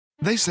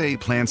They say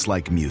plants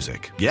like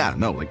music. Yeah,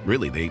 no, like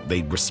really,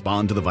 they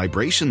respond to the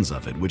vibrations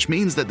of it, which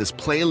means that this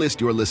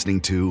playlist you're listening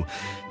to,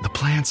 the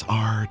plants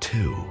are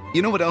too.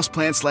 You know what else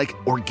plants like?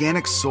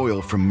 Organic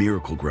soil from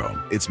Miracle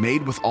Grow. It's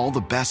made with all the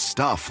best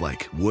stuff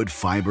like wood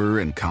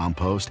fiber and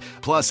compost.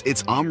 Plus,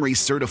 it's OMRI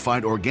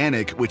certified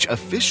organic, which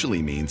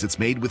officially means it's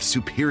made with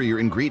superior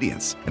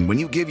ingredients. And when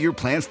you give your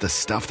plants the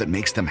stuff that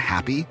makes them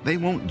happy, they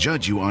won't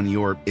judge you on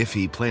your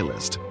iffy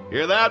playlist.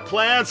 Hear that,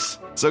 plants?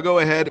 So go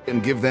ahead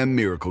and give them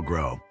Miracle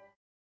Grow.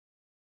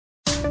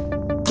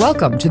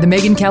 Welcome to The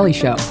Megyn Kelly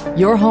Show,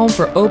 your home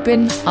for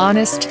open,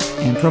 honest,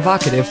 and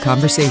provocative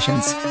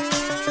conversations.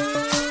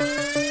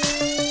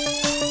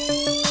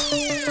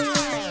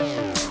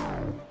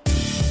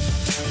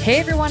 Hey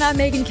everyone, I'm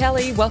Megyn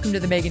Kelly. Welcome to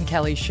The Megyn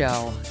Kelly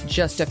Show.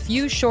 Just a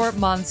few short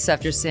months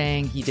after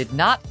saying he did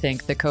not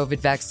think the COVID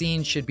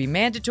vaccine should be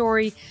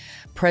mandatory,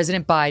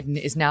 President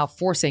Biden is now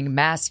forcing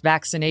mass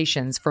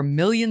vaccinations for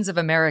millions of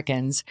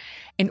Americans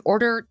in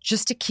order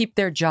just to keep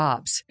their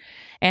jobs,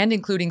 and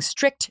including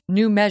strict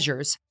new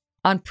measures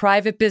on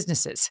private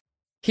businesses.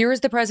 Here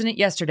is the president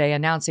yesterday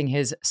announcing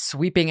his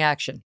sweeping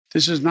action.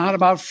 This is not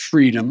about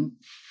freedom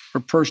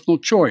or personal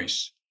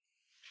choice.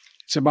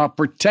 It's about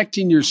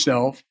protecting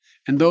yourself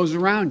and those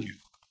around you.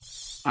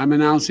 I'm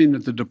announcing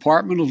that the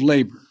Department of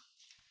Labor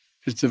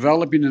is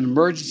developing an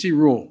emergency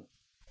rule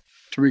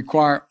to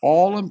require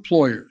all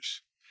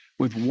employers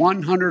with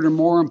 100 or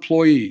more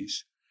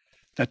employees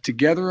that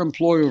together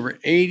employ over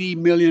 80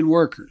 million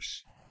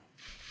workers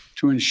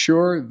to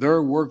ensure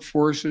their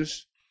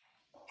workforces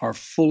are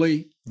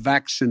fully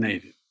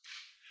vaccinated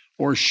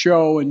or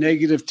show a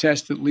negative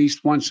test at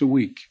least once a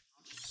week.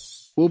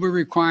 We'll be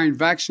requiring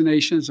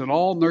vaccinations at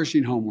all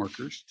nursing home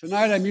workers.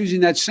 Tonight, I'm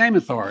using that same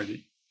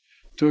authority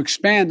to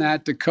expand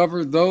that to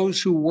cover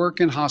those who work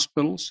in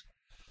hospitals,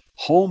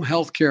 home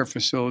health care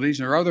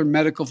facilities, or other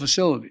medical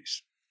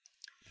facilities.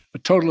 A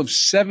total of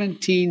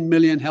 17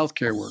 million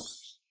healthcare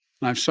workers.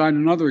 And I've signed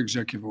another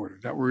executive order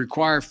that will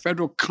require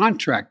federal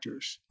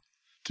contractors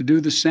to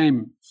do the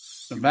same.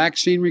 The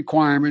vaccine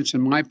requirements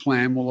in my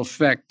plan will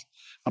affect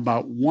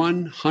about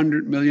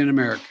 100 million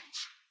Americans,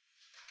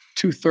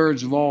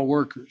 2/3 of all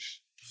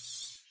workers.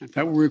 And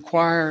that will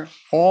require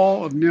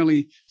all of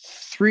nearly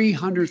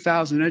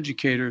 300,000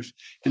 educators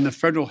in the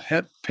federal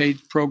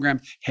paid program,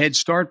 Head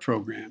Start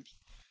programs,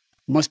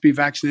 must be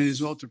vaccinated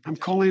as well. I'm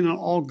calling on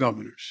all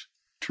governors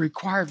to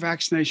require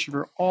vaccination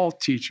for all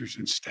teachers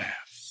and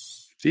staff.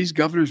 If these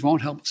governors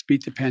won't help us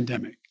beat the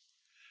pandemic,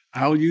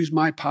 I'll use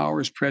my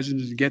power as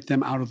president to get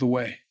them out of the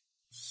way.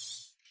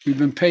 We've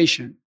been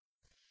patient,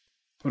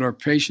 but our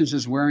patience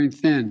is wearing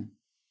thin,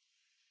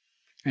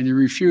 and your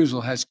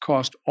refusal has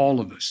cost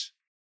all of us.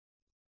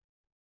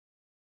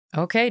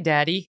 Okay,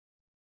 Daddy.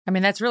 I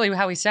mean, that's really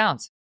how he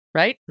sounds,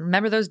 right?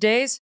 Remember those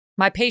days?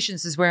 My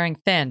patience is wearing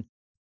thin.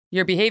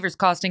 Your behavior's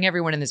costing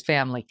everyone in this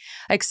family,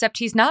 except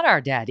he's not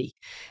our daddy.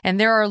 And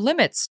there are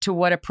limits to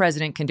what a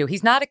president can do.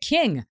 He's not a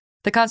king.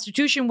 The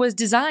Constitution was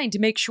designed to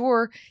make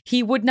sure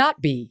he would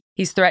not be.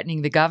 He's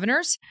threatening the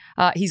governors.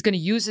 He's going to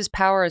use his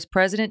power as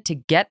president to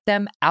get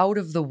them out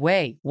of the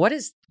way. What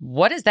does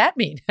that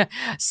mean?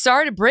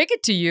 Sorry to break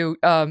it to you,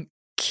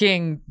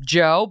 King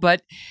Joe,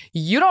 but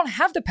you don't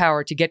have the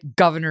power to get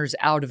governors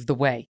out of the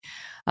way.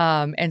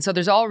 And so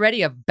there's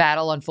already a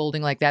battle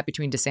unfolding like that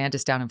between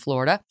DeSantis down in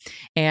Florida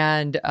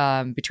and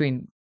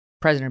between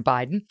President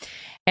Biden.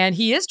 And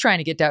he is trying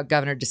to get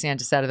Governor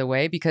DeSantis out of the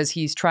way because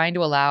he's trying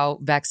to allow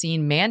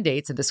vaccine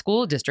mandates at the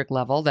school district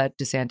level that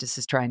DeSantis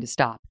is trying to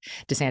stop.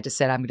 DeSantis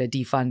said, I'm going to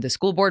defund the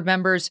school board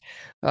members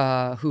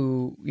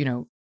who,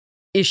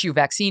 issue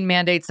vaccine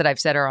mandates that I've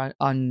said are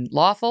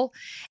unlawful.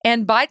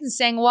 And Biden's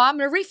saying, well, I'm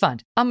going to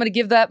refund. I'm going to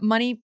give that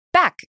money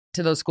back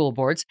to those school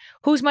boards.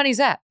 Whose money's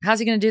that? How's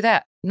he going to do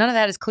that? None of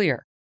that is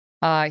clear.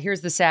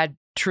 Here's the sad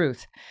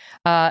truth.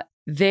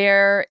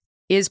 There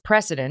is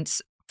precedence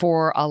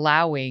for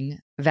allowing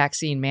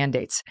vaccine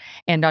mandates.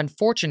 And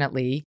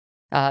unfortunately,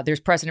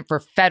 there's precedent for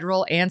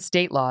federal and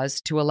state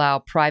laws to allow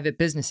private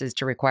businesses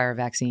to require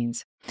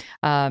vaccines.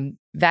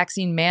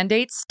 Vaccine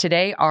mandates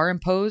today are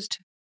imposed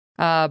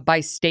by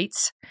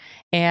states,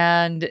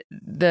 and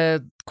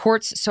the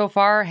courts so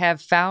far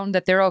have found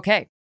that they're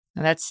okay.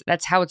 And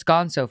that's how it's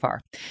gone so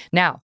far.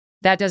 Now,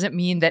 that doesn't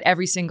mean that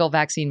every single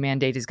vaccine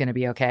mandate is going to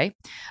be okay.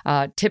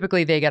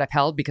 Typically, they get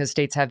upheld because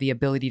states have the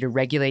ability to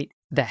regulate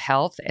the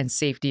health and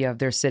safety of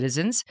their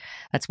citizens.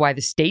 That's why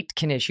the state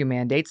can issue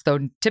mandates,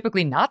 though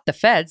typically not the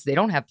feds. They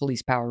don't have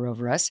police power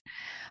over us.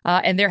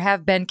 And there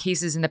have been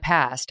cases in the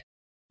past.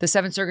 The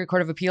Seventh Circuit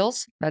Court of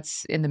Appeals,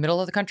 that's in the middle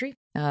of the country,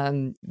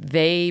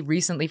 they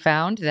recently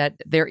found that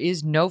there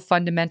is no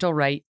fundamental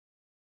right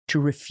to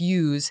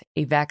refuse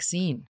a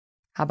vaccine.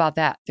 How about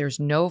that? There's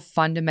no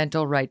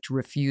fundamental right to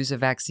refuse a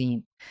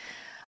vaccine.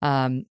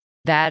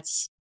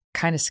 That's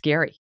kind of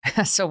scary.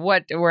 So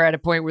what? We're at a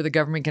point where the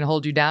government can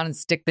hold you down and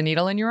stick the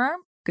needle in your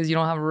arm because you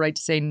don't have a right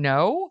to say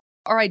no?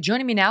 All right,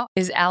 joining me now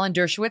is Alan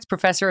Dershowitz,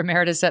 professor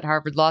emeritus at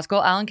Harvard Law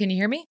School. Alan, can you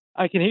hear me?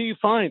 I can hear you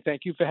fine.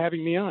 Thank you for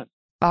having me on.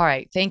 All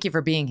right. Thank you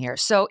for being here.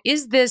 So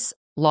is this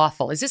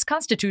lawful? Is this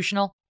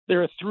constitutional?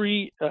 there are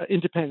three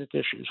independent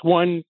issues.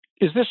 One,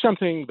 is this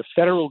something the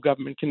federal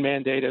government can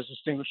mandate as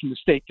distinguished from the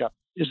state government?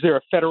 Is there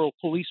a federal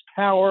police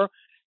power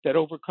that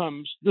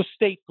overcomes the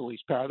state police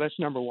power? That's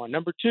number one.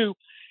 Number two,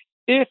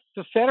 if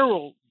the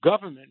federal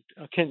government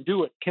can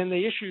do it, can they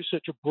issue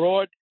such a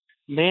broad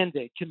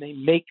mandate? Can they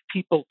make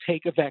people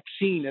take a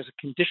vaccine as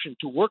a condition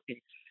to working?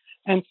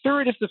 And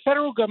third, if the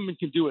federal government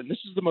can do it, and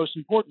this is the most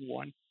important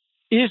one,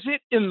 is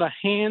it in the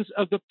hands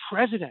of the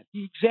president,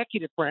 the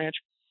executive branch,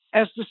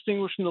 as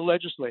distinguished from the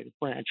legislative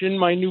branch? In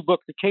my new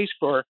book, The Case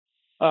for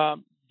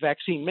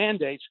Vaccine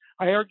Mandates,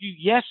 I argue,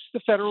 yes, the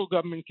federal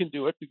government can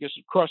do it because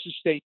it crosses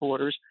state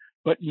borders,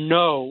 but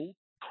no,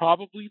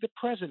 probably the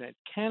president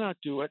cannot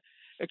do it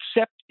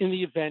except in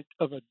the event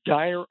of a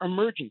dire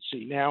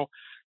emergency. Now,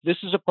 this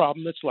is a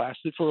problem that's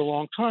lasted for a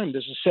long time.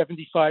 There's a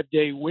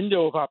 75-day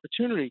window of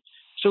opportunity,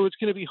 so it's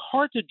going to be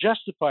hard to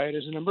justify it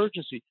as an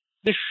emergency.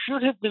 This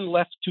should have been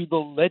left to the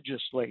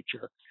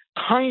legislature.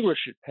 Congress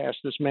should pass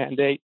this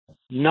mandate,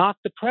 not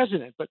the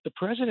president. But the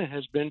president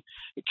has been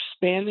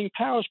expanding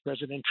powers.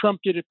 President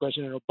Trump did it.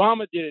 President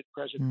Obama did it.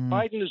 President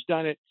Biden has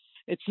done it.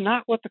 It's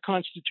not what the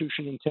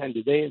Constitution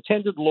intended. They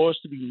intended laws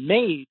to be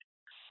made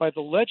by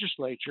the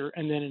legislature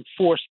and then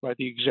enforced by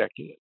the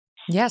executive.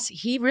 Yes,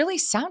 he really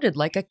sounded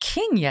like a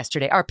king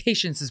yesterday. Our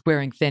patience is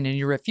wearing thin and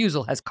your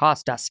refusal has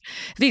cost us.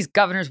 If these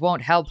governors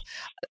won't help,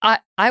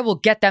 I will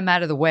get them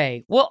out of the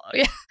way. Well,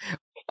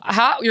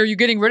 how are you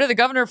getting rid of the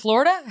governor of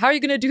Florida? How are you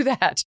going to do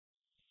that?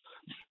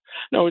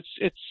 No,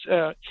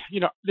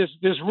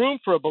 there's room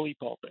for a bully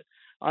pulpit.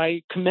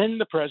 I commend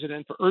the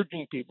president for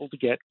urging people to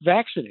get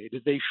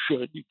vaccinated. They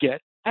should get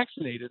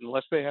vaccinated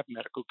unless they have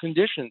medical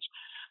conditions.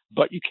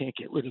 But you can't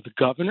get rid of the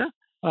governor.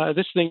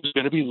 This thing is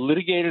going to be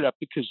litigated up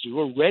because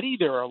already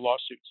there are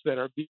lawsuits that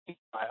are being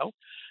filed.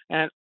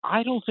 And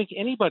I don't think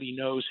anybody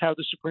knows how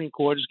the Supreme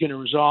Court is going to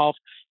resolve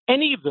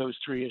any of those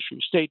three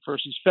issues, state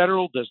versus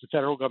federal. Does the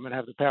federal government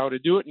have the power to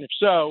do it? And if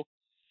so,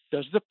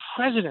 does the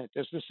president,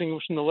 as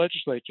distinguished from the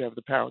legislature, have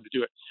the power to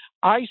do it?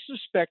 I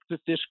suspect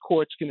that this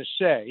court's going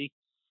to say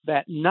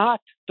that not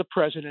the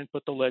president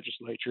but the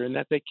legislature, and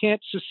that they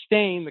can't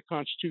sustain the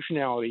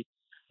constitutionality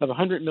of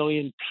 100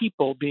 million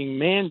people being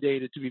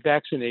mandated to be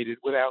vaccinated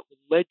without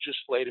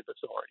legislative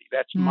authority.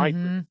 That's my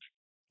prediction.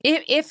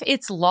 If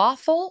it's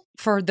lawful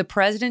for the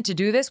president to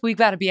do this, we've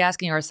got to be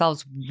asking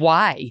ourselves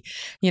why.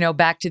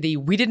 Back to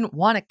we didn't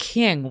want a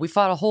king. We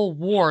fought a whole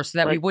war so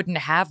that we wouldn't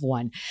have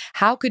one.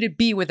 How could it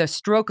be with a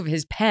stroke of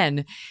his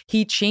pen,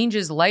 he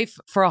changes life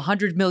for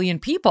 100 million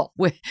people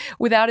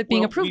without it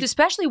being approved,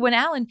 especially when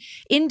Alan,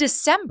 in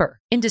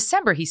December,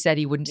 he said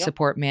he wouldn't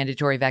support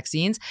mandatory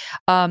vaccines.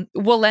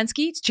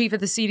 Walensky, chief of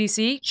the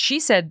CDC, she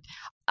said,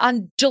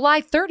 on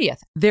July 30th,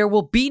 there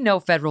will be no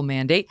federal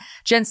mandate.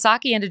 Jen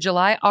Psaki, end of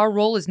July, our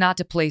role is not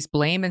to place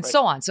blame, and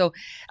so on. So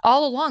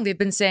all along, they've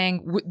been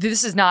saying,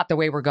 this is not the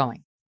way we're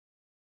going.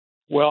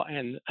 Well,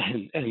 and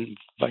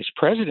Vice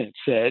President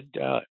said,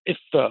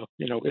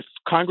 if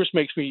Congress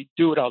makes me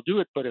do it, I'll do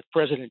it. But if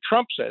President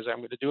Trump says I'm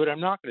going to do it,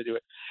 I'm not going to do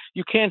it.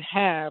 You can't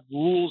have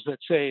rules that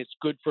say it's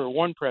good for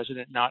one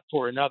president, not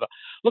for another.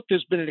 Look,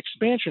 there's been an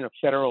expansion of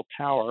federal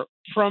power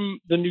from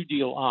the New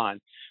Deal on.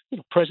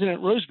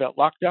 President Roosevelt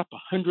locked up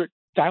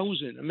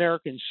 100,000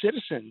 American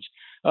citizens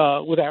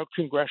without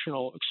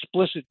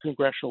explicit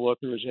congressional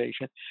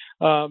authorization.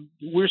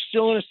 We're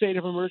still in a state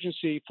of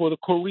emergency for the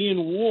Korean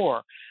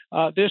War.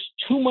 There's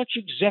too much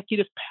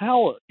executive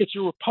power. It's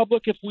a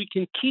republic if we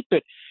can keep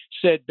it,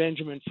 said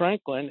Benjamin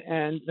Franklin,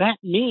 and that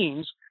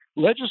means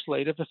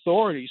legislative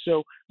authority.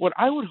 So what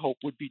I would hope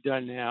would be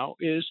done now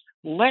is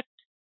let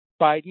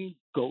Biden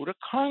go to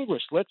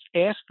Congress. Let's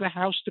ask the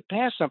House to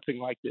pass something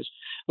like this.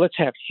 Let's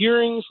have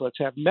hearings. Let's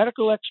have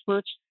medical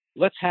experts.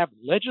 Let's have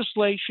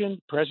legislation.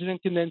 The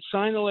president can then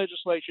sign the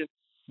legislation.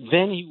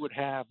 Then he would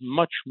have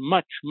much,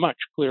 much, much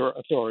clearer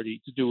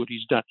authority to do what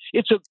he's done.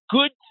 It's a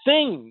good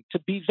thing to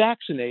be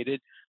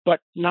vaccinated, but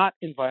not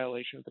in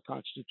violation of the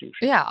Constitution.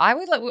 Yeah, I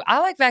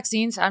like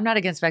vaccines. I'm not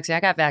against vaccine.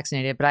 I got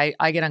vaccinated, but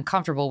I get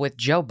uncomfortable with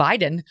Joe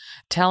Biden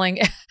telling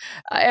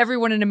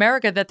everyone in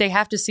America that they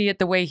have to see it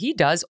the way he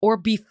does or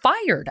be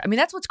fired. I mean,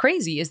 that's what's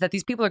crazy is that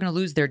these people are going to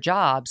lose their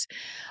jobs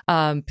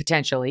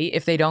potentially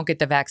if they don't get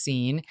the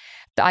vaccine.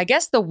 I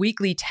guess the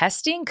weekly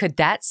testing, could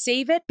that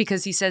save it?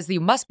 Because he says you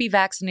must be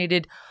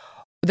vaccinated.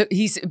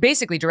 He's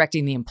basically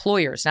directing the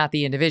employers, not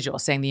the individual,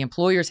 saying the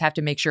employers have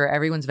to make sure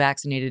everyone's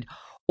vaccinated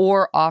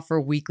or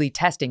offer weekly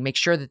testing, make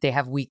sure that they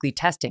have weekly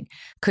testing.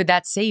 Could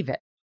that save it?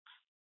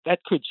 That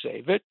could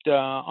save it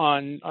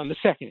on the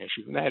second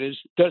issue, and that is,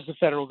 does the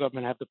federal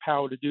government have the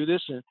power to do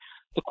this? And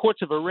the courts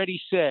have already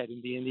said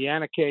in the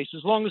Indiana case,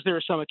 as long as there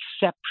are some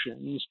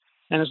exceptions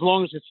and as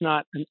long as it's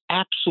not an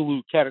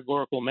absolute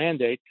categorical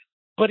mandate,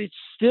 but it's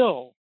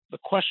still, the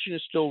question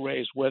is still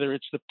raised whether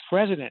it's the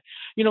president.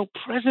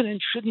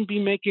 President shouldn't be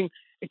making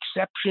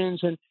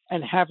exceptions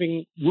and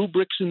having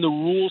rubrics in the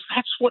rules.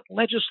 That's what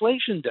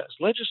legislation does.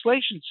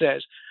 Legislation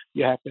says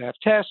you have to have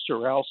tests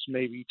or else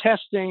maybe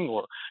testing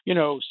or,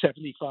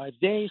 75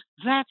 days.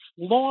 That's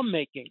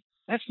lawmaking.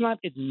 That's not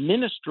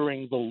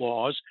administering the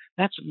laws.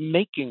 That's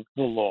making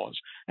the laws.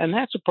 And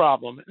that's a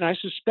problem. And I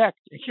suspect,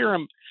 here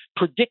I'm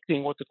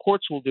predicting what the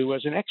courts will do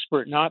as an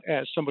expert, not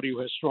as somebody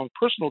who has strong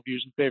personal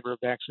views in favor of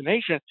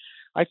vaccination.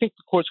 I think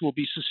the courts will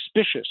be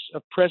suspicious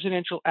of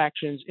presidential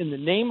actions in the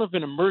name of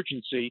an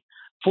emergency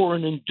for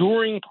an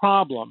enduring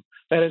problem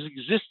that has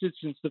existed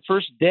since the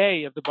first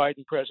day of the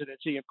Biden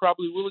presidency and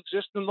probably will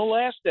exist in the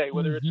last day,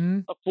 whether it's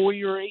a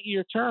 4-year or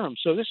 8-year term.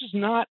 So this is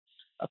not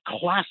a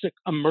classic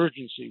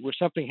emergency where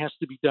something has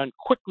to be done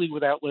quickly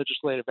without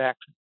legislative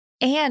action.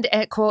 And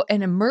at, quote,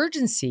 an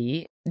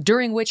emergency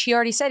during which he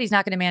already said he's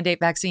not going to mandate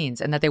vaccines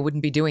and that they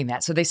wouldn't be doing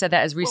that. So they said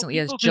that as recently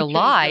as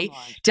July.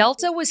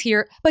 Delta was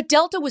here, but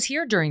Delta was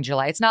here during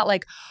July. It's not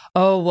like,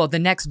 oh, well, the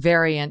next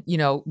variant,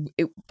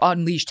 it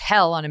unleashed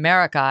hell on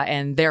America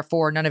and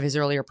therefore none of his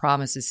earlier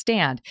promises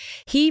stand.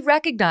 He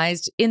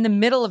recognized in the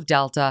middle of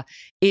Delta,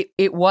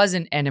 it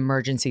wasn't an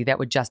emergency that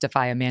would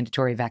justify a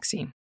mandatory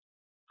vaccine.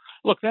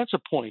 Look, that's a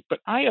point, but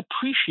I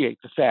appreciate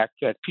the fact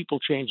that people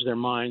change their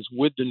minds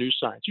with the new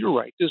science. You're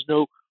right. There's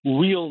no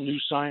real new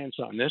science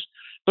on this,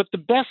 but the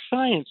best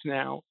science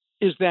now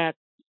is that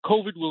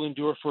COVID will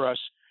endure for us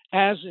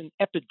as an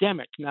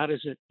epidemic, not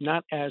as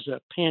a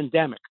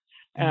pandemic,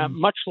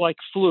 much like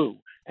flu.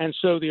 And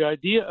so the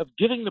idea of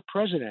giving the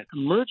president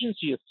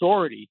emergency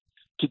authority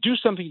to do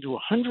something to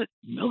 100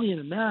 million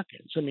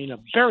Americans, a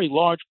very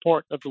large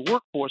part of the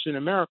workforce in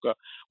America,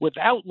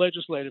 without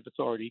legislative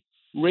authority,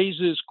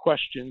 raises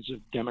questions of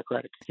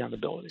democratic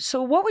accountability.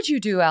 So what would you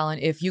do, Alan,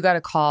 if you got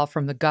a call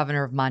from the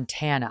governor of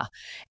Montana?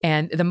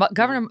 And the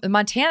governor of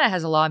Montana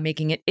has a law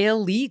making it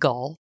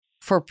illegal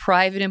for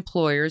private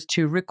employers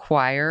to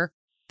require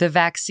the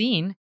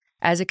vaccine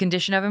as a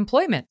condition of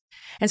employment.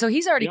 And so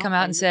he's already come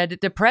out and said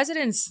the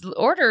president's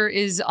order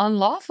is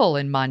unlawful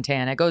in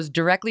Montana. It goes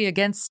directly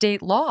against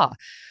state law.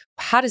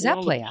 How does that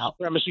play out?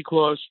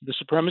 The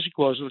supremacy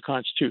clause of the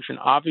Constitution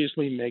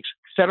obviously makes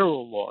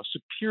federal law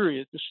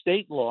superior to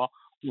state law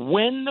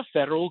when the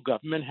federal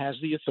government has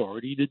the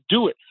authority to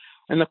do it.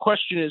 And the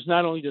question is,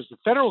 not only does the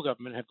federal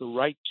government have the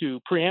right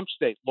to preempt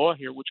state law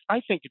here, which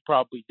I think it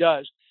probably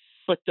does,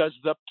 but does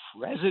the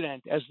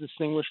president, as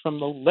distinguished from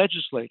the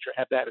legislature,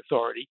 have that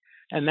authority?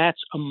 And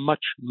that's a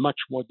much, much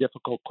more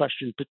difficult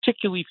question,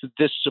 particularly for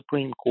this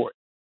Supreme Court.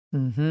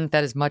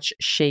 That is much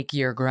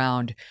shakier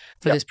ground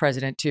for this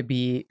president to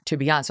be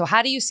on. So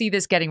how do you see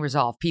this getting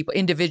resolved?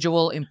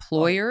 Individual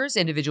employers,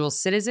 individual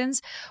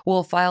citizens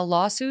will file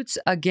lawsuits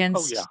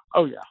against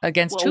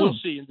against whom? We'll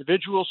see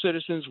individual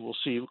citizens, we'll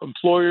see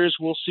employers,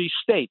 we'll see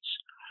states,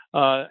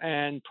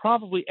 and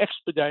probably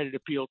expedited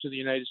appeal to the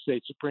United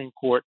States Supreme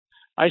Court.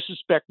 I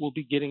suspect we'll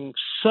be getting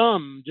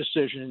some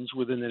decisions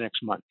within the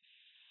next month.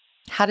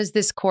 How does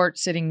this court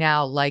sitting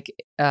now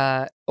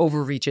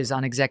overreaches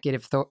on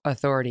executive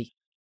authority?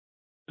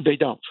 They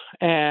don't.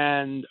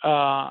 And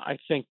I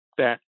think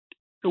that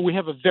we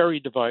have a very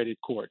divided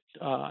court,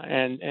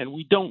 and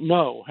we don't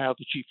know how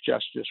the Chief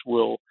Justice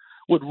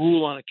would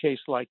rule on a case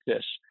like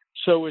this.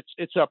 So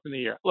it's up in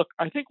the air. Look,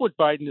 I think what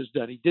Biden has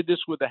done, he did this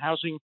with the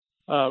housing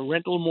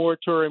rental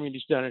moratorium, and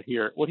he's done it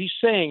here. What he's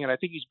saying, and I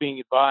think he's being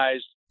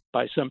advised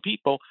by some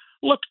people,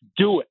 look,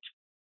 do it.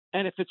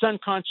 And if it's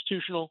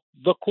unconstitutional,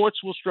 the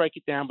courts will strike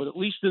it down. But at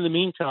least in the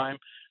meantime,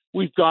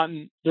 we've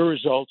gotten the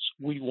results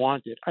we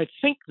wanted. I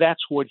think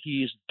that's what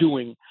he is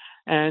doing.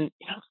 And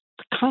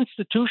the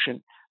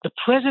Constitution, the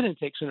president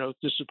takes an oath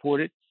to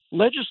support it.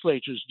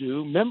 Legislatures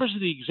do. Members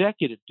of the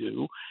executive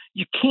do.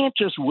 You can't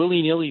just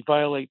willy-nilly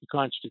violate the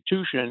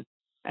Constitution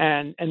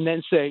and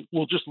then say,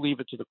 we'll just leave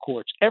it to the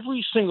courts.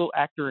 Every single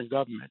actor in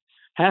government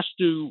has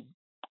to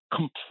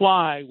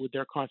comply with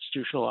their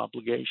constitutional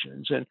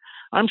obligations. And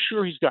I'm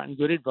sure he's gotten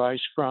good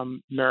advice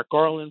from Merrick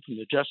Garland, from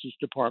the Justice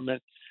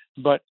Department.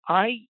 But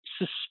I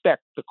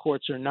suspect the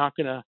courts are not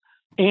going to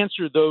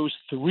answer those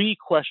three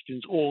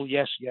questions all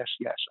yes, yes,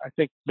 yes. I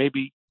think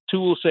maybe two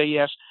will say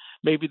yes,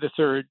 maybe the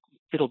third,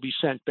 it'll be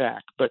sent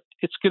back. But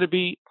it's going to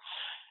be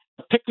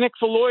a picnic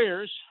for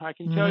lawyers. I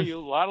can tell you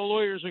a lot of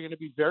lawyers are going to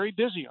be very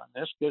busy on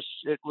this because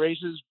it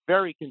raises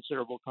very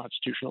considerable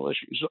constitutional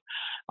issues.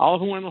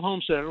 Oliver Wendell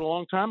Holmes said it a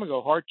long time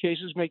ago, hard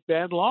cases make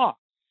bad law.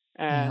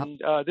 And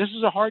this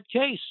is a hard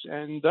case,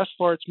 and thus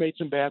far it's made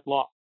some bad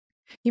law.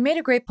 You made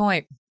a great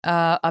point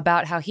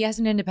about how he has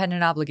an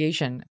independent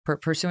obligation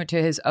pursuant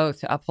to his oath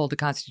to uphold the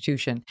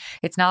Constitution.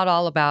 It's not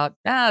all about,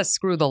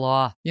 screw the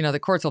law. The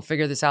courts will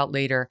figure this out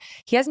later.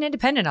 He has an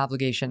independent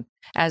obligation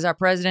as our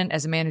president,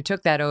 as a man who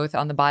took that oath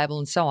on the Bible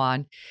and so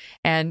on.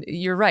 And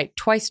you're right,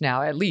 twice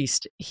now, at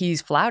least,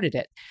 he's flouted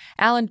it.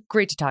 Alan,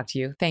 great to talk to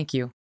you. Thank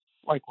you.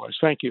 Likewise.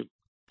 Thank you.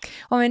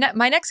 Well,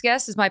 my next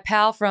guest is my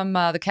pal from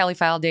the Kelly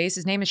File days.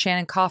 His name is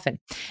Shannen Coffin,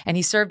 and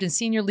he served in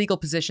senior legal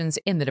positions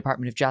in the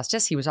Department of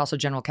Justice. He was also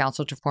general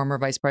counsel to former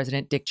Vice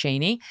President Dick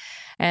Cheney,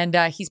 and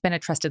he's been a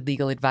trusted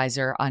legal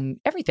advisor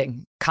on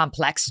everything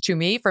complex to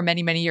me for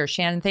many, many years.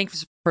 Shannen,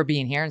 thanks for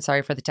being here, and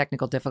sorry for the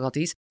technical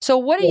difficulties. So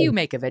what do you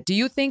make of it? Do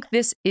you think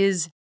this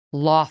is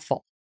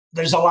lawful?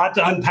 There's a lot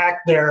to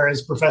unpack there,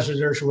 as Professor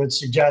Dershowitz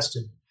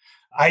suggested.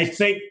 I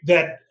think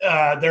that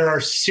there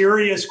are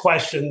serious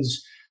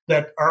questions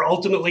that are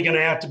ultimately going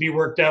to have to be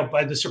worked out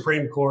by the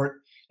Supreme Court,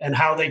 and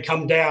how they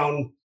come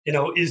down,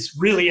 is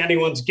really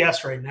anyone's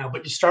guess right now.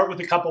 But you start with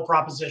a couple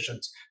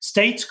propositions.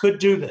 States could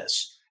do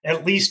this,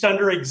 at least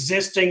under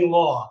existing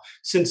law.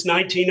 Since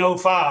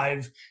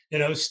 1905,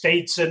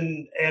 states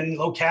and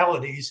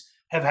localities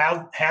have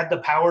had the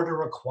power to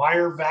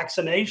require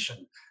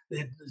vaccination.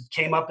 It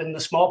came up in the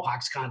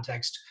smallpox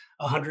context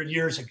 100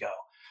 years ago.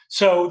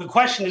 So the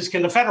question is,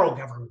 can the federal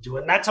government do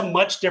it? And that's a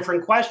much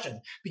different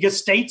question, because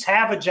states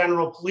have a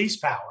general police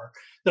power.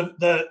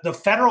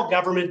 The federal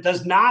government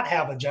does not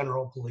have a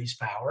general police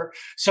power,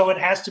 so it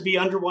has to be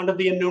under one of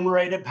the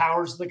enumerated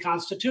powers of the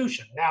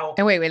Constitution. Now,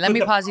 and wait, let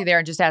me pause you there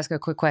and just ask a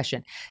quick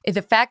question.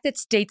 The fact that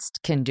states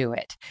can do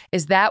it,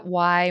 is that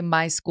why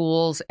my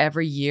schools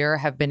every year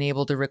have been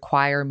able to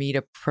require me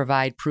to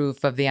provide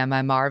proof of the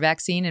MMR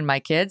vaccine in my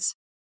kids?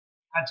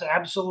 That's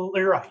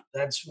absolutely right.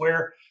 That's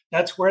where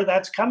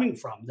that's coming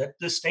from, that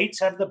the states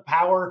have the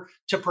power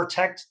to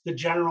protect the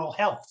general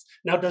health.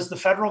 Now, does the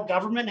federal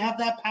government have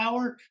that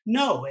power?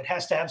 No, it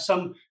has to have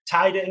some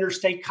tie to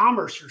interstate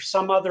commerce or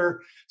some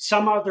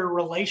other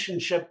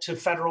relationship to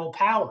federal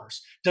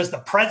powers. Does the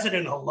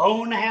president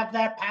alone have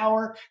that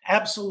power?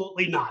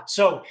 Absolutely not.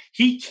 So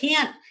he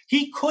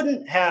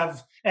couldn't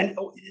have, and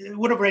it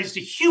would have raised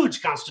a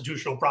huge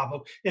constitutional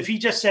problem if he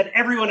just said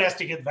everyone has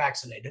to get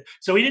vaccinated.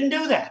 So he didn't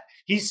do that.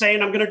 He's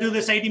saying, I'm going to do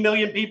this 80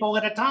 million people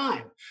at a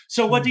time.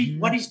 So what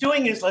he's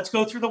doing is, let's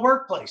go through the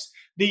workplace.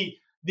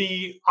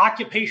 The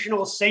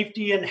Occupational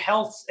Safety and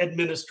Health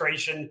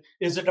Administration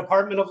is a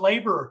Department of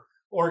Labor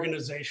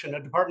organization,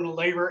 a Department of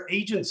Labor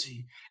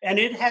agency, and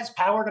it has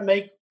power to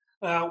make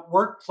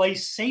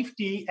workplace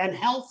safety and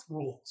health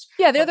rules.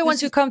 Yeah, they're the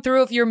ones who come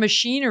through if your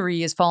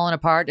machinery is falling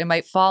apart. It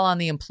might fall on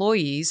the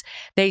employees.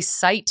 They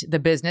cite the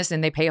business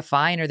and they pay a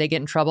fine or they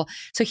get in trouble.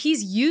 So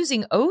he's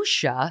using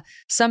OSHA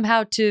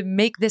somehow to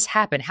make this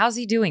happen. How's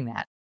he doing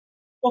that?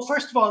 Well,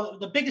 first of all,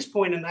 the biggest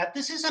point in that,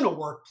 this isn't a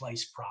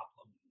workplace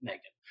problem,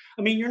 Megan.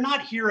 I mean, you're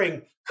not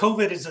hearing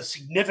COVID is a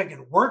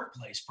significant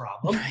workplace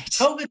problem. Right.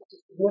 COVID is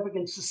a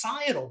significant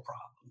societal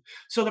problem.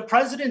 So the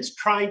president's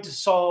trying to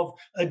solve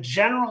a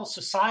general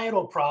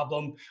societal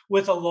problem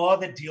with a law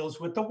that deals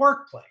with the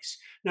workplace.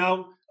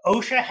 Now,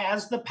 OSHA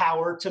has the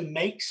power to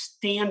make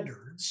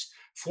standards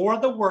for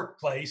the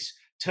workplace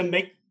to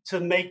make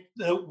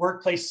the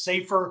workplace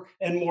safer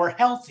and more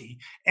healthy.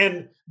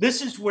 And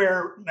this is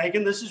where,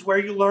 Megan,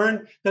 you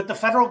learn that the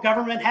federal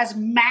government has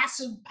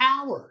massive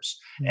powers.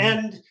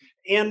 Mm-hmm.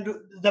 And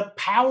the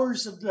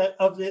powers of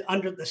the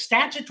under the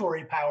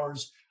statutory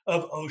powers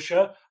of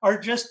OSHA are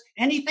just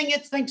anything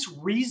it thinks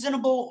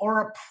reasonable or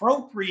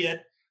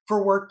appropriate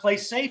for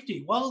workplace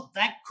safety. Well,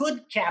 that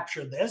could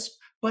capture this,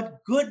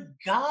 but good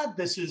God,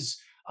 this is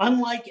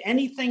unlike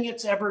anything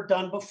it's ever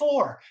done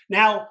before.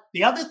 Now,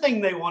 the other thing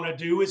they want to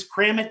do is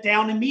cram it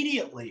down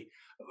immediately,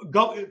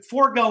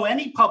 forego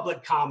any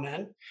public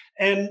comment,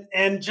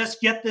 and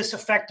just get this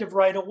effective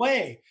right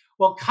away.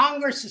 Well,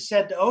 Congress has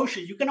said to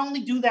OSHA, you can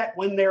only do that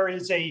when there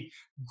is a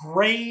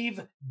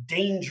grave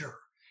danger.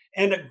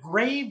 And a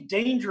grave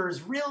danger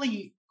is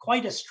really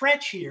quite a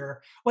stretch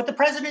here. What the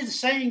president is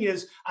saying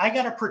is, I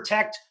got to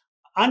protect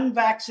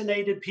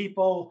unvaccinated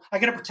people. I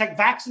got to protect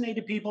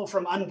vaccinated people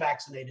from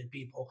unvaccinated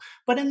people.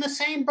 But in the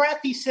same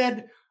breath, he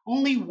said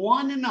only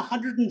 1 in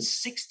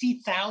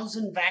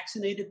 160,000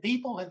 vaccinated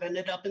people have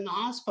ended up in the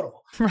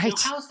hospital. Right.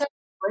 Now, how's that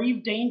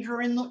grave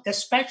danger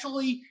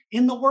especially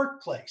in the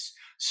workplace?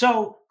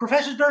 So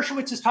Professor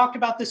Dershowitz has talked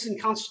about this in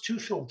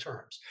constitutional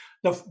terms.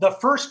 The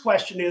first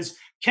question is,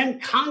 can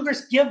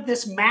Congress give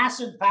this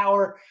massive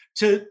power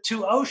to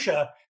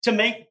OSHA to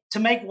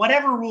make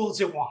whatever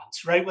rules it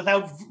wants, right?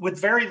 With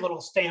very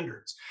little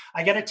standards.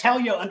 I got to tell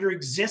you, under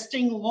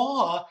existing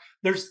law,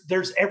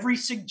 there's every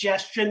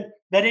suggestion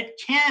that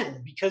it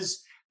can,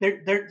 because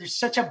there's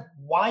such a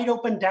wide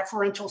open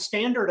deferential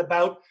standard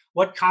about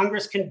what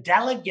Congress can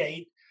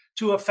delegate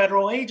to a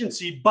federal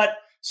agency. But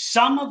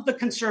some of the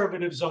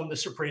conservatives on the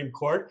Supreme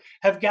Court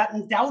have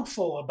gotten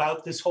doubtful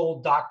about this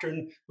whole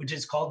doctrine, which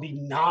is called the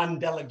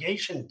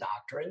non-delegation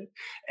doctrine,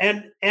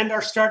 and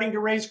are starting to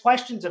raise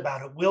questions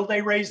about it. Will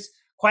they raise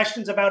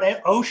questions about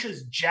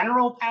OSHA's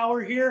general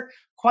power here?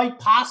 Quite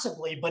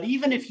possibly. But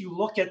even if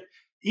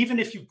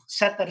you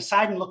set that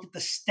aside and look at the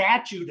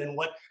statute and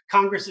what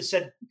Congress has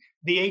said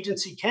the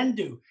agency can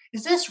do,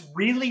 is this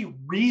really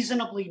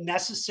reasonably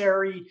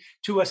necessary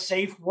to a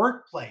safe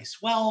workplace?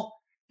 Well,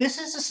 this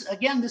is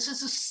a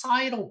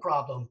societal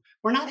problem.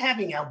 We're not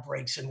having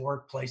outbreaks in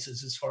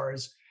workplaces as far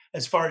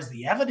as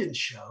the evidence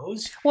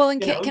shows. Well,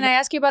 and can I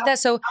ask you about that?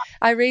 So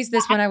I raised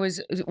this when I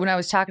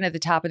was talking at the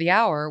top of the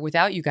hour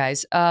without you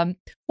guys.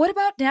 What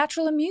about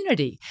natural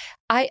immunity?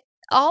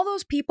 All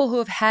those people who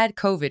have had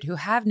COVID, who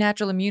have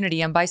natural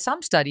immunity, and by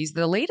some studies,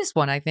 the latest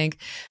one I think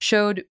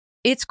showed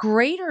it's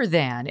greater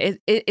than,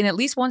 in at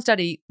least one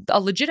study, a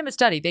legitimate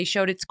study, they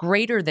showed it's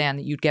greater than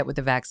that you'd get with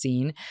the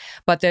vaccine.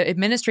 But the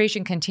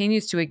administration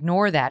continues to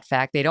ignore that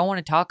fact. They don't want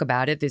to talk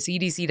about it. The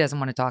CDC doesn't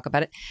want to talk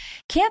about it.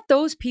 Can't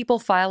those people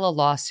file a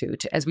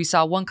lawsuit, as we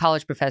saw one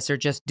college professor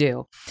just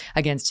do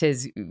against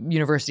his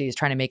university is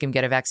trying to make him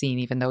get a vaccine,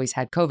 even though he's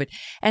had COVID,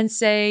 and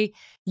say,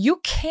 you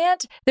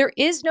can't, there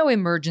is no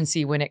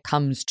emergency when it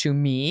comes to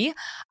me.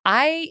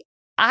 I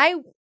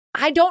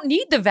don't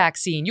need the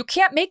vaccine. You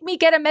can't make me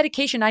get a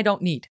medication I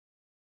don't need.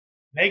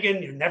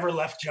 Megan, you never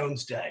left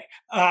Jones Day.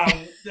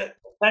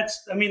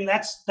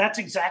 That's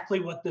exactly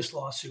what this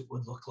lawsuit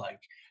would look like.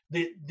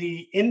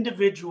 The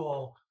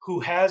individual who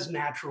has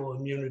natural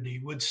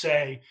immunity would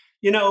say,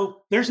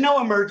 there's no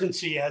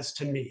emergency as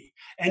to me,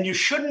 and you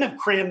shouldn't have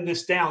crammed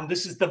this down.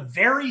 This is the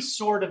very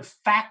sort of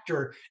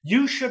factor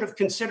you should have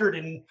considered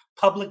in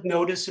public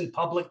notice and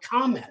public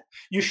comment.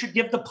 You should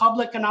give the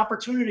public an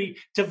opportunity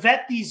to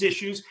vet these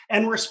issues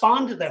and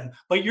respond to them.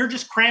 But you're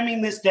just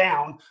cramming this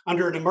down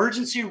under an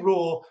emergency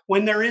rule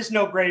when there is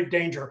no grave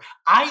danger.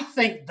 I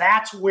think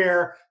that's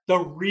where the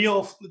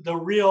real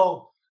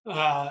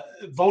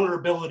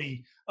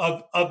vulnerability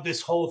of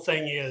this whole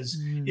thing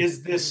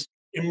is this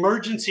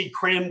emergency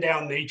crammed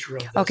down nature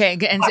of this. Okay.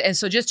 And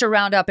so just to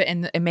round up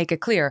and make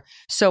it clear.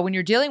 So when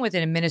you're dealing with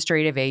an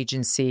administrative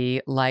agency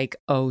like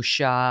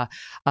OSHA,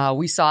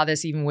 we saw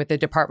this even with the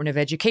Department of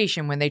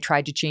Education when they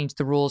tried to change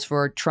the rules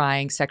for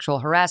trying sexual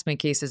harassment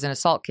cases and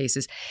assault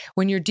cases.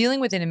 When you're dealing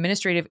with an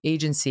administrative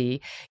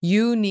agency,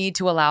 you need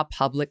to allow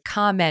public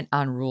comment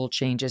on rule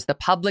changes. The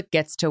public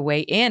gets to weigh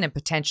in and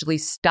potentially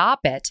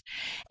stop it.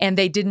 And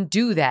they didn't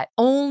do that.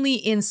 Only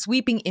in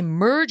sweeping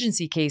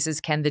emergency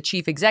cases can the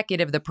chief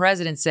executive, the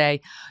president, say,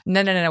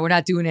 no, we're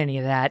not doing any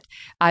of that.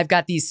 I've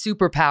got these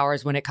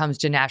superpowers when it comes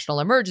to national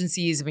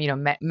emergencies,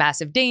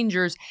 massive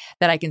dangers,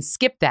 that I can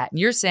skip that. And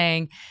you're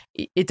saying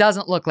it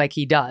doesn't look like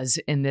he does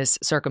in this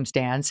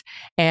circumstance.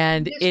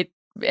 And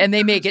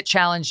they may get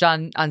challenged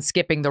on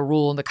skipping the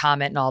rule and the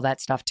comment and all that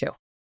stuff too.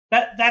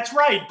 That's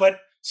right.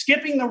 But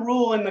skipping the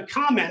rule and the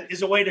comment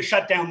is a way to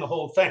shut down the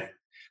whole thing,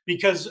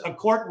 because a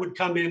court would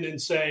come in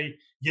and say,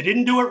 you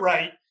didn't do it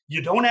right.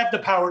 You don't have the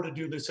power to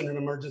do this in an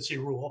emergency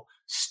rule.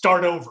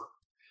 Start over.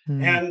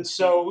 And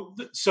so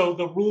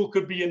the rule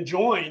could be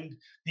enjoined.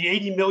 The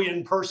 80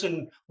 million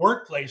person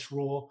workplace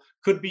rule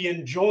could be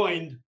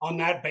enjoined on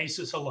that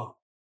basis alone.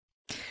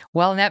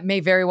 Well, and that may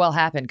very well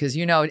happen because,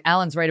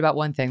 Alan's right about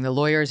one thing. The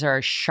lawyers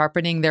are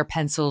sharpening their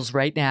pencils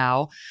right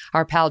now.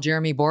 Our pal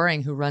Jeremy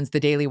Boring, who runs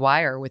the Daily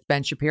Wire with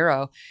Ben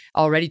Shapiro,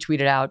 already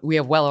tweeted out, we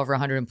have well over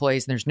 100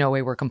 employees and there's no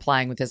way we're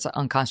complying with this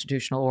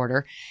unconstitutional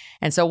order.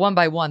 And so one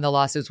by one, the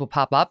lawsuits will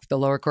pop up. The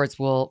lower courts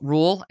will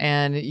rule.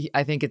 And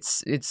I think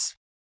it's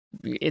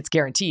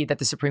guaranteed that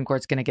the Supreme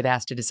Court's going to get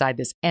asked to decide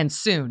this, and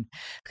soon,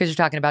 because you're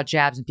talking about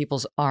jabs in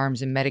people's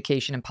arms and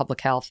medication and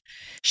public health.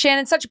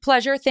 Shannen, such a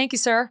pleasure. Thank you,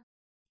 sir.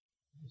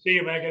 See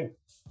you, Megan.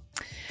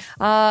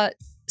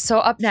 So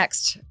up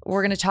next,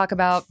 we're going to talk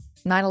about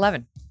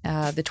 9/11,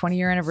 the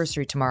 20-year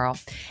anniversary tomorrow.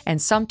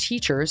 And some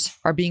teachers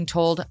are being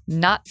told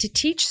not to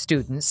teach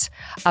students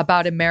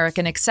about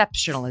American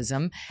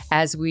exceptionalism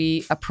as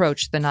we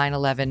approach the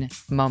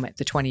 9/11 moment,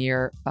 the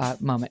 20-year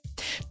moment.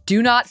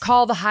 Do not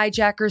call the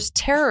hijackers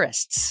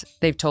terrorists,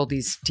 they've told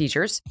these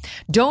teachers.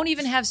 Don't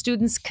even have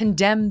students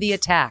condemn the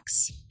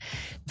attacks.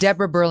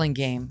 Debra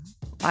Burlingame,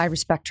 I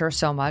respect her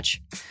so much.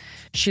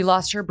 She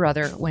lost her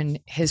brother when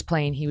his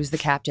plane, he was the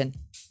captain,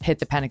 hit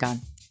the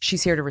Pentagon.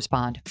 She's here to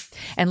respond.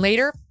 And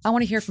later, I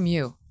want to hear from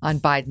you on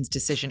Biden's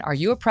decision. Are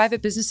you a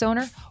private business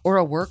owner or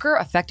a worker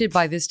affected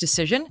by this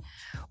decision?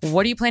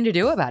 What do you plan to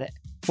do about it?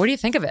 What do you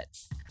think of it?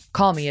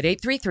 Call me at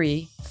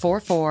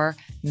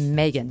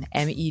 833-44-MEGAN,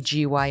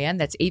 MEGYN.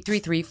 That's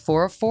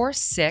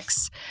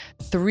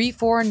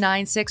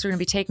 833-446-3496. We're going to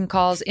be taking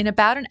calls in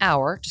about an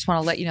hour. Just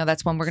want to let you know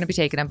that's when we're going to be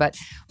taking them, but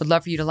would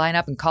love for you to line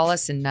up and call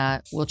us, and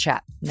we'll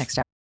chat next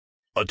hour.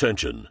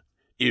 Attention.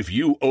 If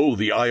you owe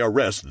the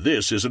IRS,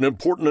 this is an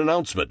important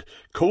announcement.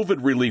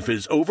 COVID relief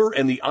is over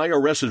and the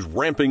IRS is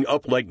ramping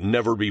up like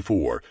never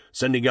before,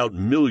 sending out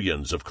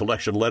millions of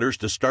collection letters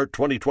to start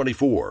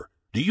 2024.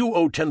 Do you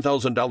owe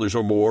 $10,000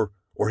 or more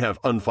or have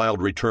unfiled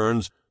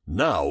returns?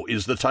 Now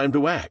is the time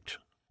to act.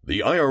 The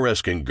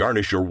IRS can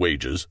garnish your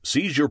wages,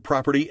 seize your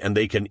property, and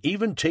they can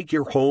even take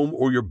your home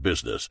or your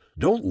business.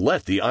 Don't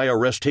let the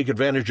IRS take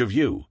advantage of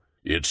you.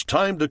 It's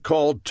time to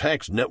call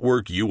Tax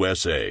Network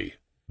USA.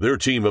 Their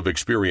team of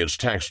experienced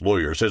tax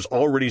lawyers has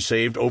already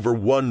saved over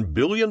 $1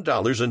 billion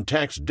in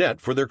tax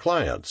debt for their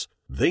clients.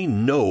 They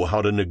know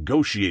how to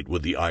negotiate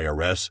with the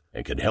IRS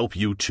and can help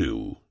you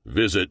too.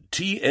 Visit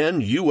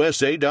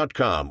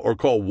tnusa.com or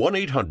call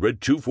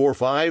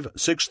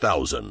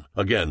 1-800-245-6000.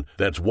 Again,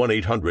 that's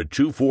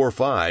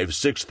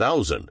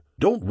 1-800-245-6000.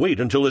 Don't wait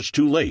until it's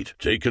too late.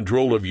 Take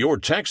control of your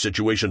tax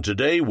situation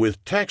today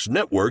with Tax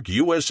Network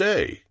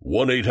USA.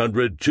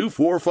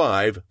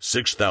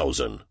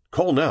 1-800-245-6000.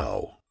 Call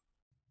now.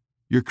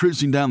 You're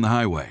cruising down the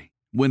highway,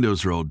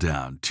 windows rolled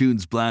down,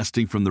 tunes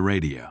blasting from the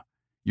radio.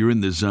 You're in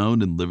the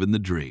zone and living the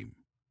dream.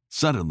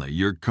 Suddenly,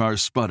 your car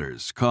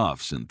sputters,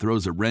 coughs, and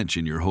throws a wrench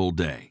in your whole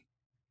day.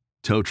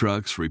 Tow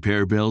trucks,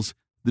 repair bills,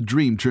 the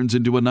dream turns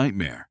into a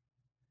nightmare.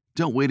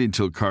 Don't wait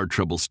until car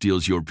trouble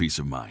steals your peace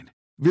of mind.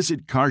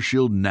 Visit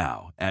CarShield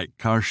now at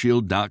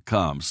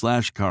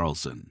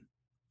carshield.com/Carlson.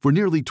 For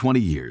nearly 20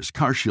 years,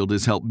 CarShield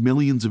has helped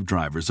millions of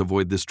drivers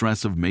avoid the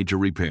stress of major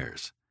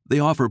repairs. They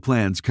offer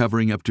plans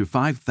covering up to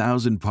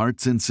 5,000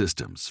 parts and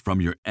systems,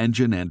 from your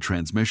engine and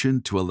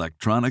transmission to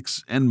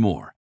electronics and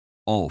more,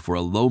 all for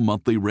a low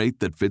monthly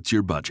rate that fits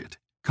your budget.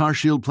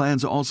 CarShield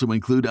plans also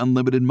include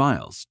unlimited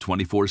miles,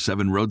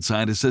 24/7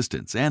 roadside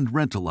assistance, and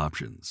rental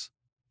options.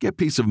 Get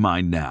peace of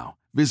mind now.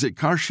 Visit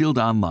CarShield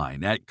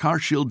online at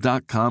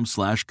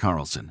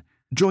carshield.com/Carlson.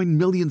 Join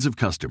millions of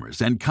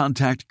customers and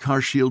contact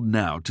CarShield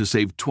now to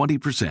save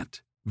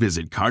 20%.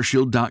 Visit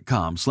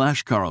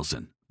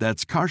carshield.com/Carlson.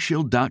 That's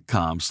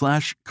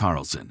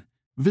carshield.com/Carlson.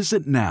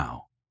 Visit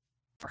now.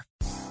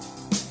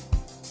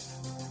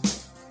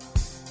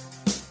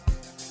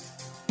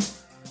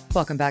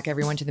 Welcome back,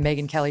 everyone, to the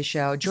Megyn Kelly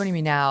Show. Joining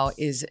me now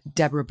is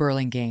Debra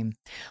Burlingame,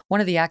 one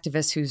of the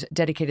activists who's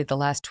dedicated the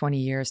last 20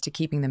 years to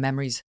keeping the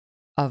memories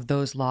of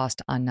those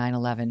lost on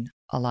 9/11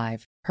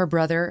 alive. Her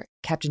brother,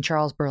 Captain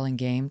Charles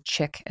Burlingame,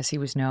 Chick as he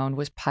was known,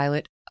 was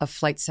pilot of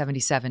Flight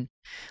 77,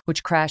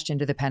 which crashed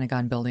into the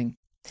Pentagon building.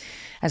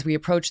 As we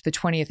approach the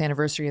 20th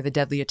anniversary of the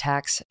deadly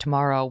attacks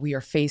tomorrow, we are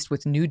faced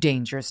with new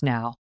dangers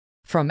now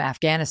from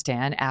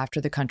Afghanistan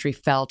after the country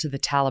fell to the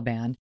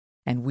Taliban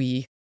and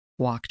we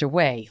walked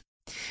away.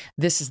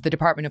 This is the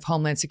Department of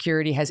Homeland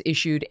Security has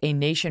issued a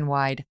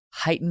nationwide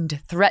heightened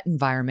threat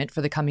environment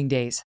for the coming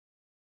days.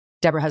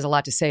 Debra has a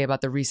lot to say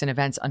about the recent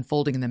events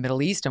unfolding in the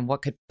Middle East and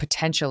what could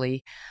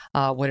potentially,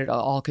 what it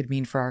all could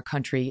mean for our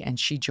country. And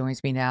she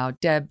joins me now.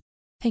 Deb,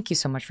 thank you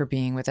so much for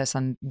being with us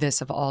on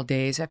this of all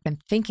days. I've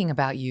been thinking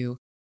about you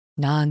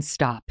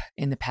nonstop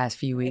in the past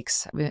few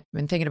weeks. I've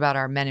been thinking about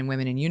our men and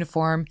women in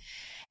uniform,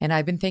 and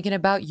I've been thinking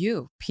about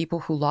you,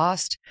 people who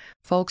lost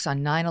folks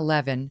on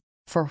 9/11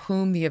 for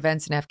whom the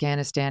events in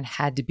Afghanistan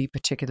had to be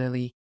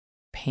particularly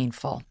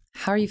painful.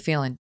 How are you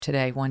feeling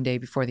today, one day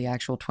before the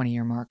actual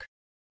 20-year mark?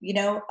 You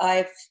know,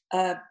 I've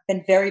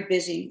been very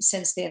busy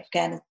since the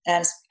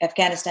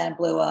Afghanistan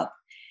blew up,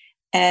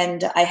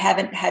 and I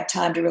haven't had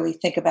time to really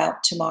think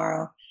about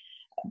tomorrow.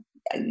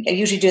 I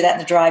usually do that in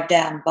the drive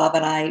down. Bob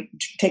and I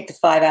take the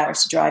 5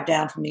 hours to drive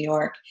down from New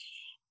York.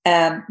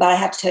 But I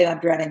have to tell you,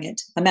 I'm dreading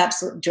it. I'm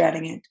absolutely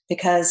dreading it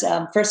because,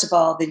 first of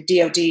all, the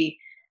DOD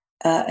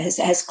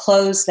has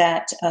closed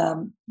that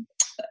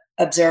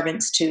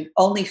observance to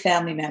only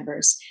family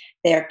members.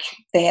 They have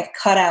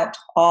cut out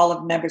all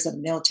of the members of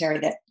the military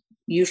that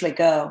usually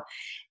go,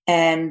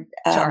 and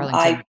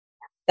I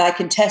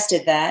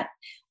contested that.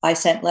 I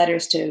sent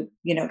letters to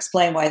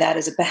explain why that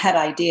is a bad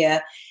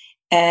idea,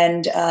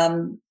 and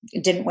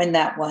didn't win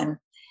that one.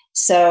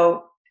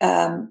 So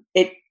I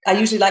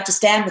usually like to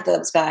stand with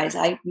those guys.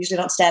 I usually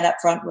don't stand up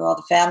front where all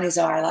the families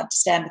are. I like to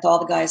stand with all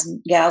the guys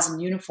and gals in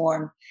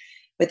uniform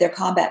with their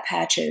combat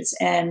patches,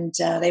 and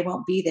they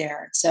won't be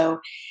there. So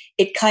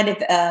it kind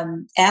of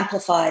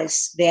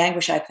amplifies the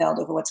anguish I felt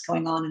over what's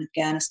going on in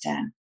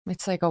Afghanistan.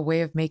 It's like a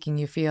way of making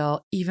you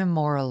feel even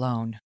more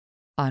alone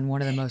on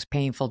one of the most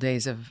painful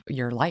days of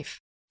your life.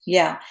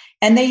 Yeah.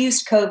 And they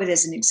used COVID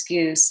as an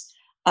excuse.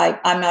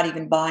 I'm not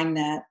even buying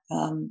that,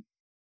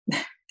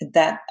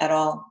 that at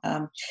all.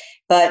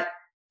 But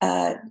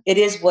it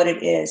is what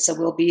it is. So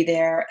we'll be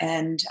there.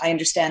 And I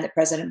understand that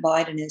President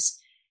Biden is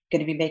going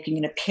to be making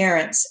an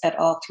appearance at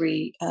all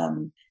three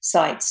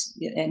sites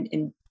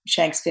in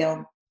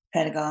Shanksville,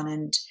 Pentagon,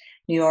 and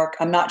New York.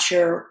 I'm not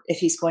sure if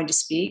he's going to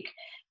speak.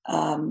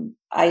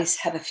 I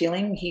have a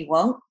feeling he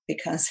won't,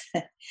 because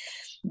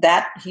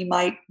that he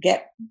might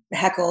get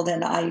heckled.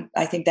 And I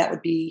think that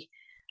would be,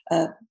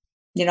 I'm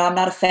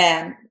not a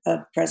fan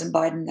of President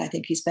Biden. I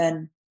think he's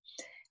been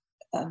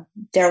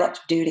derelict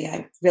of duty.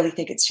 I really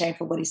think it's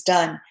shameful what he's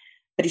done,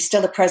 but he's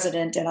still the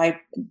president, and I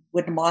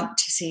wouldn't want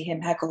to see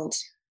him heckled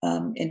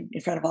in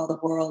front of all the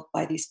world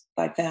by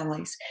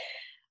families.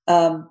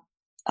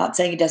 Not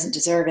saying he doesn't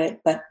deserve it,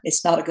 but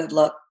it's not a good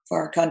look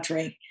for our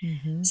country.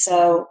 Mm-hmm.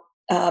 So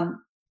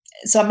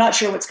I'm not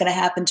sure what's going to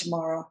happen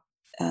tomorrow.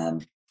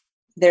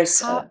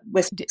 There's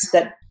whispers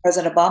that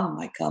President Obama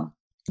might come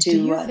to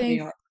New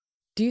York.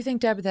 Do you think,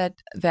 Deb, that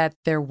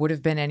there would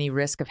have been any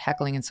risk of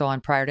heckling and so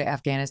on prior to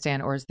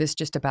Afghanistan, or is this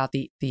just about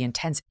the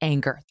intense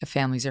anger the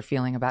families are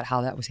feeling about how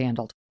that was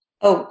handled?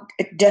 Oh,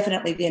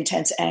 definitely the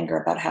intense anger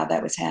about how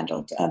that was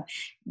handled.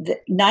 The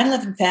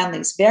 9/11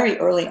 families very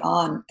early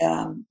on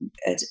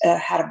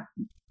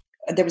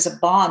there was a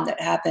bond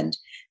that happened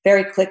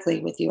very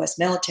quickly with U.S.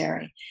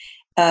 military.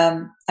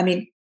 I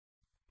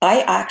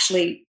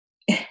actually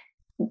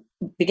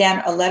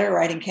began a letter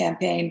writing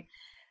campaign,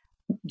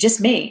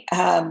 just me.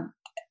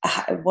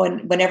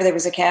 Whenever there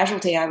was a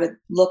casualty, I would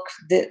look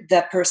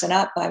that person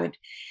up. I would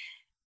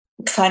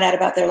find out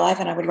about their life,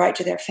 and I would write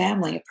to their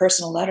family a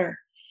personal letter.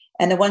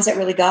 And the ones that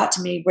really got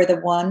to me were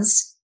the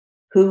ones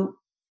who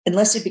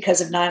enlisted because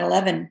of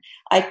 9/11.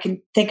 I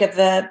can think of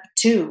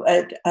two.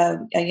 A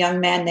young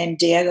man named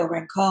Diego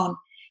Rincon.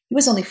 He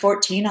was only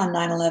 14 on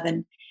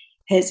 9/11.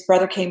 His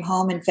brother came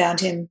home and found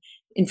him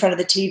in front of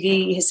the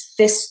TV, his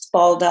fists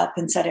balled up,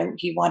 and said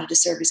he wanted to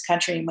serve his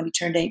country. And when he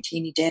turned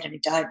 18, he did, and he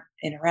died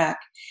in Iraq.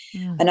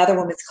 Another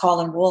one with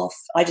Colin Wolfe.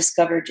 I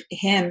discovered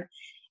him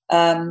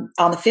on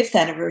the 5th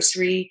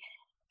anniversary.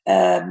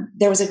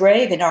 There was a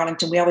grave in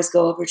Arlington. We always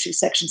go over to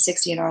Section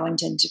 60 in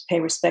Arlington to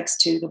pay respects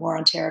to the War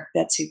on Terror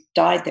vets who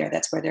died there.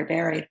 That's where they're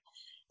buried.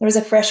 There was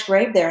a fresh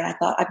grave there, and I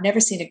thought, I've never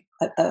seen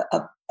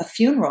a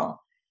funeral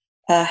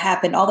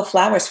happen. All the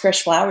flowers,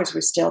 fresh flowers,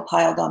 were still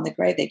piled on the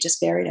grave. They just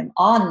buried him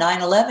on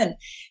 9/11.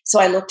 So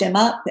I looked him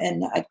up,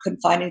 and I couldn't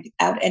find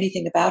out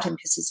anything about him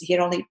because he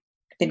had only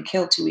been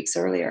killed 2 weeks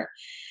earlier.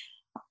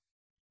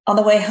 On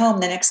the way home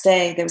the next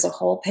day, there was a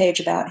whole page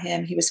about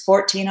him. He was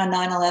 14 on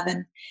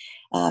 9/11.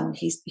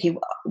 He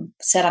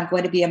said, "I'm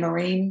going to be a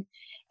Marine."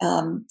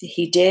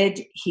 He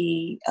did.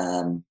 He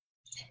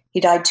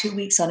died 2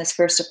 weeks on his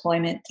first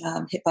deployment,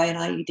 hit by an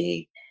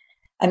IED.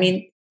 I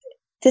mean,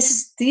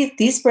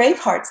 these brave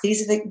hearts.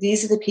 These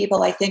are the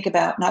people I think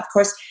about. Now, of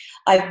course,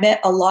 I've met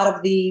a lot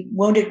of the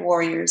wounded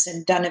warriors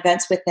and done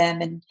events with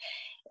them, and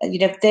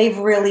they've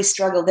really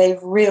struggled.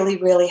 They've really,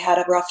 really had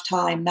a rough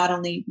time, not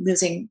only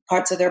losing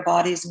parts of their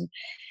bodies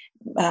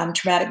and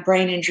traumatic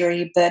brain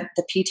injury, but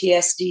the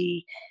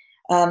PTSD.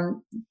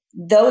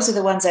 Those are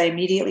the ones I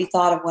immediately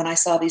thought of when I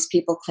saw these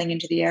people clinging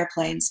to the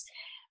airplanes,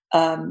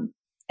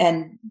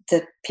 and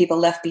the people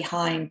left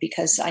behind,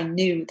 because I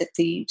knew that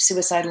the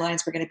suicide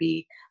lines were going to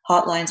be,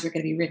 hotlines were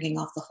going to be ringing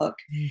off the hook.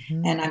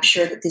 Mm-hmm. And I'm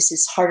sure that this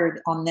is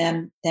harder on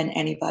them than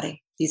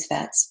anybody, these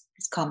vets,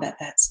 these combat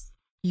vets.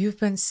 You've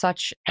been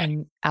such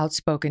an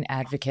outspoken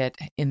advocate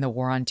in the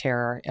War on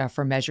Terror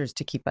for measures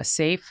to keep us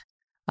safe,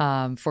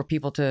 for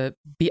people to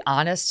be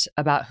honest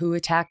about who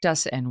attacked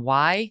us and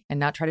why, and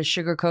not try to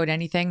sugarcoat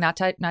anything, not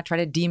try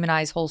to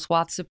demonize whole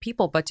swaths of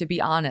people, but to be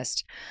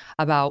honest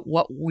about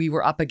what we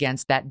were up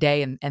against that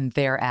day and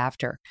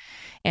thereafter.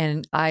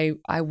 And I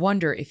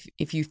wonder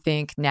if you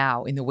think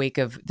now, in the wake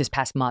of this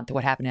past month,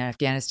 what happened in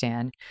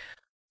Afghanistan,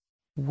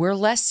 we're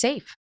less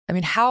safe. I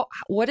mean, how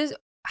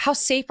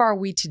safe are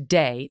we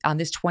today on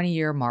this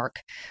 20-year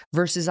mark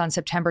versus on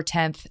September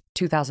 10th,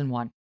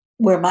 2001?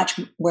 We're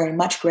in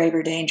much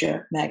graver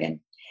danger, Megan,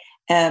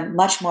 and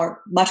much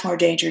more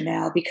danger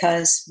now,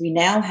 because we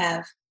now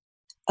have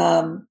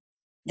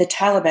the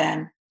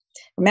Taliban.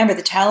 Remember,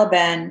 the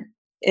Taliban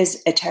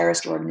is a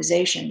terrorist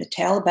organization. The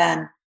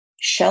Taliban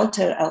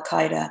sheltered Al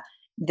Qaeda.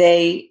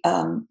 They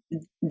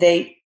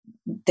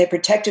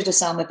protected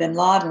Osama bin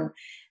Laden.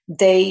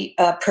 They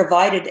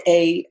provided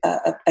a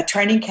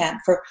training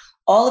camp for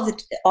all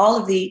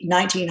of the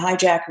 19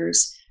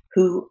 hijackers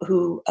who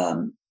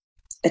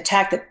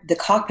attacked the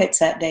cockpits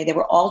that day. They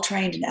were all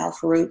trained in Al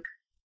Farouk.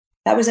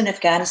 That was in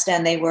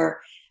Afghanistan. They were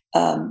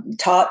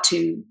taught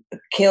to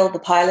kill the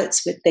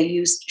pilots. They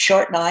used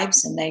short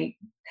knives, and they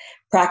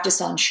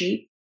practiced on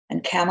sheep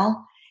and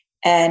camel.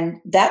 And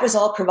that was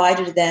all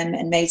provided to them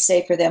and made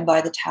safe for them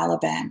by the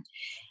Taliban.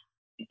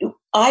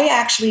 I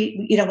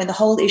actually, when the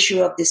whole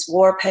issue of this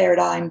war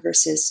paradigm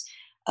versus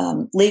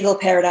legal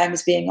paradigm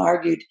is being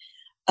argued,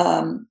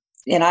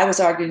 and I was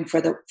arguing for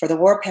the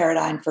war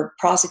paradigm, for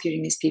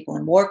prosecuting these people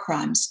in war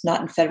crimes,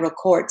 not in federal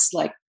courts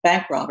like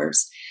bank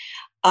robbers.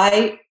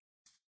 I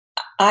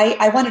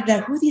wanted to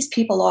know who these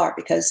people are,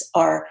 because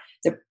are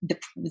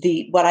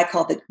the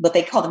what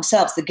they call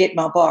themselves the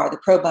Gitmo Bar, the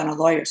pro bono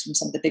lawyers from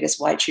some of the biggest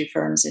white shoe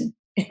firms in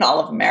all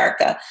of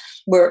America,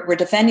 were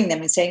defending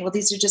them and saying, well,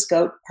 these are just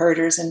goat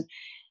herders and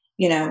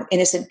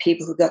innocent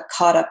people who got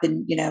caught up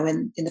in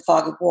the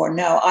fog of war.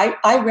 No,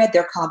 I read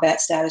their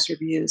combat status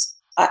reviews.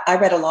 I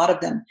read a lot of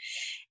them.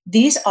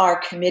 These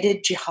are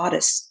committed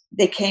jihadists.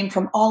 They came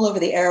from all over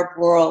the Arab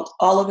world,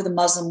 all over the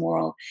Muslim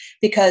world,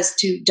 because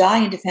to die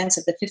in defense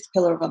of the fifth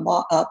pillar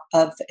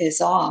of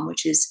Islam,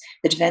 which is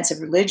the defense of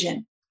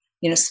religion,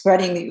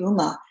 spreading the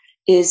ummah,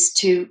 is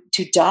to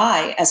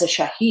die as a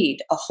shaheed,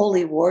 a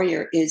holy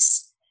warrior,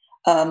 is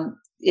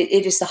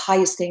it is the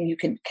highest thing you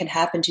can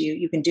happen to you,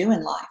 you can do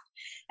in life.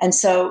 And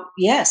so,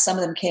 yes, some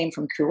of them came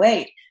from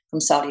Kuwait,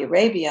 from Saudi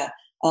Arabia,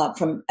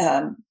 from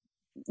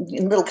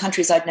in little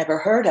countries I'd never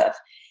heard of,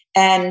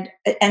 and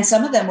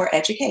some of them were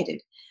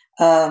educated,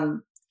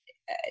 but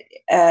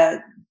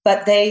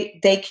they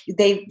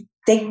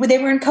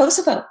were in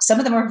Kosovo. Some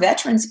of them were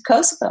veterans of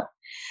Kosovo.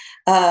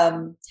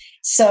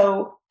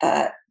 So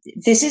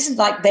this isn't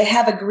like they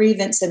have a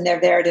grievance and they're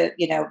there to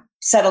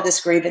settle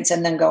this grievance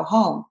and then go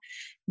home.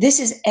 This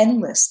is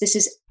endless. This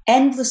is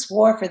endless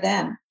war for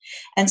them.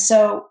 And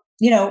so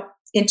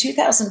in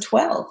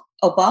 2012.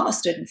 Obama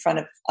stood in front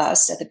of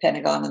us at the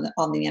Pentagon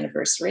on the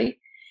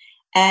anniversary,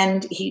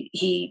 and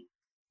he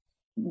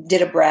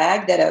did a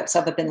brag that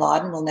Osama bin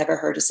Laden will never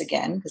hurt us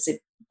again, because a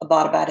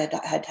lot about it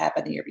had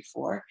happened the year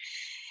before.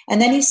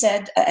 And then he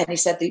said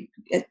the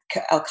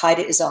Al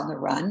Qaeda is on the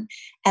run.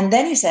 And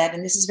then he said,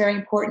 and this is very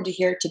important to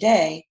hear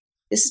today,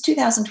 this is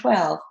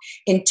 2012.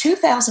 In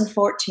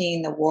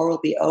 2014, the war will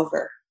be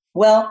over.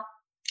 Well,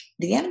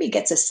 the enemy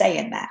gets a say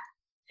in that.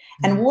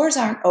 And wars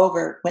aren't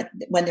over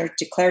when they're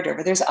declared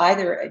over. There's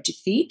either a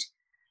defeat,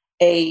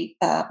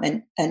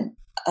 an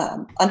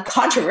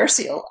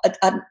uncontroversial,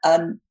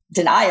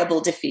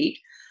 undeniable defeat,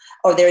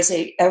 or there's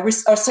a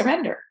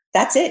surrender.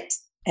 That's it.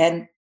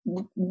 And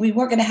we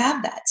weren't going to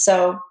have that.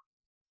 So,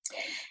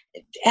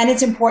 and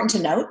it's important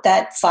to note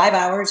that 5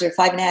 hours or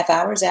 5.5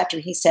 hours after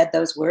he said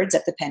those words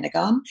at the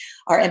Pentagon,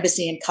 our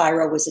embassy in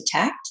Cairo was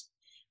attacked.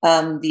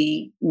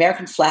 The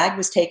American flag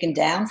was taken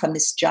down from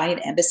this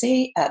giant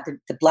embassy.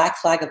 The black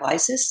flag of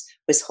ISIS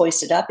was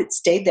hoisted up. It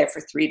stayed there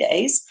for 3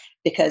 days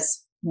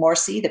because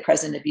Morsi, the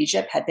president of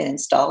Egypt, had been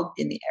installed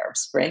in the Arab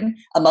Spring,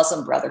 a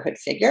Muslim Brotherhood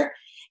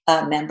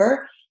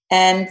member.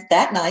 And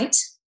that night,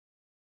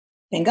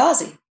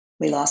 Benghazi,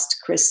 we lost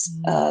Chris,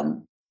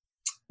 the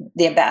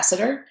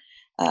ambassador.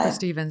 Chris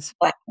Stevens.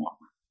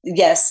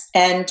 Yes,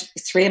 and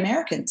 3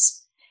 Americans.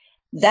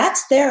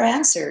 That's their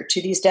answer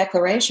to these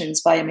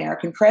declarations by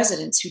American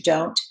presidents who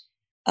don't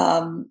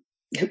know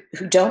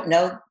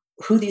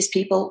who these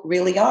people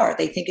really are.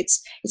 They think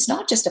it's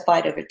not just a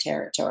fight over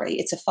territory;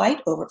 it's a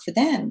fight over for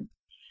them,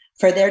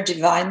 for their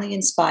divinely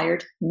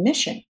inspired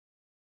mission.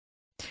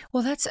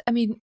 Well,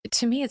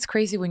 to me, it's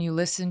crazy when you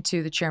listen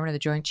to the chairman of the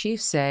Joint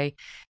Chiefs say,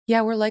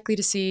 yeah, we're likely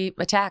to see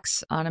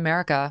attacks on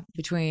America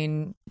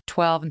between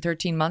 12 and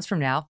 13 months from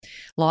now,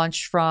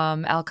 launched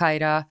from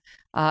Al-Qaeda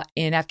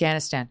in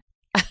Afghanistan.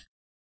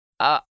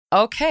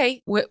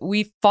 Okay,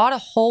 we fought a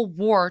whole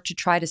war to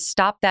try to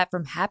stop that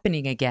from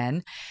happening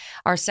again.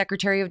 Our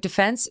Secretary of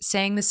Defense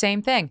saying the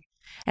same thing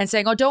and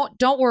saying, oh,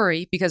 don't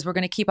worry, because we're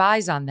going to keep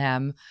eyes on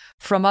them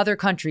from other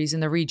countries in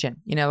the region.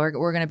 We're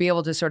going to be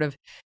able to sort of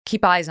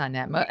keep eyes on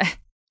them.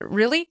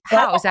 Really?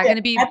 How is that going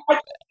to be?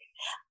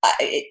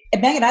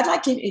 Megan, I'd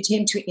like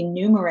him to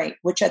enumerate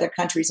which other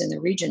countries in the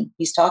region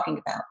he's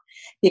talking about,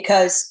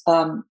 because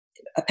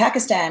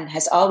Pakistan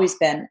has always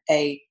been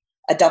a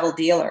double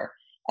dealer.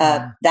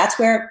 That's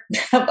where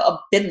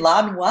bin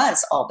Laden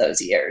was all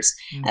those years,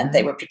 and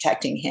they were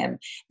protecting him.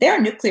 They're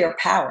a nuclear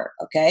power,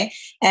 okay?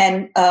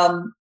 And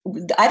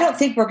I don't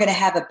think we're going to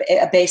have a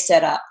base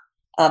set up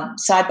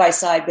side by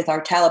side with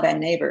our Taliban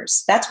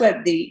neighbors. That's where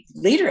the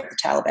leader of the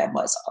Taliban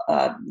was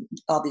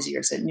all these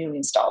years, a newly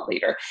installed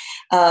leader,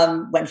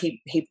 when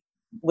he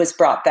was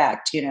brought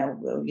back,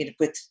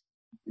 with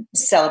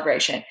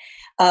celebration.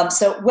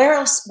 So where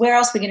else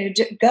are we going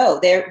to go?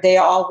 They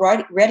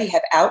already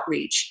have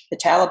outreach, the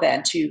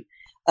Taliban, to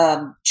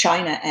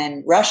China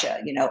and Russia,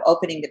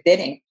 opening the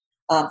bidding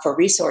for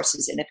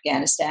resources in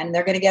Afghanistan. And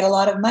they're going to get a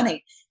lot of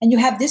money. And you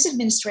have this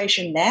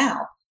administration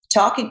now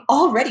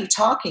already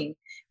talking.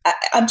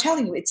 I'm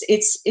telling you,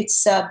 it's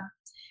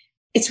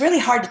really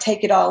hard to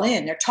take it all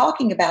in. They're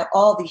talking about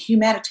all the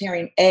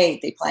humanitarian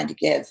aid they plan to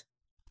give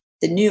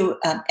the new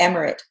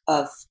emirate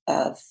of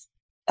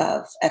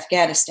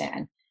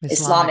Afghanistan.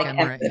 Islamic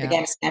Emirate of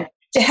Afghanistan,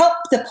 to help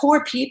the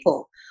poor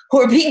people who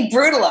are being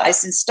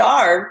brutalized and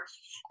starved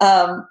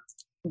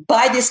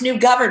by this new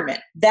government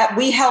that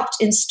we helped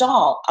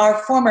install. Our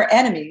former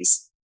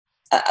enemies,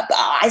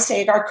 I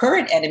say our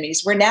current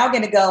enemies, we're now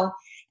going to go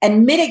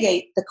and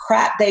mitigate the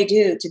crap they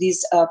do to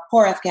these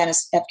poor Afghan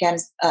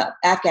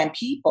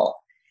people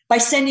by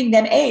sending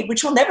them aid,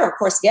 which will never, of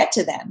course, get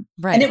to them.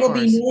 Right, and it will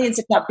be millions,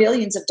 if not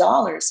billions of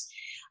dollars.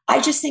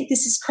 I just think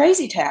this is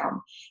crazy town.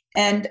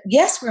 And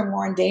yes, we're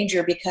more in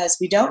danger because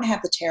we don't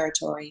have the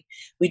territory.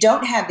 We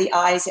don't have the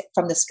eyes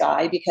from the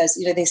sky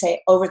because, they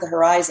say over the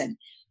horizon.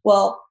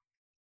 Well,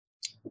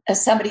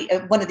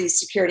 one of these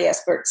security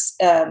experts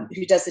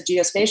who does the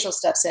geospatial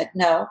stuff said,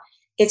 no,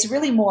 it's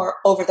really more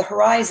over the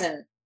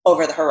horizon.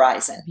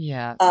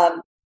 Yeah.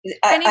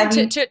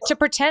 To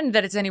pretend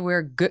that it's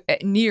anywhere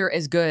near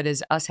as good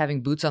as us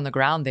having boots on the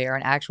ground there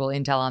and actual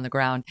intel on the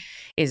ground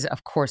is,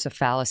 of course, a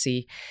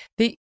fallacy.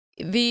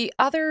 The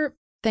other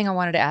thing I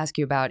wanted to ask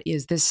you about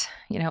is this,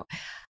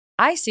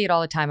 I see it all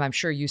the time. I'm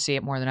sure you see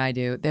it more than I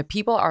do, that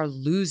people are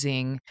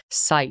losing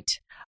sight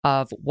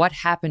of what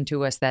happened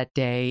to us that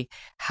day,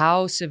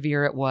 how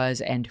severe it was,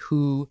 and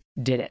who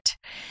did it.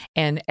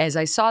 And as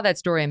I saw that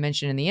story I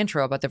mentioned in the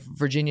intro about the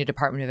Virginia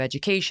Department of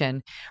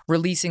Education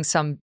releasing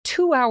some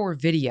 2-hour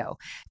video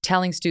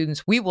telling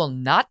students we will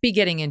not be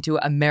getting into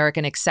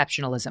American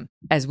exceptionalism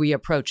as we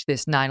approach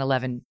this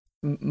 9/11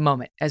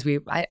 moment,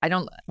 I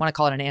don't want to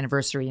call it an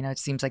anniversary, it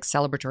seems like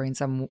celebratory in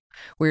some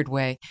weird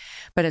way,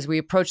 but as we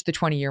approach the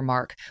 20-year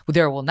mark,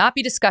 there will not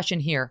be discussion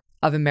here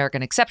of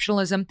American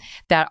exceptionalism,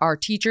 that our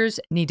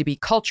teachers need to be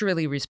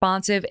culturally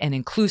responsive and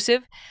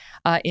inclusive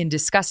in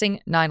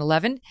discussing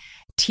 9/11,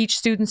 teach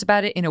students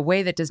about it in a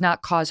way that does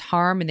not cause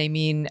harm, and they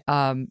mean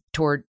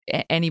toward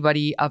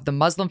anybody of the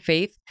Muslim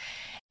faith,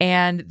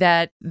 and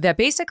that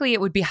basically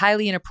it would be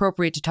highly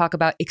inappropriate to talk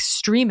about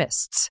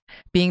extremists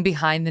being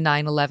behind the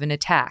 9/11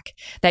 attack,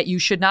 that you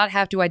should not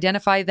have to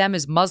identify them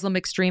as Muslim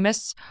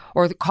extremists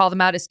or call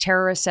them out as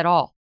terrorists at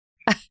all.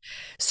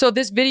 So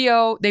this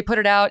video, they put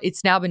it out.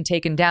 It's now been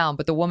taken down,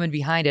 but the woman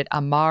behind it,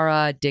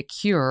 Amara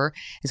DeCure,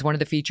 is one of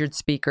the featured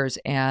speakers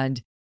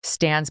and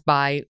stands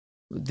by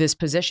this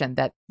position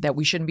that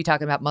we shouldn't be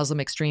talking about Muslim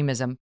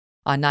extremism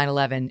on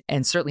 9/11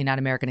 and certainly not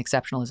American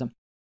exceptionalism.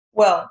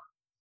 Well,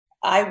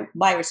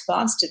 my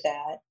response to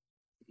that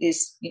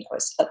is,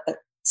 a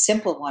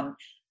simple one.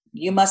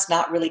 you must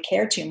not really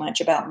care too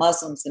much about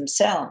Muslims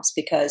themselves,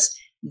 because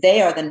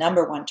they are the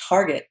number one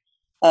target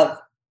of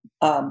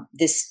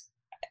this.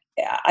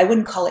 I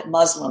wouldn't call it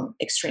Muslim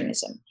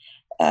extremism.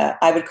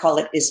 I would call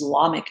it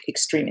Islamic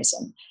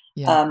extremism.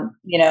 Yeah.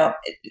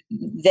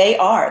 They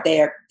are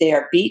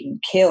beaten,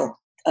 killed,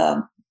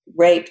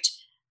 raped,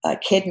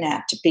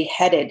 kidnapped,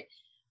 beheaded.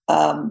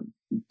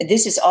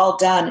 This is all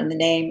done in the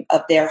name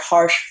of their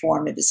harsh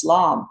form of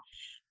Islam.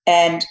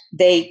 And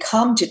they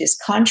come to this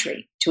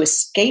country to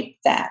escape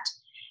that.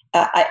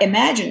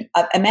 Imagine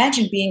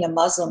being a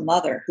Muslim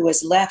mother who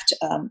has left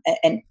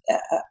an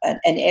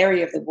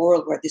area of the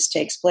world where this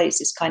takes place,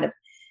 this kind of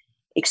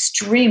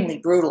extremely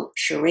brutal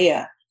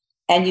Sharia,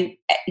 and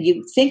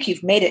you think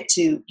you've made it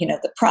to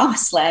the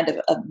promised land of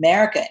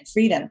America and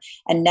freedom,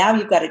 and now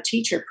you've got a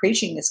teacher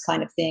preaching this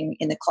kind of thing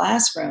in the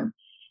classroom.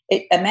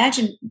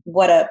 Imagine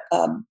what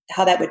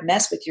how that would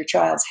mess with your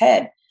child's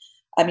head.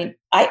 I mean,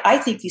 I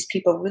think these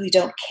people really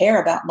don't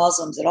care about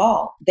Muslims at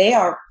all.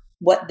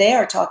 What they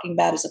are talking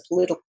about is a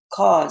political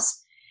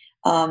cause,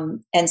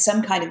 and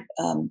some kind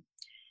of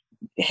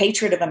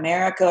hatred of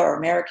America or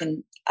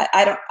American.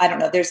 I don't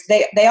know.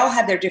 They all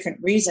have their different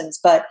reasons,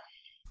 but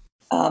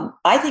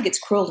I think it's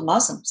cruel to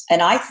Muslims,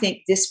 and I think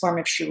this form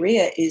of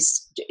Sharia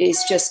is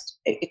just,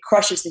 it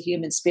crushes the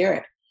human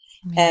spirit.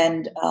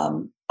 And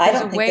I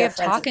don't think there's a way of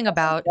talking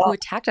about who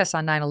attacked us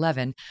on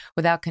 9/11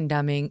 without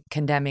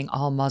condemning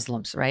all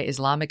Muslims, right?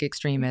 Islamic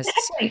extremists.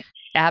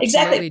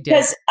 Absolutely did.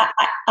 Because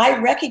I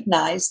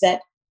recognize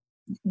that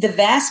the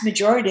vast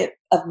majority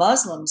of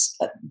Muslims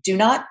do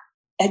not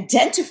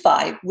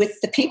identify with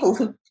the people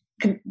who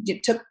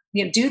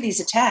do these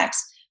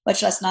attacks,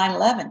 much less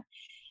 9/11.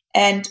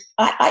 And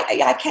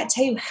I can't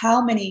tell you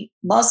how many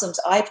Muslims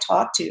I've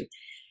talked to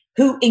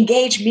who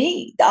engage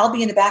me. I'll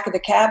be in the back of a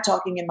cab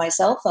talking in my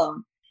cell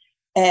phone,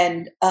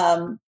 and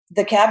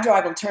the cab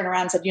driver will turn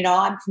around and say,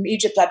 I'm from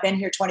Egypt. I've been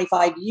here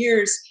 25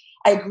 years.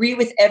 I agree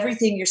with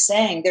everything you're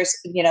saying. There's,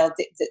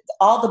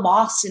 all the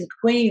mosques in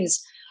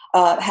Queens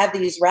have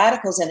these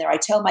radicals in there. I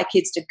tell my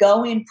kids to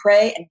go in,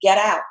 pray, and get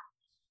out.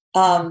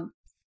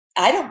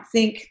 I don't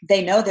think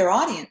they know their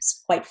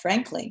audience, quite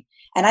frankly.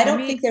 And I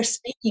don't think they're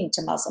speaking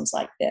to Muslims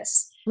like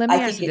this. Let me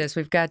ask you this.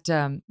 We've got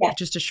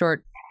just a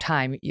short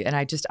time. And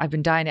I've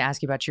been dying to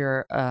ask you about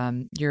your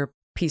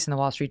piece in the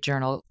Wall Street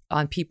Journal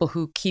on people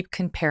who keep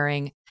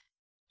comparing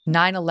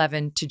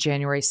 9/11 to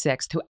January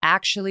 6th, who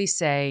actually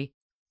say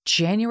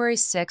January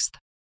 6th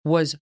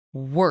was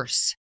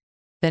worse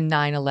than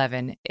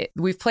 9/11.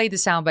 We've played the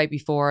soundbite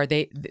before.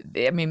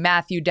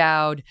 Matthew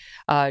Dowd,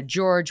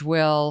 George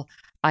Will,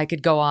 I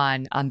could go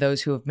on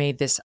those who have made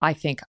this, I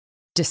think,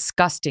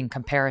 disgusting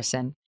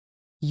comparison.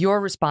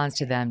 Your response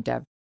to them,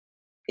 Deb?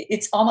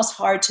 It's almost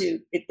hard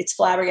it's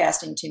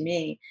flabbergasting to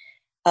me.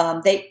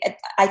 I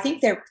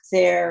think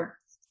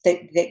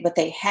what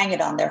they hang it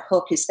on, their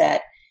hook, is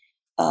that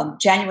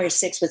January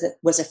 6th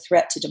was a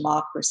threat to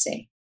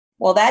democracy.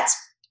 Well, that's,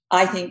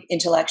 I think,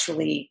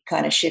 intellectually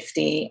kind of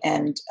shifty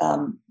and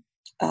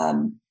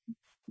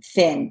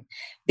thin,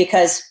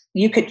 because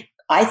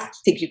I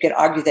think you could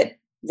argue that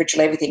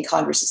virtually everything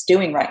Congress is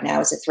doing right now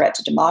is a threat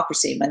to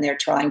democracy when they're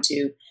trying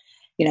to,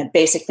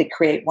 basically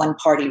create one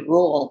party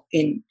rule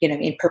in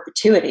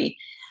perpetuity.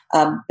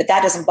 But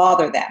that doesn't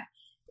bother them.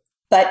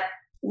 But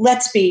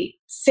let's be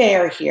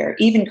fair here.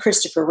 Even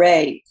Christopher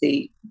Wray,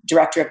 the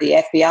director of the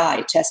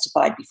FBI,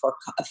 testified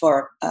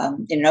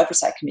in an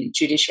oversight committee,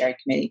 judiciary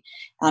committee,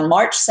 on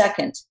March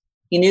 2nd.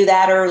 He knew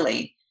that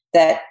early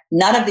that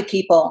none of the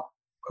people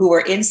who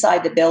were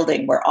inside the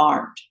building were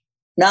armed.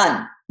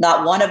 None,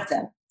 not one of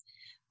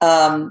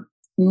them.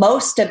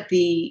 Most of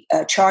the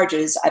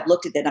charges, I've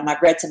looked at them,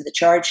 I've read some of the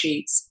charge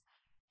sheets,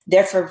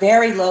 they're for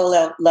very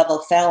low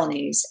level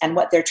felonies. And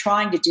what they're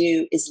trying to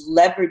do is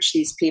leverage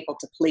these people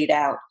to plead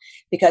out.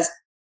 Because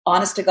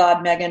honest to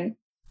God, Megan,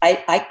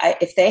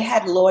 if they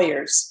had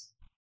lawyers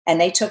and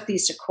they took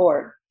these to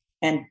court,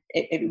 and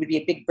it would be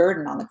a big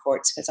burden on the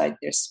courts, because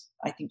there's,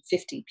 I think,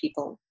 50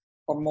 people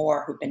or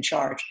more who've been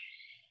charged.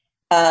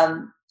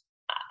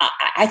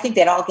 I think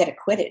they'd all get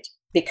acquitted,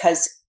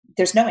 because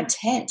there's no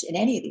intent in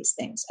any of these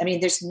things. I mean,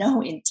 there's no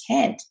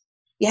intent.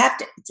 You have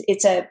to,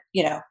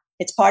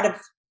 it's part of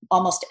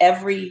almost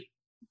every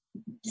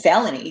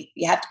felony.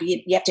 You have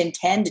to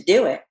intend to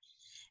do it.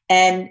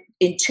 And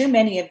in too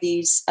many of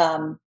these,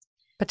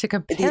 but to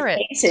compare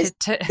it cases,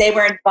 they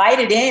were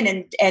invited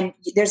in, and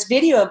there's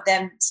video of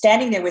them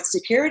standing there with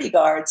security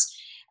guards,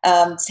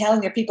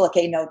 telling their people,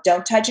 okay, no,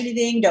 don't touch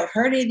anything, don't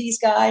hurt any of these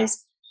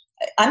guys.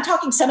 I'm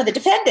talking some of the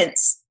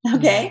defendants.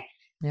 Okay.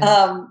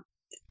 Yeah.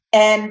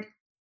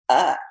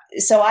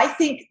 So I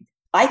think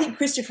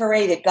Christopher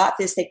Wray, they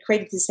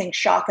created this thing,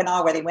 shock and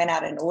awe, where they went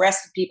out and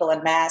arrested people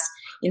en masse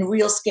in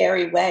real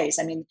scary ways.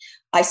 I mean,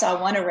 I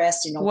saw one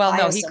arrest in Ohio. Well,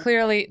 no, they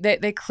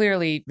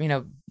clearly,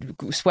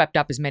 swept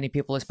up as many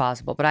people as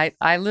possible. But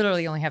I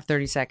literally only have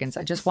 30 seconds.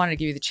 I just wanted to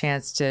give you the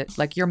chance to,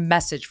 your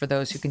message for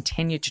those who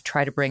continue to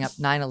try to bring up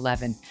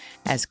 9/11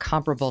 as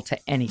comparable to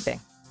anything.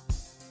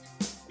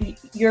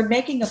 You're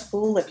making a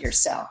fool of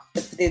yourself.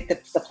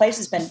 The place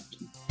has been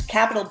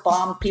Capitol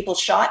bomb, people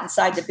shot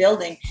inside the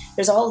building.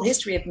 There's a whole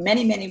history of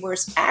many, many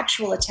worse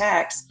actual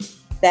attacks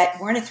that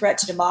weren't a threat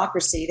to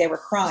democracy. They were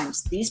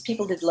crimes. These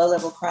people did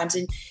low-level crimes.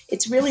 And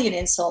it's really an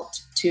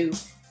insult to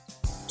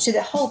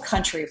the whole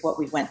country of what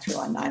we went through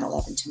on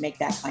 9/11 to make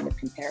that kind of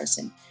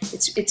comparison.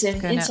 It's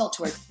an insult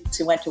to our troops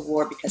who went to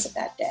war because of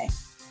that day.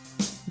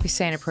 I'll be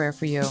saying a prayer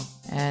for you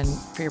and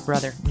for your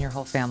brother and your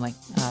whole family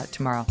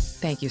tomorrow.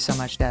 Thank you so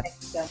much, Deb.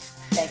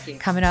 Thank you.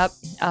 Coming up,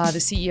 the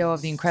CEO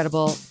of the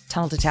incredible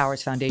Tunnel to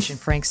Towers Foundation,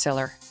 Frank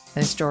Siller,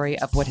 and the story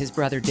of what his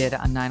brother did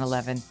on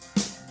 9/11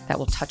 that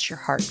will touch your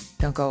heart.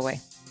 Don't go away.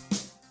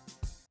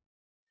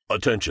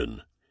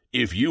 Attention.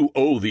 If you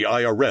owe the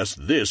IRS,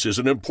 this is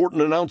an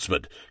important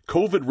announcement.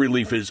 COVID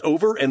relief is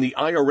over and the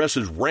IRS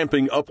is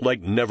ramping up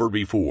like never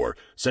before,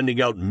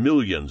 sending out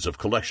millions of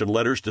collection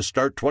letters to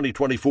start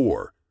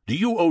 2024. Do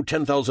you owe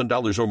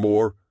 $10,000 or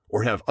more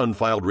or have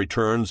unfiled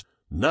returns?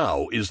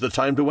 Now is the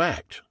time to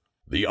act.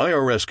 The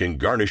IRS can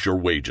garnish your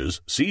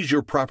wages, seize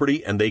your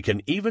property, and they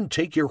can even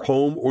take your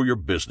home or your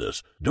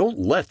business. Don't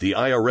let the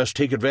IRS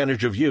take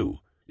advantage of you.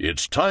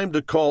 It's time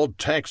to call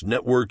Tax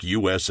Network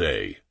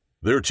USA.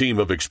 Their team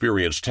of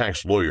experienced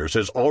tax lawyers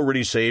has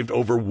already saved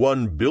over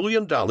 $1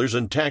 billion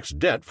in tax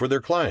debt for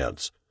their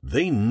clients.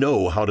 They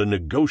know how to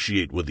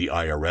negotiate with the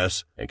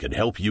IRS and can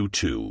help you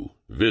too.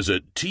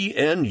 Visit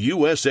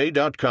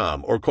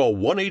tnusa.com or call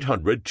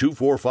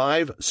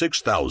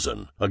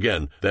 1-800-245-6000.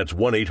 Again, that's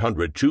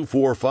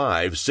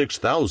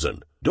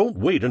 1-800-245-6000. Don't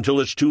wait until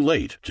it's too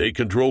late. Take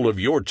control of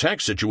your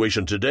tax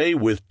situation today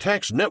with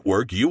Tax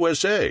Network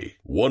USA.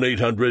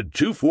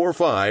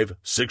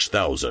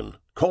 1-800-245-6000.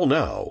 Call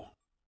now.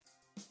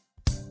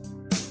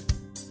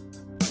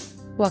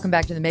 Welcome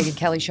back to the Megyn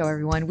Kelly Show,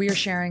 everyone. We are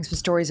sharing some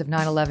stories of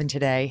 9/11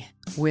 today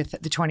with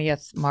the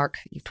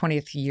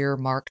 20th year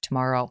mark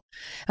tomorrow.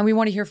 And we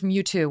want to hear from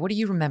you too. What do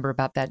you remember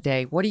about that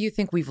day? What do you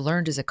think we've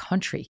learned as a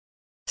country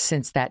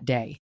since that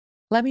day?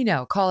 Let me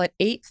know. Call it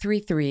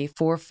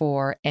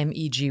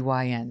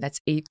 833-44-MEGYN. That's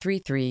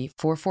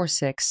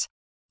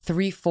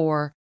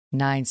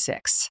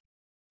 833-446-3496.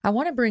 I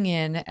want to bring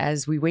in,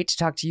 as we wait to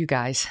talk to you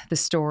guys,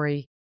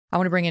 I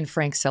want to bring in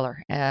Frank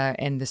Siller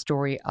and the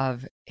story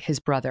of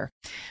his brother.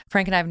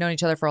 Frank and I have known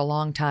each other for a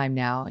long time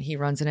now. He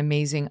runs an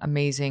amazing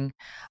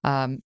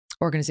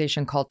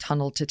organization called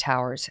Tunnel to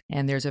Towers.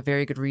 And there's a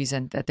very good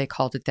reason that they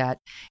called it that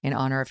in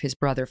honor of his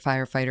brother,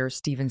 firefighter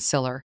Stephen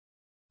Siller.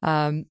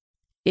 For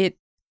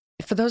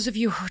those of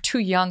you who are too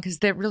young, because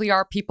there really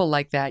are people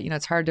like that,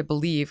 it's hard to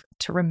believe,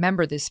 to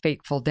remember this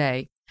fateful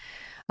day.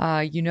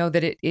 You know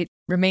that it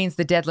remains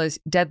the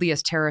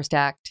deadliest terrorist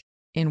act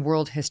in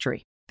world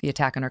history. The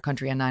attack on our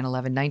country on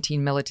 9/11.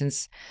 19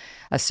 militants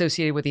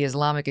associated with the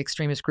Islamic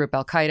extremist group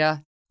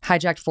Al-Qaeda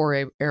hijacked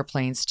 4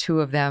 airplanes.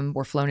 2 of them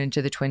were flown into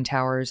the Twin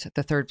Towers.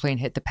 The 3rd plane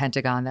hit the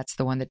Pentagon. That's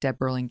the one that Deb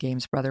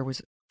Burlingame's brother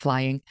was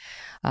flying,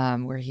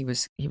 where he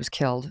was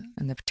killed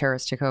and the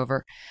terrorists took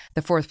over.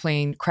 The 4th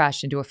plane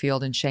crashed into a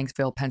field in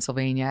Shanksville,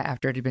 Pennsylvania,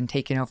 after it had been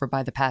taken over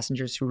by the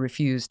passengers who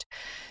refused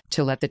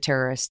to let the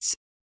terrorists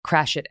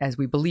crash it, as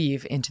we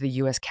believe, into the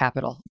U.S.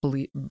 Capitol.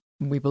 We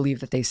believe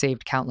that they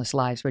saved countless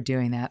lives by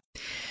doing that.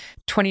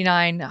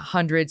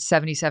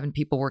 2,977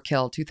 people were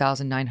killed,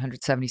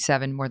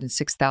 2,977, more than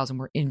 6,000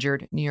 were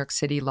injured. New York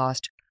City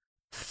lost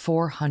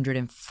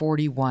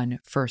 441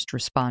 first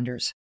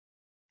responders.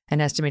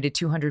 An estimated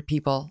 200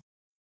 people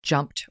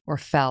jumped or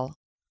fell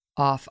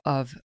off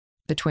of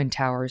the Twin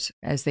Towers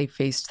as they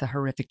faced the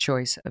horrific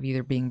choice of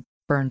either being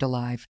burned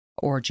alive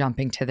or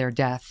jumping to their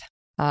death.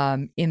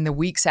 In the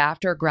weeks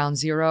after, Ground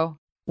Zero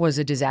was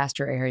a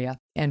disaster area,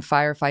 and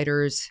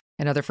firefighters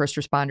and other first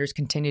responders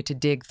continued to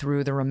dig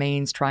through the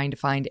remains, trying to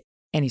find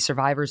any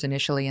survivors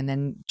initially, and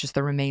then just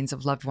the remains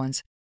of loved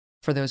ones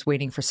for those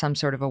waiting for some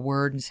sort of a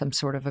word and some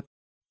sort of a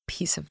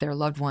piece of their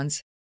loved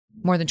ones.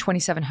 More than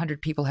 2,700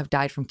 people have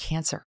died from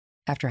cancer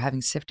after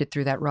having sifted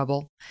through that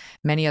rubble.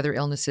 Many other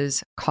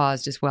illnesses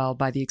caused as well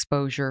by the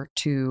exposure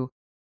to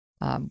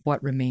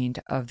what remained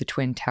of the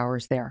Twin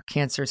Towers there.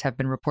 Cancers have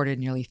been reported,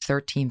 nearly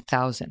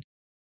 13,000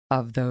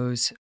 of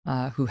those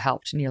who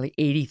helped. Nearly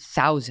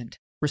 80,000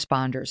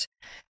 responders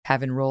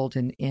have enrolled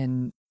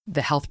in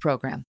the health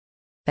program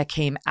that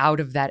came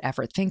out of that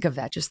effort. Think of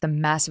that, just the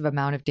massive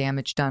amount of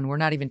damage done. We're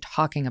not even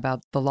talking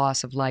about the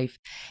loss of life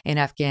in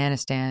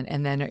Afghanistan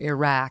and then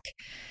Iraq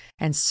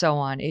and so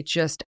on. It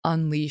just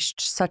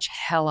unleashed such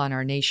hell on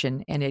our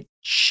nation, and it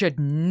should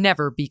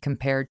never be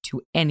compared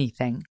to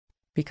anything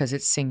because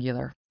it's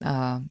singular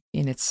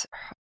in its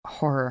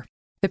horror.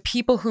 The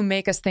people who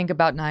make us think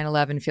about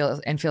 9/11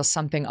 feel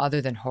something other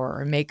than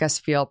horror, make us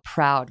feel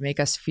proud, make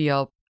us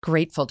feel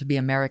grateful to be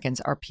Americans,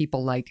 are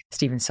people like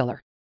Stephen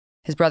Siller.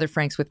 His brother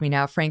Frank's with me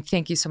now. Frank,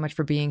 thank you so much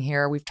for being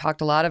here. We've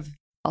talked a lot of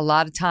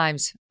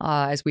times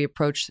as we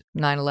approach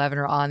 9/11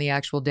 or on the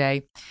actual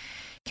day.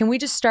 Can we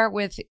just start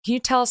with, can you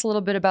tell us a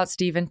little bit about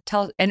Stephen?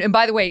 And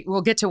by the way,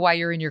 we'll get to why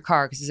you're in your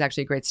car, because it's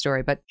actually a great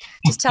story, but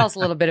just tell us a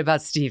little bit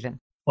about Stephen.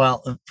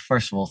 Well,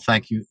 first of all,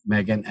 thank you,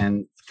 Megyn,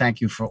 and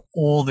thank you for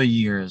all the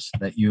years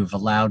that you've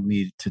allowed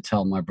me to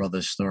tell my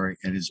brother's story.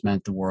 It has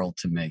meant the world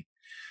to me.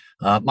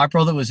 My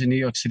brother was a New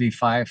York City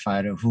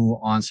firefighter who,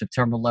 on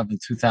September 11,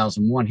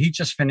 2001, he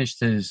just finished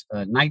his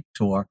night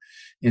tour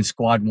in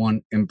Squad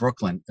 1 in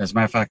Brooklyn. As a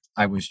matter of fact,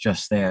 I was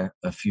just there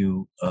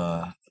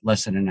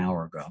less than an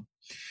hour ago.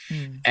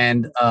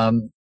 And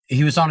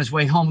he was on his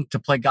way home to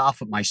play golf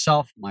with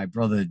myself, my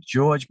brother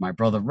George, my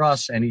brother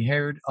Russ, and he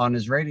heard on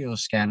his radio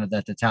scanner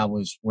that the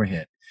towers were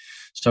hit.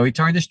 So he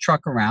turned his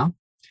truck around,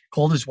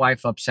 called his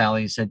wife up,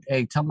 Sally, and said,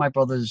 "Hey, tell my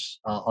brothers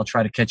I'll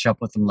try to catch up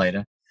with them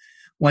later."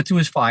 Went to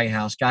his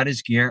firehouse, got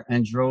his gear,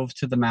 and drove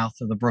to the mouth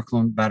of the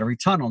Brooklyn Battery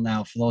Tunnel.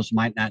 Now, for those who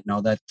might not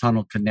know, that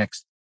tunnel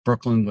connects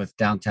Brooklyn with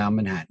downtown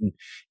Manhattan.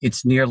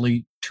 It's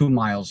nearly 2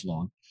 miles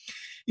long.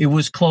 It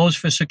was closed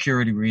for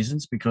security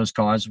reasons because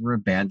cars were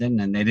abandoned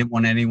and they didn't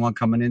want anyone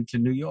coming into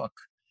New York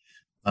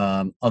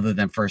other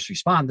than first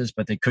responders,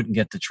 but they couldn't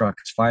get the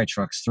fire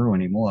trucks through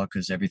anymore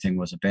because everything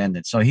was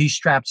abandoned. So he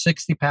strapped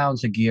 60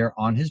 pounds of gear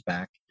on his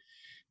back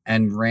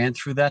and ran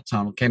through that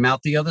tunnel, came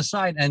out the other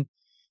side. And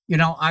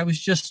I was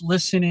just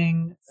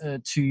listening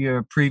to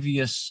your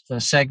previous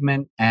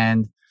segment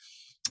and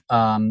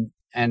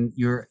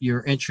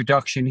your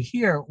introduction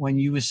here when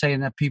you were saying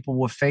that people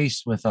were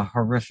faced with a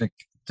horrific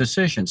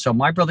decision. So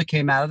my brother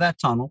came out of that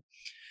tunnel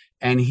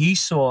and he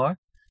saw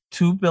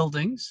 2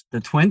 buildings, the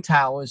Twin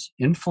Towers,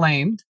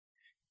 inflamed,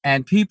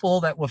 and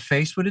people that were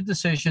faced with a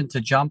decision to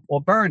jump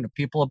or burn, the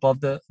people above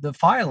the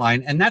fire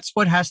line. And that's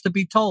what has to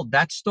be told,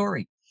 that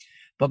story.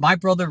 But my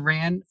brother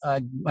went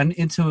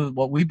into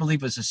what we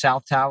believe was the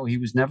South Tower. He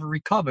was never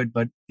recovered,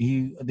 but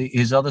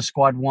his other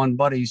Squad 1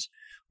 buddies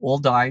all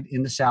died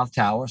in the South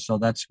Tower. So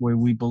that's where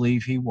we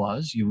believe he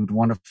was. You would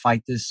want to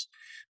fight this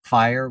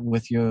fire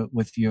with your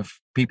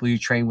people you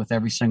train with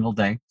every single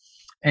day.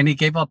 And he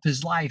gave up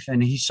his life.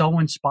 And he so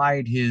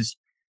inspired his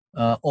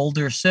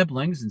older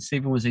siblings, and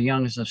Stephen was the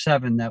youngest of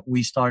 7, that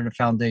we started a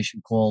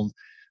foundation called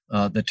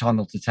the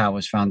Tunnel to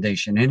Towers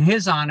Foundation in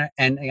his honor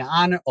and the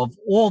honor of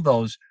all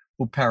those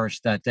who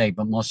perished that day,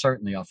 but most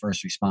certainly our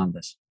first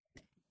responders.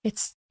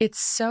 It's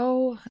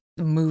so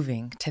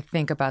moving to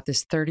think about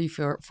this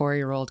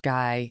 34-year-old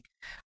guy,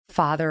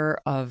 father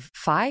of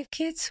 5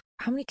 kids.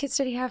 How many kids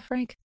did he have,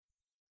 Frank?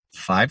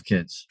 5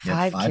 kids.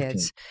 Five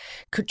kids.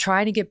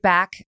 Trying to get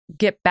back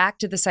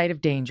to the site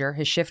of danger.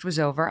 His shift was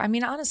over. I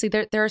mean, honestly,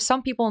 there are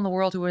some people in the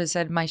world who would have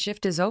said, my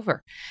shift is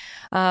over.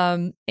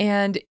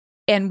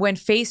 And when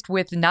faced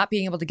with not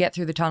being able to get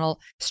through the tunnel,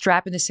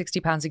 strapping the 60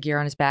 pounds of gear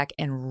on his back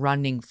and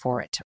running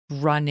for it,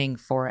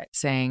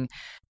 saying,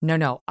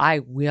 no, I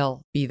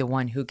will be the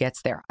one who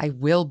gets there. I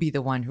will be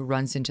the one who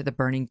runs into the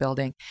burning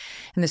building.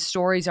 And the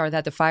stories are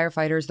that the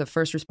firefighters, the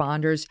first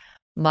responders,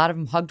 a lot of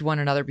them hugged one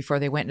another before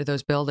they went into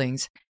those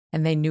buildings.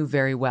 And they knew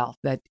very well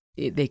that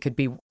they could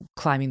be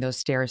climbing those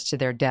stairs to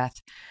their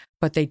death.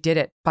 But they did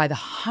it by the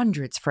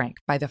hundreds, Frank,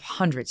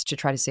 to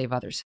try to save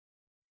others.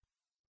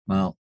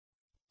 Well,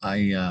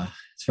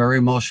 it's very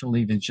emotional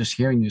even just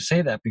hearing you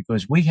say that,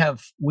 because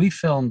we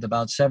filmed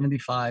about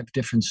 75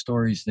 different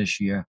stories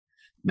this year,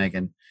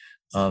 Megan,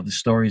 of the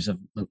stories of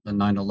the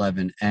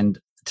 9/11. And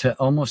to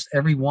almost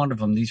every one of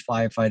them, these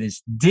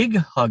firefighters did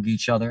hug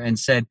each other and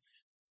said,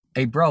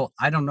 "Hey, bro,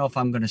 I don't know if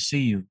I'm going to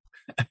see you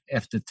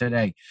after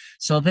today."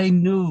 So they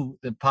knew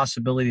the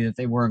possibility that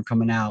they weren't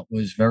coming out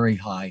was very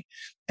high.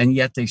 And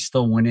yet they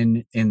still went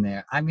in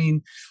there. I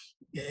mean,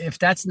 if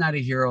that's not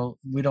a hero,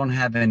 we don't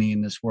have any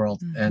in this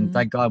world. Mm-hmm. And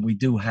thank God we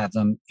do have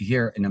them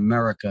here in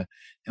America.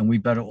 And we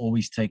better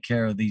always take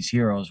care of these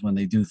heroes when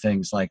they do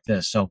things like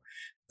this. So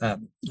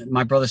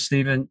my brother,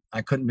 Stephen,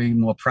 I couldn't be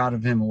more proud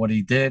of him and what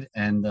he did.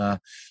 And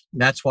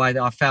that's why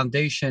our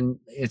foundation,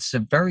 it's a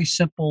very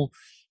simple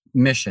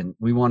mission.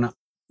 We want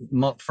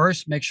to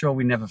first make sure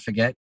we never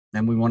forget.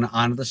 And we want to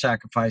honor the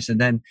sacrifice.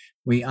 And then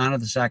we honor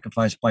the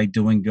sacrifice by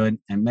doing good.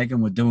 And Megan,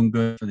 we're doing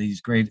good for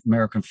these great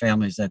American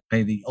families that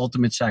pay the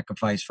ultimate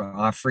sacrifice for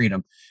our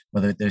freedom,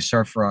 whether they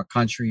serve for our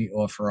country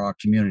or for our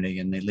community,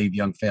 and they leave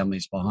young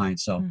families behind.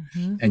 So,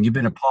 and you've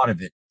been a part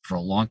of it for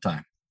a long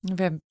time.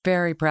 I'm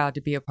very proud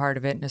to be a part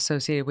of it and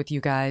associated with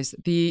you guys.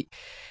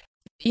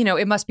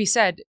 It must be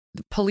said,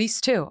 the police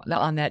too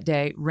on that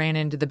day ran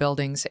into the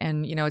buildings,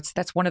 and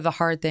that's one of the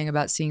hard thing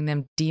about seeing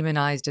them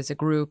demonized as a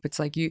group. It's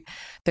like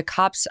the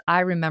cops I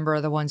remember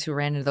are the ones who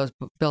ran into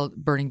those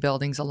burning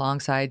buildings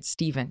alongside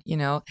Stephen.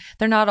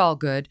 They're not all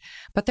good,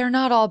 but they're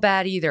not all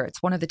bad either.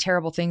 It's one of the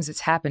terrible things that's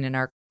happened in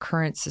our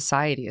current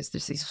society is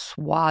there's these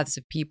swaths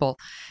of people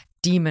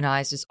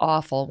demonized as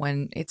awful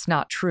when it's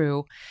not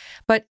true.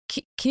 But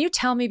can you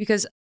tell me,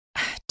 because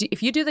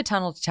if you do the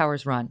Tunnel to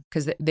Towers run,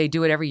 because they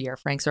do it every year,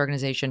 Frank's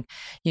organization,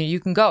 you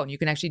can go and you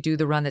can actually do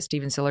the run that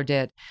Stephen Siller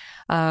did.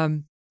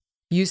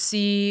 You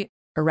see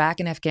Iraq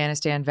and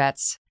Afghanistan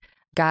vets,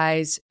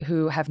 guys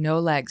who have no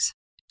legs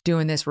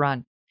doing this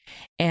run.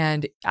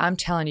 And I'm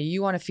telling you,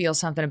 you want to feel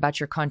something about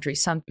your country.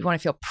 You want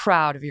to feel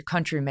proud of your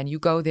countrymen. You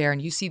go there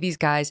and you see these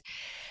guys.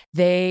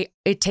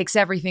 It takes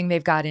everything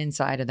they've got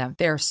inside of them.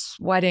 They're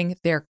sweating.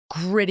 They're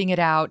gritting it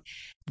out.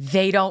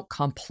 They don't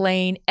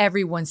complain.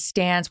 Everyone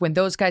stands. When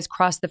those guys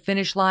cross the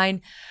finish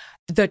line,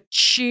 the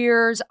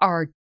cheers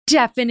are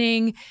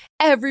deafening.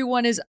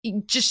 Everyone is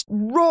just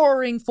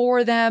roaring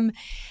for them.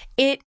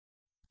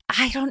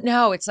 I don't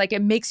know. It's like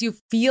it makes you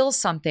feel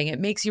something. It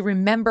makes you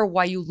remember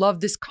why you love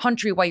this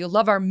country, why you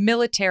love our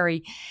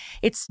military.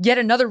 It's yet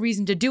another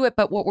reason to do it.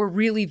 But what we're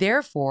really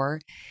there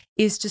for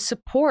is to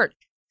support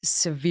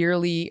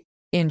severely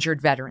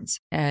injured veterans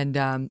and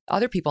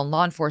other people in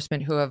law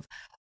enforcement who have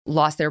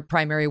lost their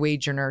primary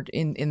wage earner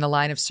in the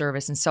line of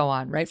service and so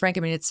on. Right, Frank?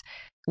 I mean,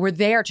 we're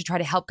there to try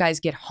to help guys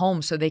get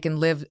home so they can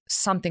live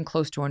something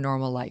close to a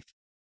normal life.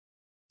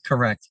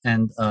 Correct.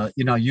 And,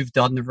 you've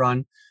done the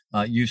run.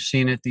 You've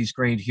seen it, these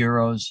great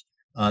heroes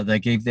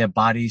that gave their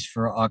bodies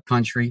for our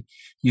country.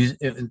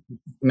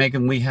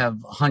 Megan, we have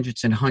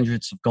hundreds and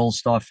hundreds of Gold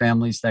Star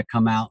families that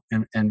come out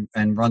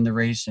and run the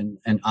race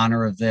in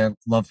honor of their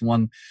loved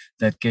one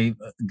that gave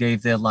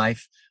their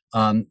life.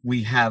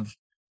 We have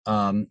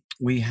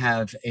we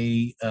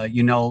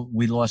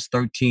lost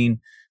 13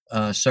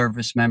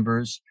 service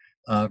members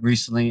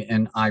recently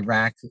in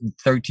Iraq,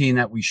 13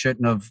 that we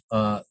shouldn't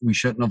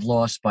have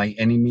lost by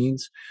any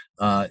means.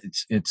 I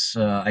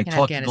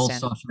talked to Gold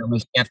Star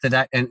families after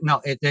that, and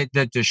no,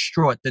 they're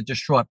distraught. They're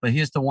distraught. But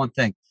here's the one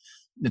thing: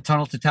 the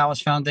Tunnel to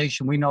Towers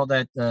Foundation. We know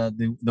that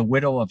the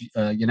widow of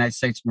United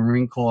States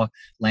Marine Corps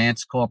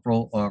Lance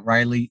Corporal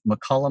Riley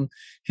McCullum,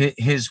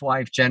 his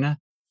wife Jenna,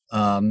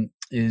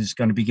 is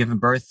going to be giving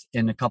birth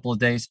in a couple of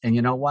days. And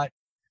you know what?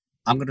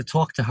 I'm going to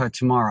talk to her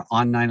tomorrow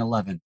on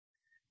 9/11.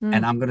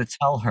 And I'm going to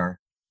tell her,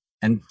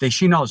 and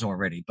she knows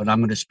already, but I'm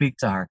going to speak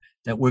to her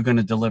that we're going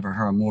to deliver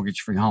her a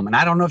mortgage-free home. And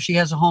I don't know if she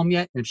has a home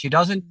yet. And if she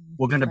doesn't,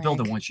 we're going to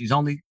build her one. She's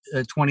only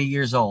 20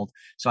 years old,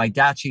 so I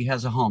doubt she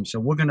has a home. So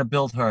we're going to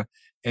build her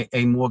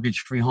a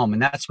mortgage-free home.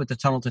 And that's what the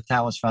Tunnel to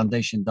Towers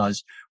Foundation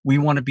does. We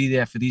want to be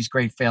there for these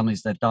great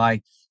families that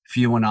die for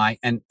you and I.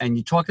 And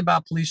you talk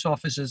about police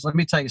officers. Let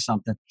me tell you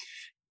something.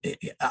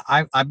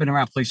 I've been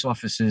around police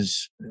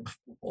officers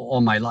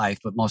all my life,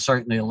 but most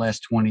certainly the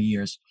last 20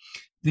 years.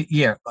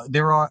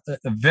 There are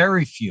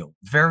very few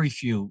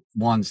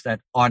ones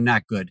that are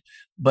not good,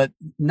 but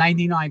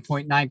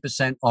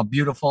 99.9% are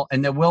beautiful,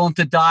 and they're willing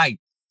to die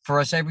for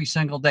us every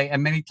single day.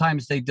 And many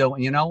times they do.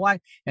 And you know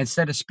what?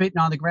 Instead of spitting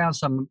on the ground,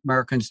 some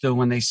Americans do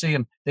when they see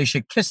them, they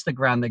should kiss the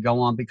ground they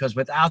go on, because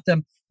without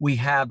them, we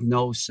have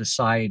no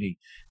society.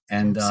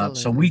 And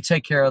so we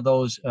take care of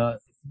those,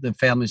 the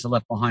families that are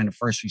left behind, the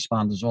first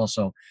responders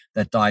also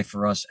that die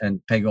for us,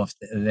 and pay off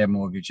their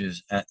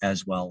mortgages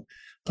as well.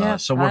 Yeah,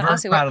 so we're very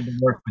proud of the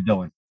work we're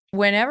doing.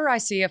 Whenever I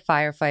see a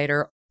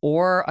firefighter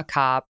or a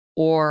cop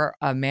or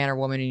a man or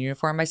woman in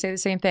uniform, I say the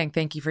same thing.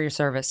 Thank you for your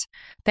service.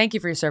 Thank you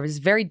for your service. It's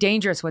very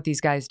dangerous what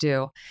these guys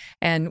do.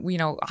 And,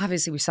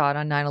 obviously we saw it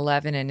on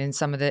 9/11 and in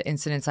some of the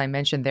incidents I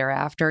mentioned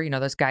thereafter,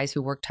 those guys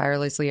who worked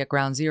tirelessly at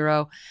Ground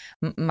Zero.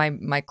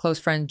 My close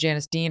friend,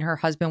 Janice Dean, her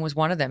husband was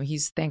one of them.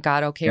 He's, thank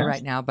God, okay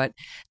right now, but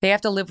they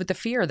have to live with the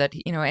fear that,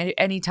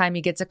 anytime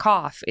he gets a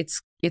cough,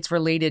 it's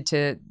related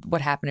to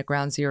what happened at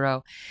Ground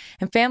Zero.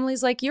 And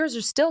families like yours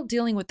are still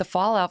dealing with the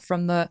fallout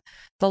from the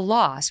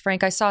loss.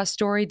 Frank, I saw a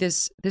story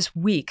this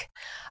week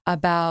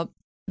about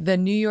the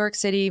New York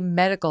City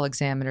Medical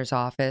Examiner's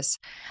Office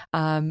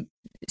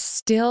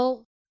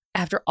still,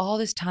 after all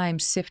this time,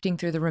 sifting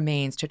through the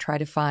remains to try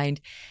to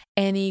find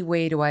any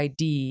way to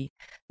ID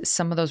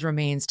some of those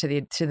remains to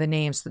the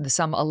names,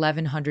 some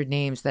 1,100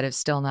 names that have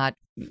still not,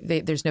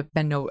 there's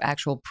been no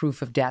actual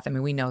proof of death. I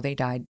mean, we know they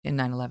died in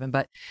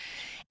 9/11,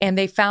 and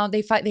they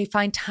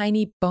find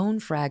tiny bone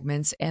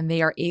fragments, and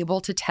they are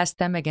able to test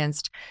them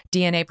against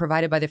DNA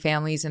provided by the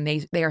families, and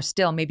they are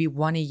still, maybe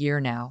one a year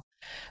now,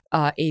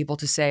 able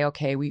to say,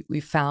 okay, we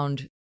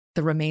found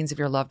the remains of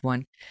your loved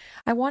one.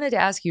 I wanted to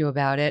ask you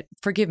about it.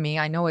 Forgive me,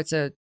 I know it's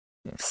a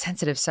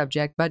sensitive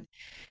subject, but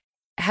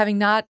having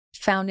not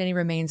found any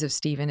remains of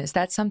Stephen, is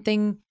that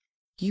something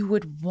you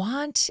would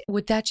want?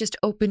 Would that just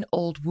open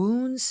old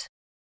wounds?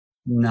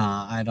 No,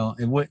 I don't.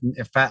 It wouldn't.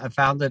 If I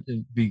found it,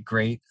 it'd be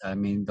great. I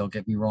mean, don't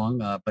get me wrong,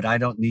 but I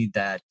don't need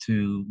that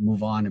to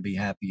move on and be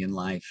happy in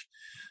life.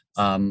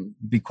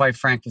 Be quite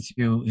frank with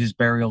you, his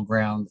burial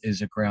ground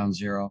is at Ground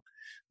Zero.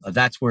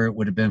 That's where it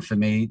would have been for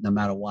me, no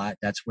matter what.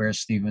 That's where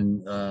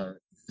Stephen's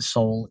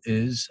soul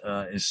is,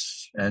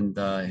 and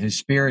his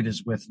spirit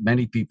is with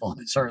many people,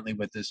 and certainly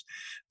with his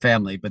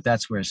family. But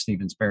that's where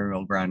Stephen's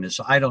burial ground is.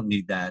 So I don't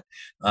need that.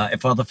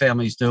 If other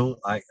families do,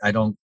 I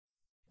don't.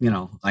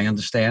 I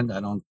understand.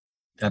 I don't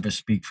ever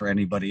speak for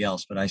anybody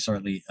else, but I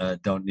certainly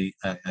don't need.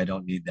 I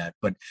don't need that.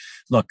 But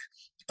look,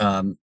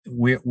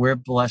 we're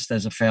blessed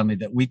as a family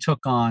that we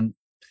took on.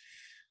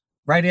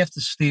 Right after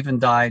Stephen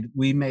died,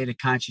 we made a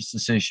conscious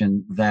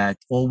decision that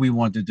all we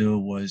wanted to do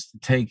was to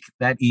take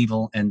that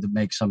evil and to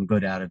make some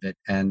good out of it.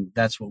 And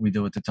that's what we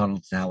do at the Tunnel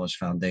to Towers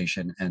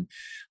Foundation. And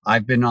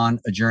I've been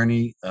on a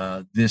journey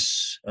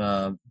this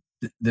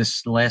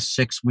last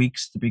 6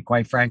 weeks, to be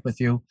quite frank with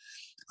you.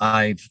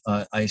 I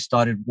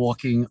started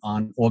walking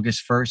on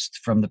August 1st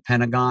from the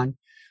Pentagon.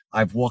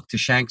 I've walked to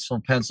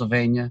Shanksville,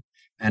 Pennsylvania,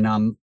 and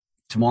I'm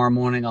tomorrow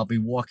morning, I'll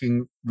be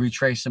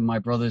retracing my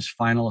brother's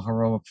final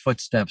heroic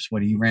footsteps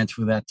when he ran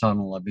through that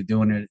tunnel. I'll be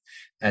doing it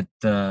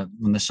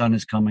when the sun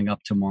is coming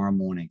up tomorrow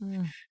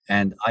morning.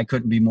 And I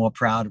couldn't be more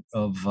proud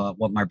of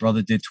what my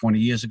brother did 20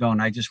 years ago.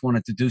 And I just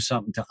wanted to do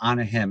something to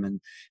honor him. And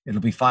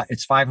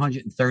it's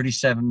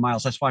 537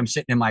 miles. That's why I'm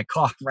sitting in my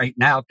car right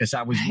now, because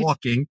I was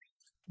walking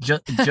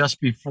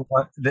just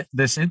before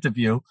this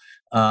interview.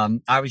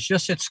 I was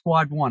just at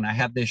Squad 1. I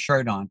have their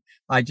shirt on.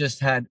 I just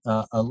had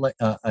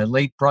a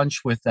late brunch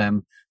with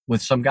them,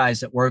 with some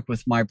guys that work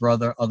with my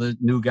brother, other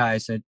new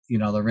guys that,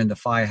 they're in the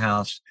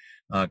firehouse,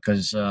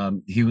 because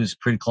he was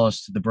pretty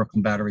close to the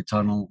Brooklyn Battery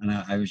Tunnel. And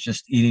I was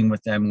just eating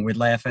with them, and we're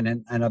laughing.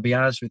 And I'll be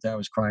honest with you, I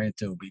was crying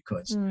too,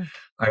 because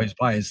I was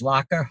by his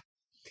locker,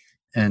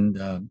 and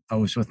I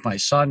was with my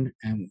son,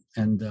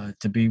 and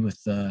to be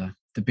with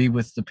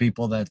the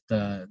people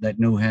that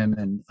knew him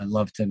and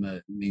loved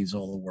him, means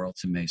all the world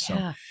to me.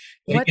 So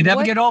you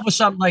never get over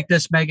something like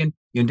this, Megan.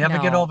 You never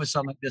get over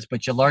something like this,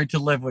 but you learn to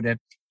live with it.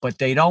 But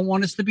they don't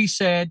want us to be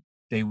sad.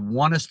 They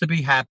want us to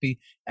be happy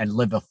and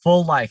live a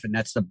full life. And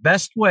that's the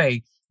best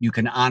way you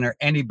can honor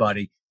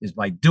anybody, is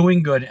by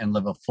doing good and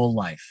live a full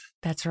life.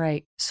 That's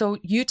right. So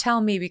you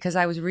tell me, because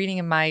I was reading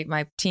in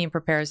my team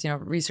prepares,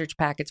 research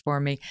packets for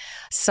me,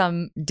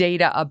 some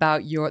data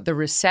about the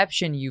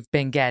reception you've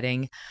been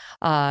getting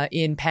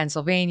in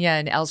Pennsylvania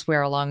and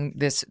elsewhere along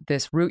this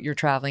route you're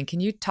traveling.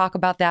 Can you talk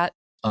about that?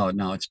 Oh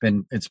no, it's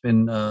been.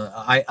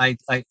 I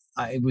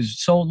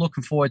was so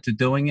looking forward to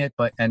doing it,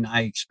 and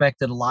I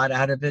expected a lot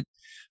out of it.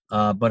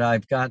 But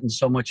I've gotten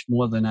so much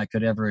more than I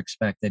could ever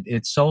expect.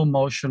 It's so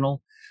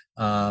emotional,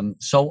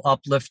 so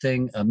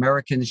uplifting.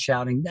 Americans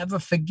shouting, "Never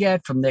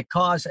forget," from their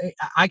cars.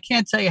 I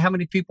can't tell you how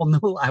many people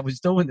knew I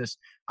was doing this.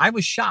 I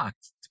was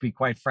shocked, to be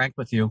quite frank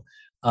with you,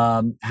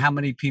 how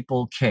many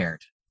people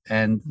cared.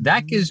 And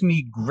that gives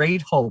me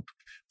great hope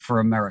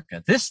for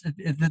America.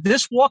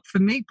 This walk for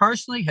me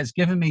personally has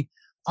given me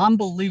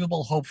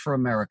unbelievable hope for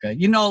America.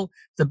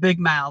 The big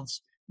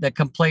mouths that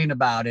complain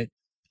about it,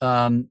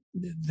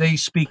 they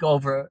speak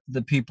over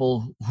the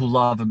people who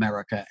love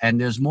America. And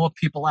there's more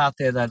people out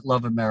there that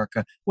love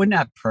America. We're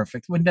not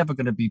perfect. We're never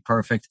going to be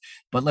perfect.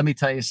 But let me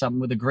tell you something.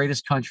 We're the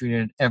greatest country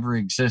that ever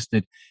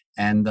existed.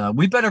 And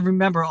we better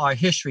remember our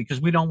history, because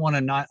we don't want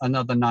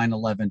another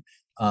 9/11.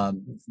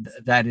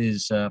 That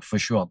is for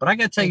sure. But I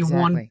got to tell you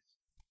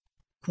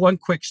one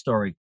quick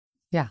story.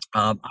 Yeah.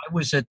 I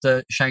was at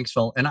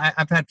Shanksville, and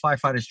I've had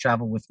firefighters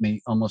travel with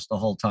me almost the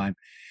whole time.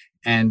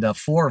 And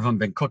 4 of them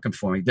been cooking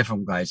for me,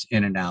 different guys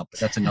in and out. But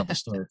that's another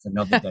story for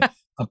another day.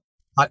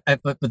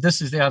 But this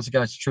is the honest to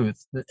God's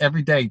truth.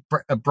 Every day,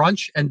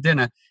 brunch and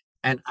dinner.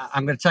 And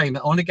I'm going to tell you,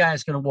 the only guy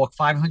is going to walk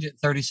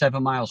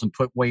 537 miles and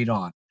put weight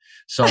on.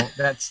 So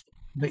that's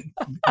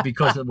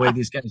because of the way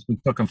these guys have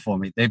been cooking for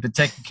me. They've been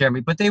taking care of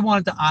me. But they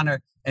wanted to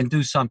honor and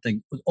do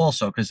something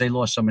also, because they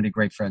lost so many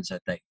great friends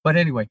that day. But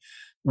anyway,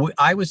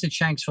 I was at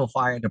Shanksville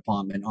Fire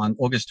Department on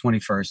August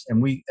 21st,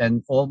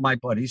 and all my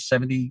buddies,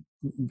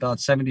 about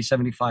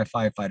 75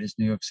 firefighters,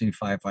 New York City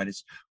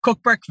firefighters,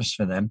 cooked breakfast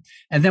for them.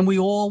 And then we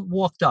all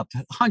walked up,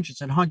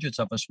 hundreds and hundreds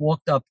of us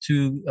walked up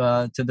to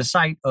the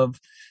site of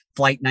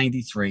Flight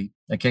 93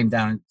 that came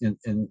down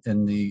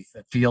in the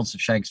fields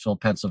of Shanksville,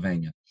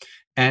 Pennsylvania.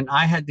 And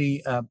I had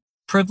the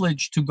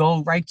privilege to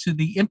go right to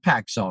the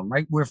impact zone,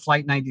 right where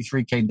Flight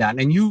 93 came down.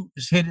 And you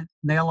hit it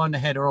nail on the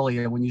head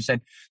earlier when you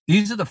said,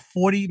 these are the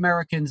 40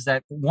 Americans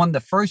that won the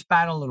first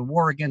battle of the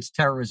war against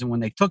terrorism, when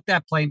they took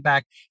that plane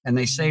back and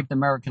they saved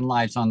American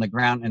lives on the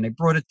ground and they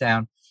brought it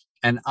down.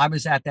 And I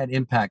was at that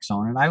impact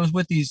zone, and I was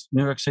with these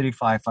New York City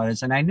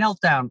firefighters, and I knelt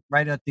down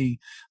right at the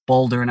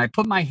boulder, and I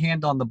put my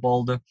hand on the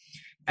boulder,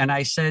 and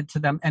I said to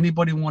them,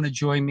 anybody want to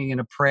join me in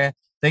a prayer?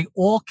 They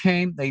all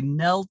came, they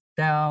knelt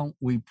down,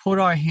 we put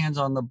our hands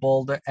on the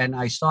boulder, and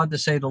I started to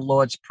say the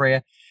Lord's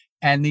Prayer.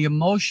 And the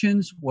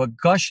emotions were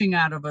gushing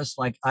out of us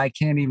like I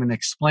can't even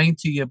explain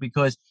to you,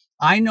 because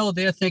I know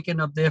they're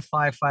thinking of their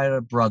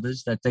firefighter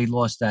brothers that they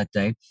lost that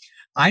day.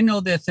 I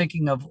know they're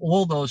thinking of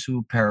all those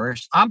who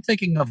perished. I'm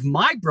thinking of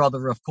my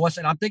brother, of course,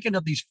 and I'm thinking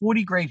of these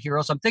 40 great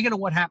heroes. I'm thinking of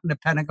what happened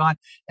at Pentagon,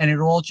 and it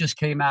all just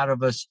came out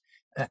of us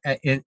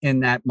in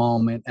that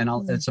moment. And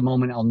it's a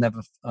moment I'll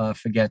never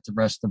forget the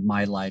rest of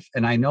my life.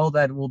 And I know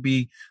that it will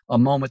be a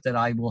moment that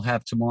I will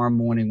have tomorrow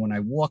morning when I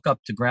walk up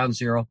to Ground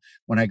Zero,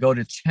 when I go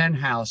to 10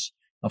 House,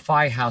 a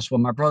firehouse where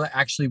my brother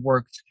actually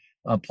worked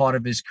part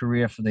of his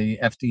career for the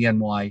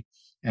FDNY.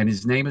 And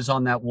his name is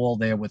on that wall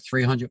there with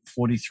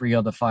 343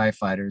 other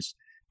firefighters.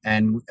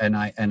 And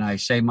I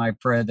say my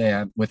prayer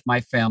there with my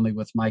family,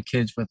 with my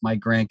kids, with my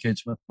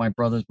grandkids, with my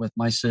brothers, with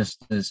my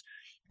sisters,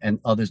 and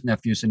others,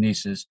 nephews and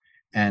nieces.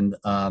 And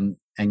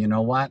you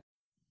know what?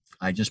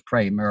 I just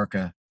pray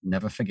America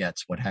never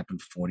forgets what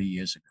happened 40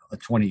 years ago,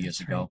 20 years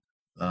ago.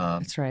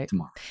 That's right.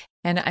 Tomorrow.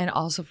 And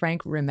also,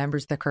 Frank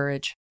remembers the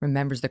courage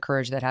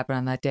that happened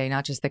on that day,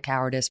 not just the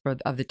cowardice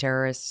of the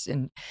terrorists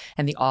and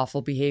the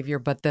awful behavior,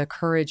 but the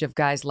courage of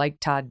guys like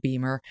Todd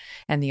Beamer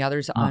and the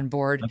others on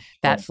board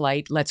that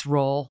flight. Let's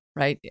roll.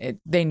 right?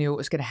 They knew it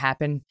was going to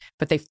happen,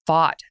 but they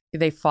fought.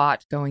 They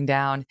fought going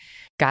down.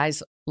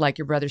 Guys like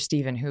your brother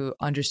Stephen, who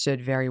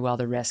understood very well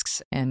the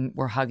risks and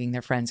were hugging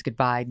their friends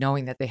goodbye,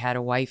 knowing that they had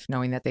a wife,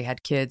 knowing that they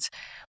had kids,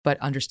 but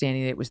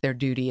understanding that it was their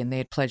duty and they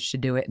had pledged to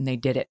do it, and they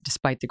did it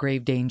despite the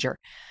grave danger.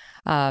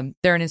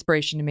 They're an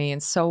inspiration to me,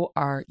 and so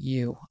are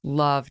you.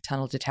 Love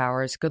Tunnel to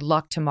Towers. Good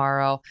luck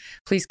tomorrow.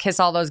 Please kiss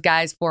all those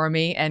guys for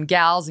me and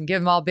gals, and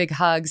give them all big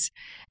hugs.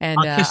 And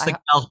I'll kiss the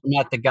gals, but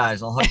not the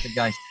guys. I'll hug the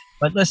guys.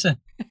 But listen,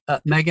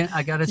 Megan,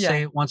 I got to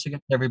say once again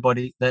to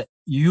everybody that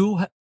you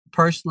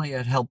personally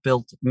had helped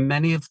build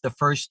many of the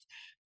first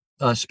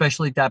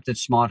specially adapted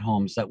smart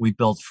homes that we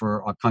built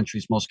for our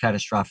country's most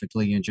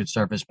catastrophically injured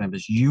service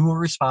members. You were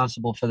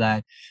responsible for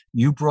that.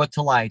 You brought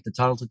to light the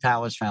Tunnel to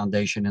Towers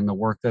Foundation and the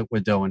work that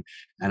we're doing.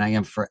 And I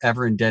am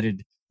forever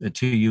indebted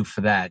to you for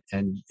that.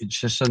 And it's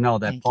just so know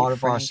that part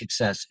of our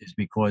success is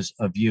because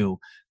of you.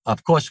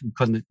 Of course,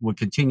 we'll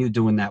continue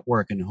doing that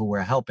work, and who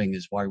we're helping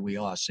is why we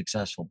are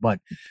successful. But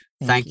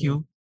thank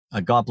you.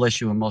 God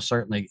bless you. And most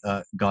certainly,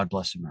 God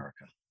bless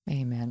America.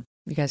 Amen.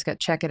 You guys got to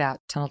check it out.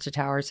 Tunnel to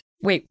Towers.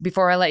 Wait,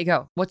 before I let you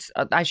go,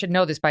 I should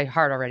know this by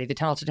heart already. The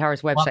Tunnel to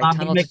Towers website. Well, I'm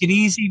going to make it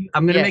easy.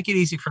 I'm going to make it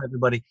easy for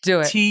everybody. Do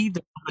it.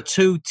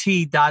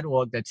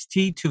 T2T.org. That's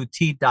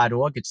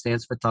T2T.org. It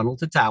stands for Tunnel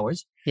to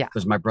Towers. Yeah.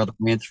 Because my brother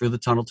ran through the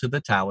tunnel to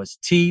the towers.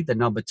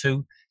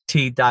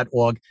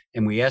 T2T.org.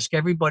 And we ask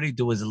everybody to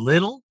do as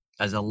little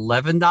as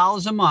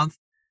 $11 a month.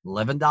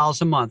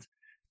 $11 a month.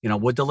 You know,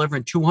 we're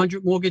delivering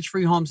 200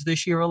 mortgage-free homes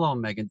this year alone,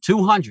 Megan.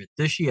 200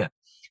 this year.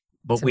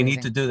 But we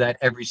need to do that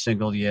every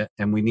single year,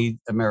 and we need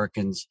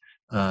Americans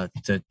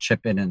to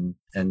chip in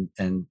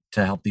and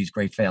to help these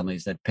great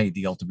families that paid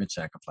the ultimate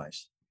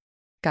sacrifice.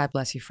 God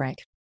bless you,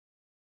 Frank.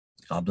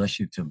 God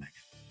bless you too,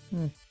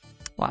 Megan.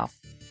 Wow.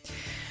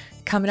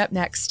 Coming up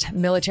next,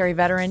 military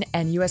veteran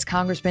and U.S.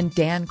 Congressman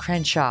Dan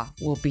Crenshaw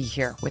will be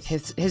here with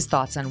his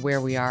thoughts on where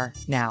we are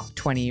now,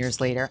 20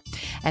 years later.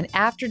 And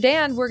after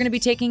Dan, we're going to be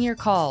taking your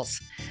calls.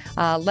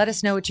 Let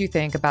us know what you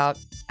think about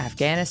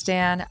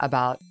Afghanistan,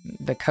 about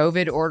the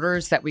COVID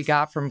orders that we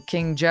got from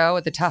King Joe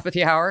at the top of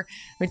the hour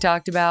we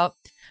talked about,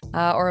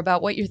 or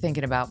about what you're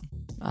thinking about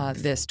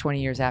this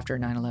 20 years after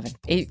 9/11.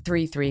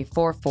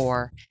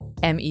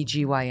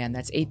 833-44-MEGYN.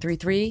 That's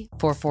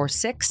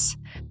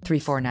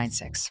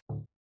 833-446-3496.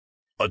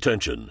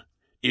 Attention.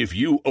 If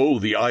you owe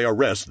the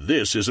IRS,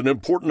 this is an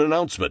important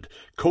announcement.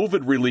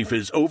 COVID relief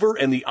is over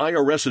and the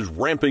IRS is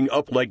ramping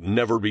up like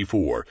never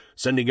before,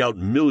 sending out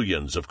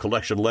millions of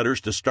collection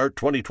letters to start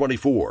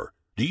 2024.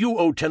 Do you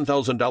owe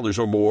 $10,000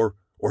 or more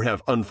or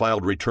have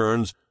unfiled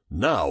returns?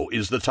 Now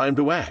is the time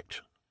to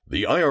act.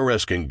 The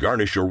IRS can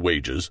garnish your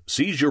wages,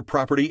 seize your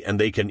property, and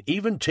they can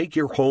even take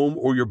your home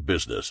or your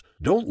business.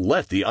 Don't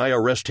let the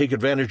IRS take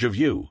advantage of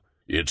you.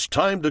 It's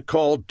time to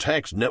call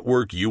Tax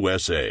Network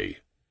USA.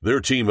 Their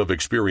team of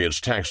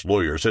experienced tax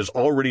lawyers has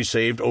already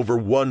saved over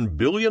 $1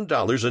 billion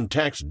in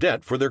tax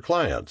debt for their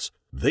clients.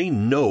 They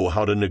know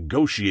how to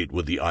negotiate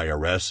with the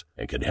IRS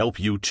and can help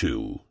you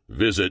too.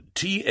 Visit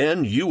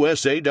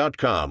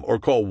tnusa.com or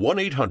call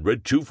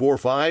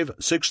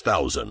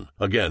 1-800-245-6000.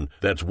 Again,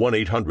 that's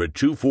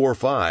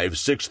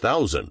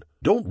 1-800-245-6000.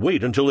 Don't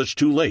wait until it's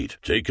too late.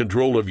 Take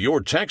control of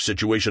your tax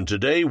situation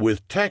today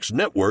with Tax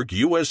Network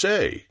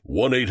USA.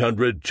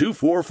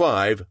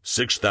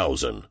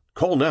 1-800-245-6000.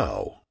 Call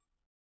now.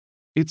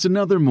 It's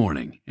another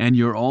morning, and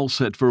you're all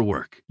set for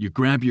work. You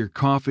grab your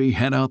coffee,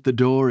 head out the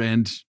door,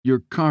 and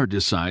your car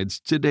decides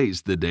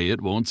today's the day it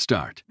won't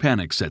start.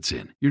 Panic sets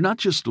in. You're not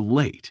just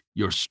late,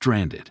 you're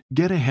stranded.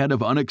 Get ahead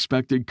of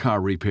unexpected car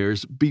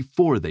repairs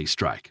before they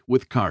strike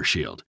with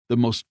CarShield, the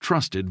most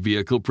trusted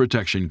vehicle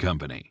protection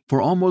company.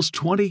 For almost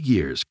 20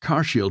 years,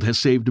 CarShield has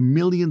saved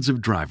millions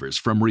of drivers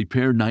from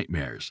repair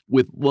nightmares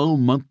with low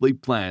monthly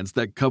plans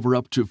that cover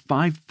up to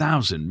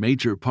 5,000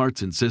 major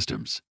parts and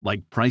systems,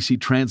 like pricey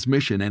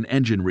transmission and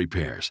engine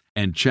repairs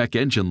and check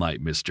engine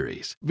light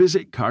mysteries.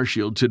 Visit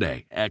CarShield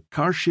today at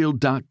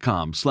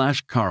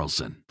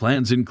carshield.com/Carlson.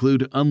 Plans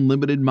include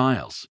unlimited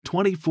miles,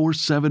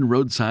 24/7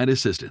 roadside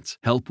assistance,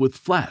 help with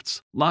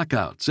flats,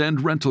 lockouts,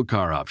 and rental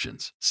car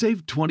options.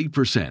 Save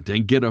 20%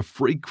 and get a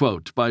free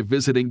quote by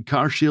visiting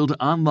CarShield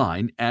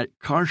online at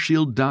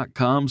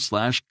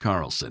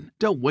carshield.com/Carlson.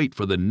 Don't wait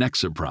for the next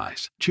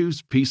surprise.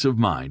 Choose peace of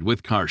mind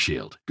with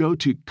CarShield. Go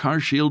to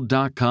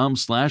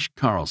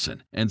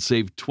carshield.com/Carlson and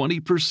save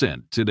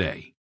 20%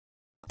 today.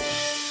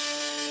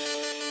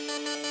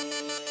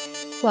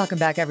 Welcome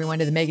back, everyone,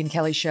 to the Megyn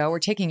Kelly Show. We're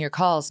taking your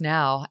calls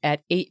now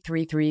at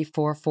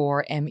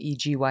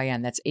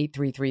 833-44-MEGYN. That's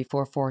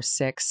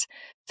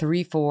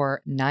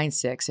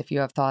 833-446-3496. If you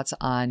have thoughts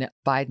on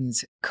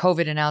Biden's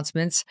COVID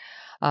announcements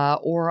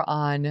or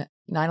on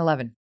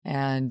 9/11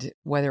 and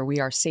whether we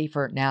are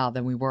safer now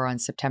than we were on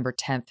September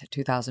 10th,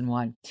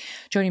 2001.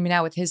 Joining me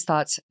now with his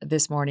thoughts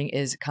this morning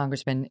is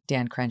Congressman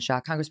Dan Crenshaw.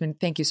 Congressman,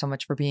 thank you so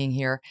much for being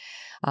here.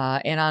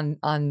 And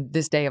on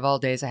this day of all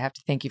days, I have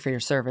to thank you for your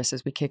service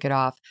as we kick it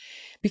off.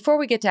 Before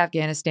we get to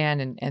Afghanistan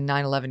and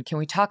 9/11, can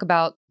we talk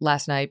about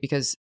last night?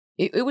 Because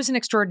It was an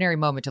extraordinary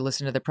moment to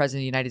listen to the President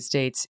of the United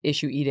States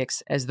issue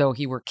edicts as though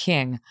he were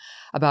king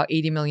about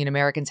 80 million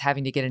Americans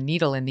having to get a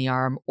needle in the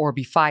arm or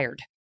be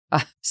fired.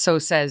 So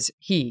says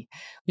he.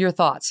 Your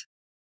thoughts?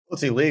 Well,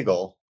 it's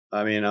illegal.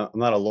 I mean, I'm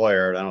not a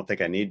lawyer. I don't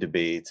think I need to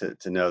be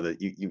to know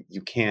that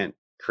you can't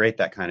create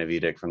that kind of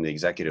edict from the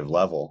executive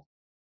level.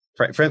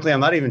 Frankly, I'm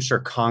not even sure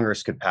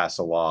Congress could pass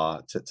a law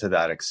to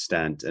that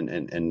extent and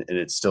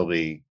it still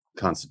be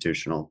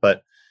constitutional.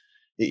 But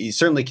it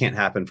certainly can't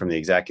happen from the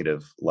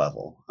executive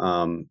level.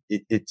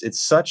 It's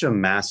such a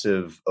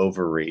massive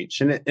overreach.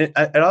 And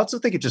I also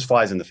think it just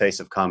flies in the face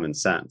of common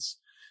sense.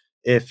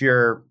 If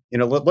you're,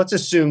 let's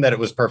assume that it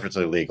was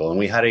perfectly legal and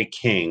we had a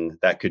king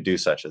that could do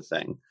such a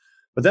thing.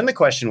 But then the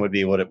question would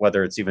be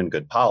whether it's even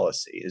good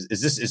policy. Is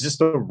this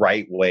the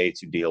right way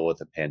to deal with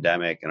a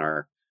pandemic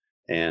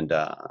and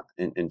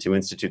to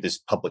institute this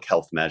public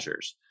health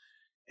measures?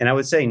 And I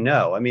would say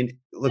no. I mean,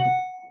 look,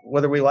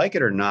 whether we like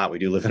it or not, we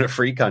do live in a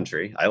free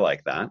country. I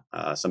like that.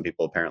 Some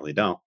people apparently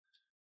don't.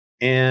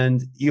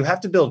 And you have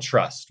to build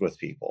trust with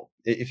people.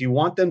 If you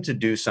want them to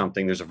do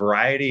something, there's a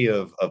variety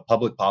of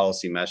public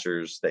policy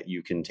measures that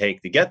you can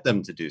take to get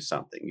them to do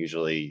something.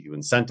 Usually you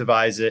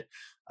incentivize it.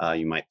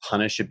 You might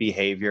punish a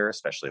behavior,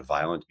 especially a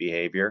violent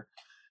behavior.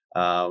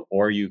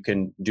 Or you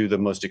can do the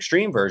most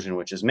extreme version,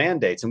 which is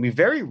mandates. And we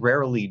very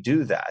rarely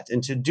do that.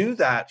 And to do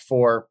that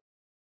for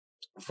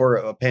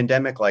a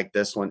pandemic like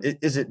this one,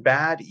 is it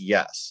bad?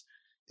 Yes.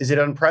 Is it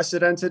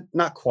unprecedented?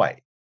 Not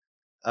quite.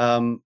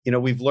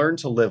 We've learned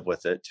to live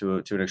with it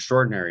to an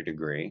extraordinary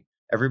degree.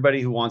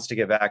 Everybody who wants to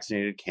get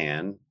vaccinated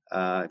can.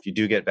 If you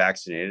do get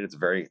vaccinated, it's a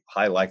very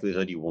high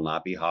likelihood you will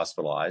not be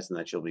hospitalized and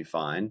that you'll be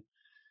fine.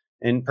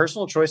 And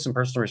personal choice and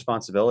personal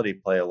responsibility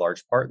play a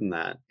large part in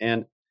that.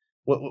 And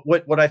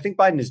what I think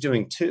Biden is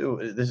doing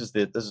too, this is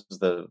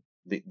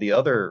the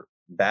other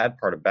bad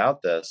part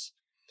about this,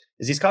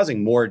 is he's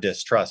causing more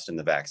distrust in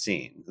the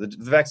vaccine. The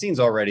vaccine's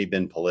already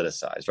been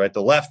politicized, right?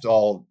 The left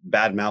all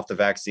badmouthed the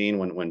vaccine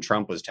when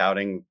Trump was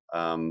touting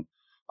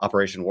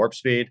Operation Warp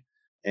Speed,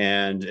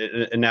 and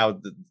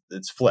now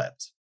it's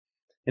flipped.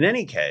 In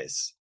any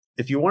case,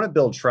 if you want to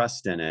build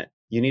trust in it,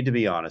 you need to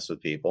be honest with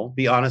people.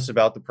 Be honest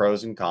about the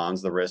pros and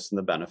cons, the risks and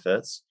the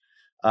benefits,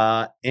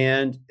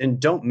 and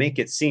don't make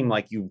it seem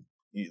like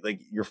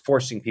you're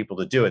forcing people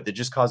to do it. That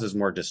just causes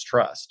more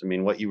distrust. I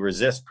mean, what you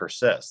resist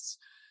persists.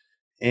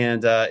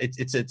 And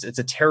it's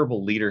a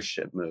terrible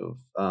leadership move.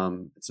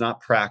 It's not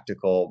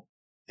practical,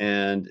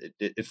 and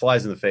it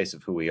flies in the face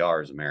of who we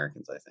are as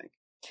Americans, I think.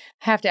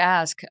 Have to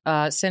ask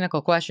a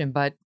cynical question,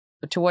 but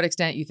to what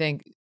extent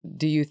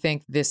do you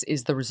think this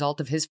is the result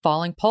of his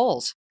falling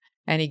polls?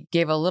 And he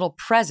gave a little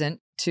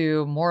present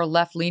to more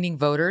left-leaning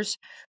voters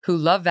who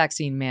love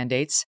vaccine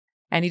mandates,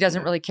 and he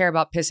doesn't really care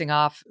about pissing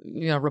off,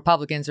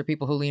 Republicans or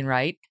people who lean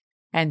right.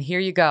 And here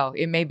you go.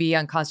 It may be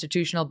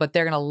unconstitutional, but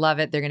they're going to love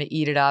it. They're going to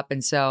eat it up.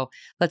 And so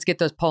let's get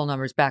those poll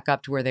numbers back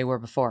up to where they were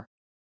before.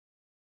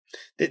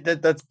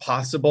 That's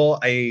possible.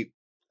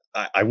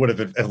 I would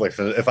have,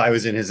 if I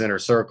was in his inner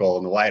circle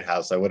in the White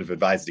House, I would have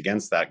advised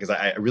against that because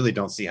I really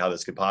don't see how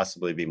this could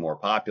possibly be more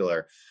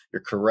popular.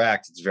 You're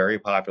correct. It's very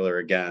popular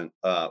again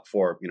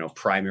for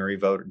primary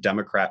voter,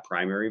 Democrat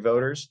primary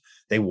voters.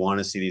 They want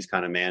to see these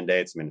kind of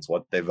mandates. I mean, it's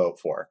what they vote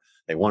for.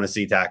 They want to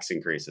see tax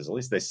increases. At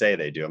least they say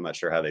they do. I'm not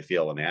sure how they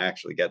feel when they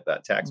actually get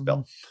that tax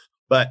bill.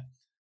 But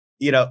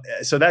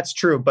so that's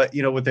true. But,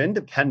 with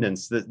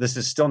independents, this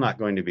is still not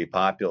going to be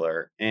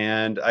popular.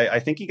 And I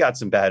think he got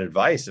some bad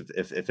advice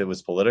if it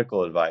was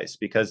political advice,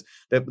 because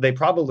they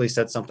probably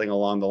said something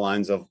along the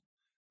lines of,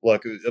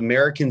 look,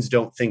 Americans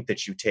don't think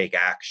that you take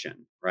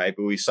action, right?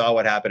 But we saw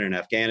what happened in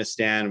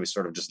Afghanistan. We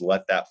sort of just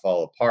let that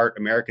fall apart.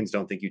 Americans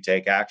don't think you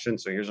take action.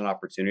 So here's an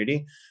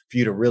opportunity for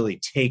you to really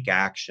take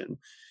action.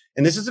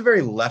 And this is a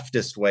very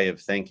leftist way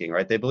of thinking,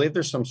 right? They believe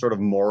there's some sort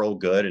of moral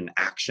good in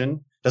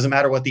action. Doesn't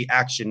matter what the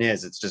action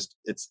is.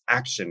 It's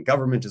action.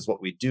 Government is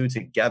what we do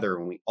together,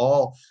 and we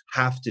all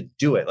have to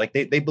do it. Like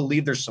they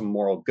believe there's some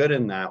moral good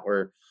in that,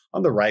 where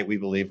on the right, we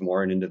believe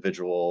more in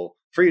individual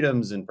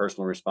freedoms and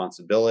personal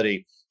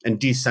responsibility and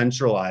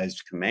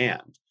decentralized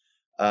command.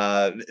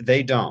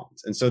 They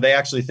don't. And so they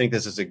actually think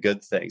this is a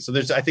good thing. So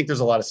I think there's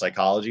a lot of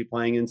psychology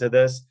playing into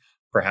this,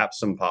 perhaps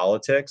some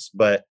politics,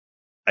 but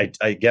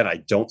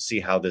I don't see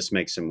how this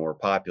makes him more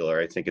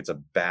popular. I think it's a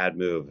bad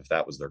move if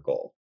that was their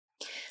goal.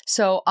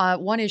 So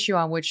one issue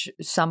on which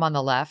some on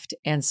the left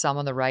and some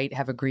on the right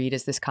have agreed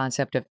is this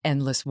concept of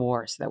endless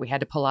wars, that we had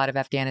to pull out of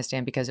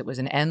Afghanistan because it was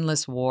an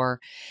endless war.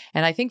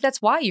 And I think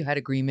that's why you had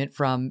agreement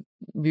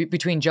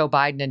between Joe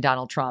Biden and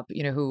Donald Trump,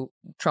 who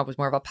Trump was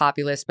more of a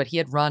populist, but he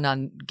had run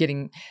on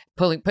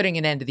putting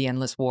an end to the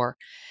endless war.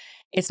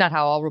 It's not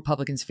how all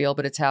Republicans feel,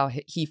 but it's how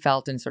he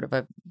felt in sort of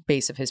a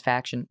base of his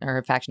faction, or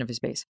a faction of his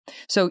base.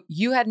 So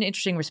you had an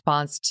interesting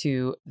response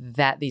to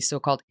that, the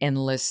so-called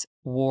endless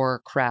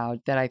war crowd,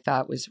 that I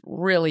thought was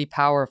really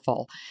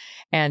powerful.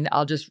 And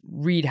I'll just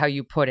read how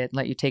you put it and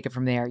let you take it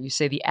from there. You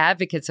say the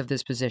advocates of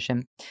this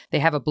position, they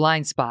have a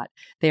blind spot.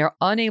 They are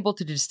unable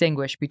to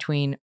distinguish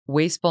between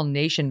wasteful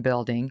nation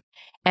building,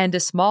 and a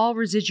small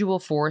residual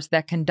force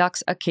that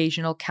conducts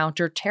occasional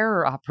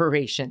counter-terror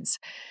operations.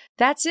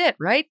 That's it,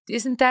 right?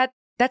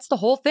 That's the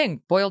whole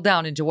thing boiled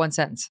down into one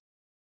sentence.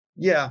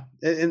 Yeah,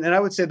 and I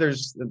would say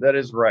that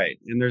is right,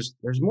 and there's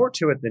more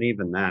to it than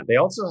even that. They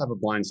also have a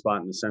blind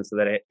spot in the sense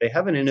that they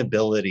have an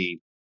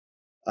inability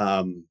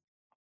to,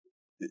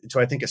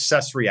 I think,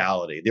 assess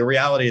reality, the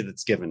reality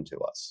that's given to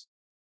us.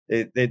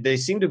 They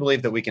seem to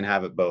believe that we can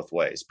have it both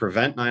ways: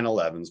 prevent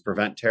 9/11s,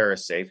 prevent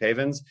terrorist safe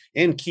havens,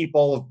 and keep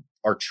all of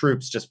our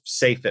troops just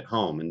safe at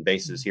home in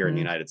bases here in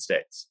the United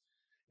States.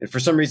 And for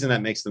some reason,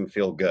 that makes them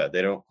feel good.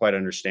 They don't quite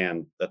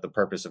understand that the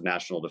purpose of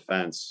national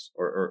defense,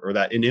 or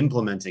that in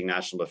implementing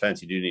national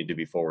defense, you do need to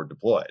be forward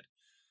deployed.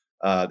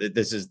 So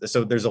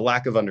there's a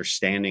lack of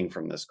understanding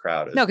from this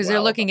crowd. No, because they're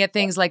looking at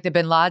things like the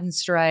Bin Laden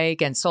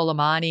strike and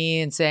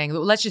Soleimani and saying,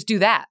 well, let's just do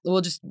that.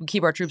 We'll just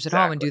keep our troops at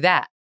home and do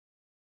that.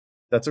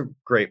 That's a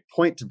great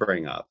point to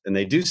bring up. And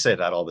they do say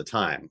that all the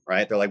time,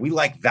 right? They're like, we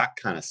like that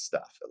kind of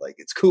stuff. Like,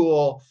 it's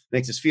cool,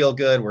 makes us feel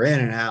good. We're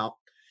in and out.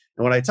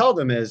 And what I tell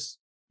them is,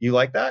 you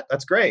like that?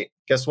 That's great.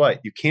 Guess what?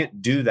 You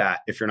can't do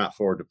that if you're not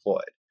forward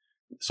deployed.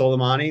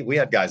 Soleimani, we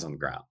had guys on the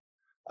ground.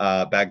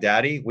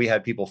 Baghdadi, we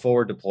had people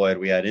forward deployed.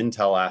 We had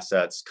intel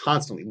assets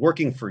constantly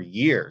working for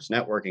years,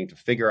 networking to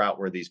figure out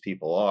where these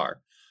people are.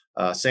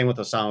 Same with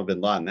Osama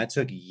bin Laden. That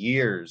took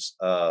years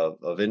of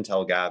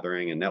intel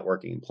gathering and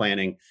networking and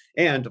planning.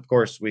 And of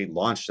course, we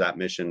launched that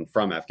mission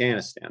from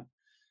Afghanistan.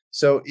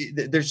 So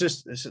there's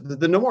just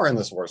the No More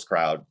Endless Wars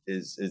crowd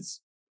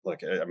is look,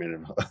 I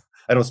mean,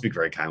 I don't speak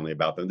very kindly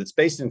about them. It's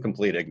based in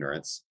complete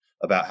ignorance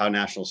about how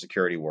national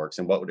security works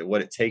and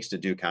what it takes to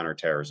do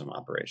counterterrorism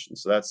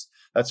operations. So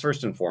that's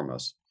first and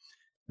foremost.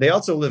 They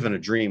also live in a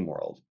dream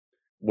world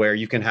where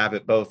you can have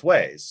it both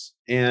ways.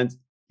 And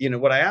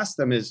what I ask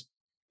them is,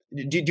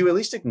 do you at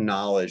least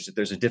acknowledge that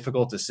there's a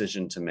difficult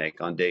decision to make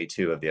on day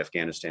 2 of the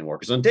Afghanistan war?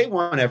 Because on day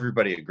 1,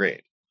 everybody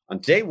agreed. On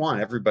day 1,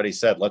 everybody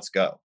said, let's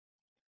go.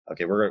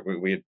 Okay,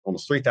 we had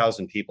almost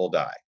 3,000 people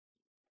die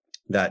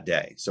that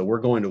day. So we're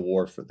going to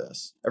war for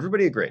this.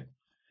 Everybody agreed.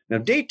 Now,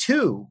 day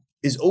 2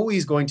 is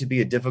always going to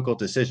be a difficult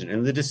decision.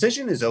 And the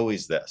decision is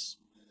always this: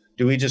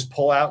 do we just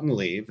pull out and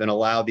leave and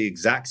allow the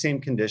exact same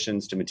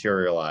conditions to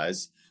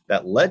materialize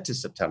that led to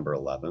September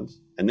 11th?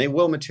 And they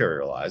will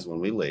materialize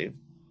when we leave.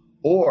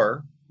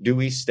 Or do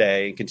we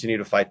stay and continue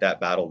to fight that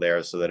battle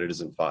there so that it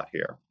isn't fought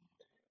here?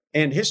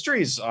 And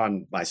history's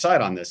on my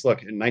side on this.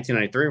 Look, in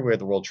 1993, we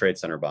had the World Trade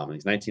Center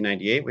bombings.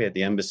 1998, we had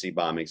the embassy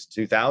bombings.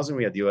 2000,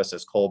 we had the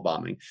USS Cole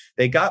bombing.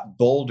 They got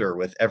bolder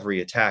with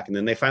every attack, and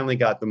then they finally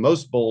got the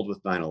most bold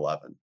with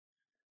 9/11.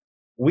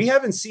 We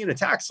haven't seen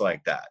attacks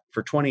like that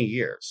for 20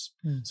 years.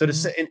 So to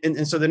say,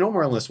 and so the No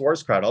More Endless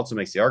Wars crowd also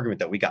makes the argument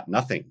that we got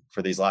nothing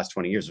for these last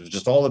 20 years. It was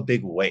just all a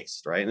big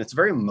waste, right? And it's a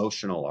very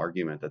emotional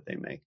argument that they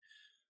make.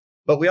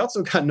 But we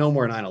also got no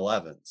more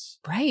 9/11s.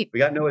 Right. We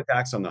got no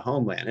attacks on the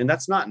homeland. And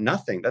that's not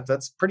nothing.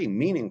 That's pretty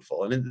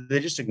meaningful. And they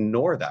just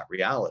ignore that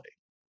reality.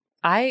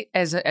 I,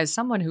 as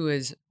someone who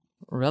is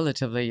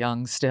relatively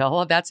young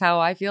still, that's how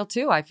I feel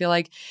too. I feel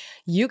like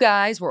you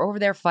guys were over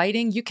there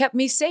fighting. You kept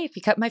me safe.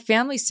 You kept my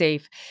family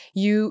safe.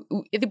 We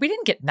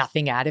didn't get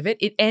nothing out of it.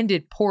 It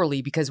ended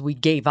poorly because we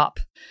gave up.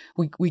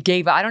 We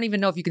gave up. I don't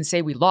even know if you can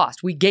say we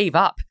lost. We gave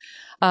up.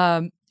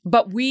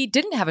 But we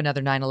didn't have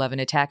another 9/11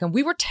 attack, and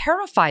we were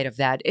terrified of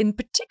that, in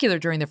particular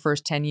during the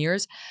first 10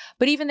 years.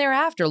 But even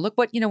thereafter, look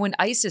what, when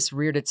ISIS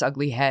reared its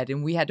ugly head,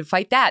 and we had to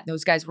fight that.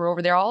 Those guys were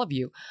over there, all of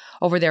you,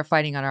 over there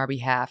fighting on our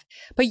behalf.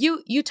 But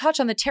you touch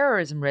on the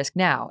terrorism risk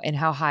now and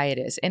how high it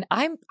is. And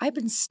I've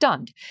been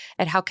stunned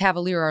at how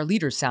cavalier our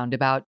leaders sound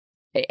about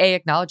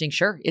acknowledging,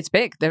 sure, it's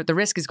big. The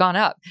risk has gone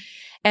up.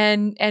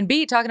 And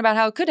B, talking about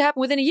how it could happen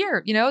within a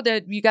year.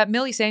 That you got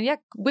Milley saying, yeah,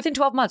 within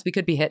 12 months, we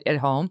could be hit at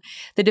home.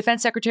 The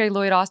Defense Secretary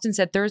Lloyd Austin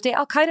said Thursday,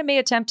 Al-Qaeda may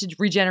attempt to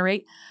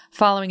regenerate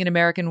following an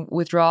American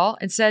withdrawal,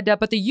 and said,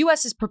 but the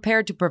U.S. is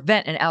prepared to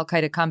prevent an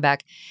Al-Qaeda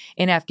comeback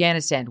in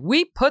Afghanistan.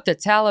 We put the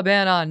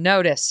Taliban on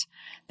notice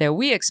that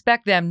we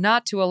expect them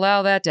not to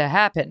allow that to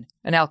happen,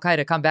 an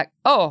Al-Qaeda comeback.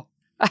 Oh,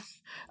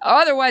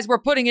 otherwise we're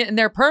putting it in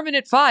their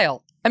permanent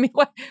file. I mean,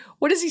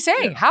 what is he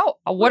saying? Yeah.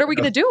 What are we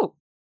going to do?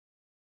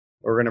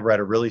 We're going to write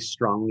a really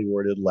strongly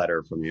worded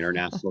letter from the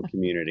international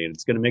community, and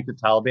it's going to make the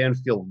Taliban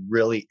feel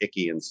really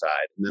icky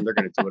inside. And then they're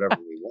going to do whatever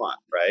we want,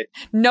 right?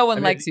 No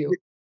one likes you.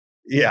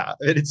 Yeah.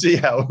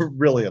 We're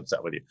really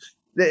upset with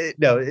you.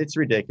 No, it's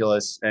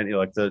ridiculous. And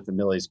like to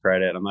Milley's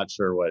credit, I'm not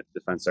sure what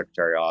Defense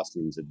Secretary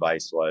Austin's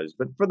advice was,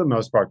 but for the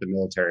most part, the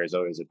military has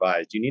always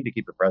advised, you need to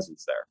keep your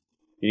presence there.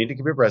 You need to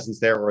keep your presence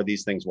there, or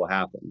these things will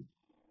happen.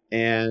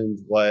 And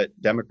what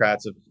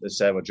Democrats have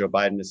said, what Joe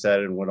Biden has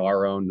said, and what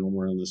our own No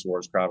More Endless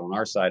Wars crowd on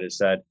our side has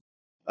said,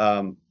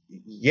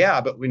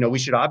 but we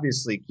should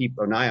obviously keep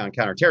an eye on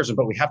counterterrorism,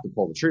 but we have to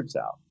pull the troops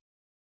out.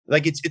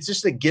 Like it's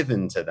just a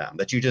given to them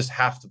that you just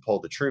have to pull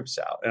the troops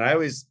out. And I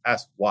always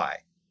ask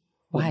why?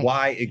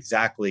 Why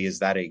exactly is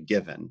that a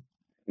given?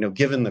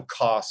 Given the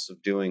costs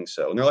of doing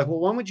so. And they're like, well,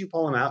 when would you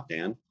pull them out,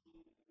 Dan?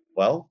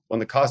 Well, when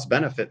the cost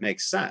benefit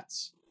makes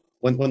sense.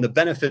 When the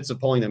benefits of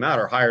pulling them out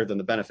are higher than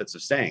the benefits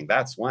of staying,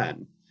 that's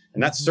when.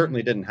 And that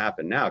certainly didn't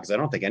happen now, because I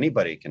don't think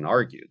anybody can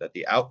argue that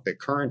the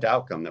current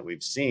outcome that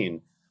we've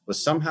seen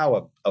was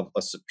somehow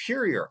a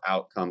superior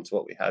outcome to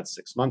what we had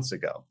 6 months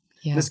ago.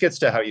 Yeah. This gets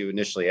to how you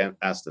initially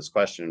asked this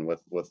question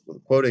with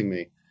quoting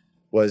me,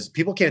 was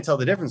people can't tell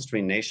the difference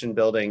between nation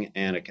building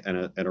and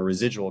a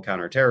residual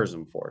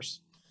counterterrorism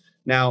force.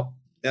 Now,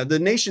 the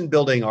nation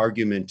building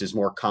argument is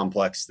more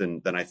complex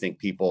than I think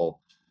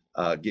people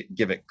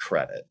give it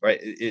credit, right?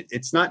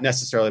 It's not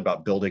necessarily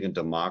about building a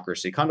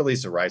democracy.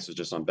 Condoleezza Rice was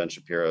just on Ben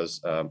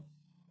Shapiro's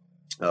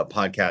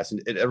podcast,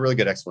 and a really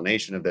good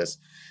explanation of this.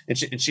 And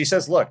she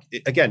says, look,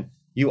 again,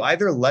 you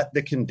either let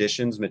the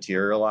conditions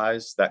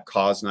materialize that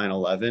caused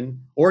 9/11,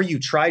 or you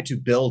try to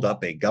build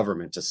up a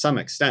government to some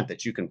extent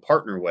that you can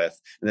partner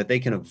with and that they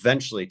can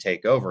eventually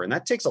take over. And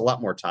that takes a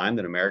lot more time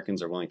than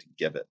Americans are willing to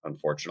give it,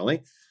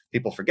 unfortunately.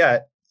 People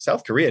forget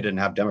South Korea didn't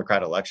have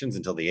democratic elections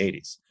until the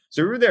 80s.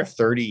 So we were there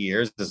 30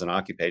 years as an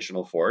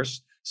occupational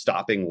force,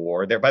 stopping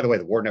war there. By the way,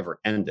 the war never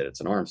ended.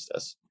 It's an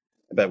armistice.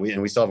 But we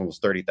still have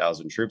almost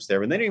 30,000 troops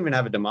there, and they didn't even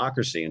have a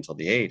democracy until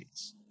the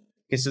 80s.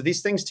 Okay, so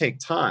these things take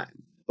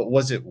time. But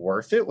was it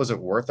worth it? Was it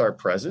worth our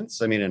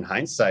presence? I mean, in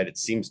hindsight, it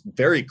seems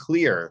very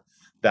clear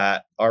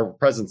that our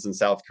presence in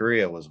South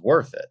Korea was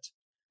worth it.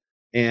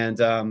 And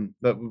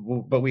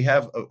but we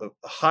have a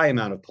high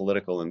amount of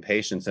political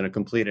impatience and a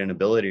complete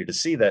inability to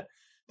see that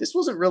this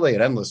wasn't really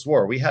an endless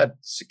war. We had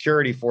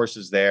security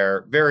forces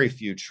there, very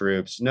few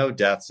troops, no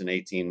deaths in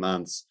 18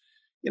 months.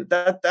 You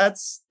know,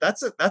 that's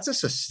a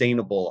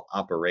sustainable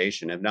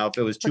operation. And now, if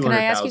it was 200,000,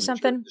 can I ask you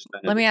something?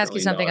 Let me ask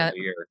you something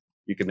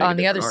you can make on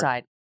the other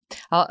side.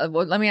 Well,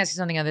 let me ask you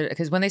something other,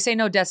 because when they say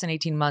no deaths in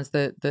 18 months,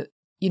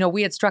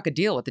 we had struck a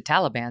deal with the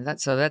Taliban.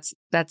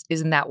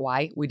 Isn't that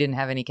why we didn't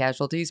have any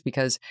casualties?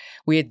 Because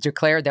we had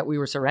declared that we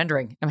were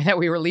surrendering. I mean, that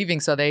we were leaving.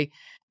 So they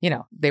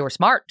were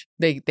smart.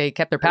 They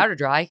kept their powder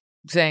dry,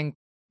 saying,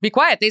 "Be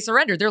quiet." They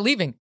surrendered. They're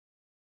leaving.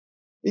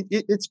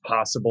 It's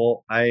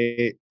possible.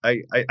 I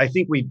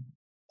think we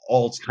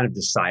all kind of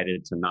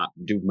decided to not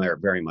do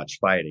very much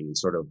fighting and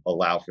sort of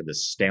allow for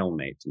this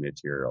stalemate to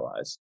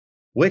materialize,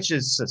 which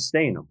is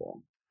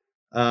sustainable.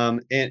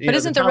 But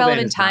isn't the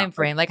relevant time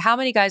frame, like how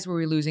many guys were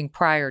we losing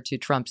prior to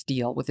Trump's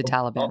deal with the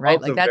Taliban, right?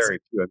 Like that's very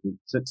few. I mean,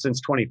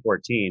 since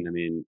 2014, I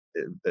mean,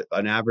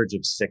 an average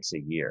of 6 a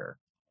year.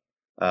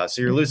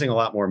 So you're losing a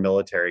lot more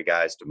military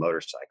guys to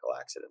motorcycle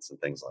accidents and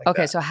things like that.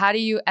 Okay, so how do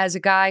you, as a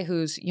guy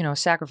who's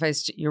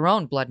sacrificed your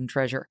own blood and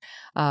treasure,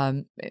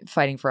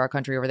 fighting for our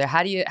country over there,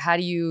 how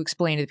do you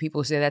explain to the people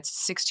who say that's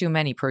 6 too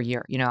many per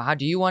year? How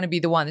do you want to be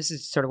the one? This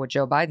is sort of what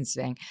Joe Biden's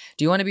saying.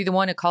 Do you want to be the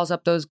one who calls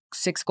up those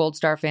 6 Gold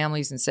Star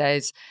families and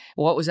says,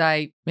 "What was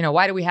I?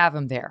 Why do we have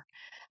them there?"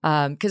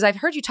 Because I've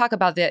heard you talk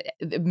about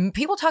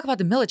people talk about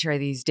the military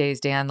these days,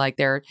 Dan, like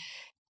they're,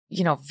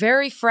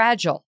 very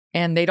fragile.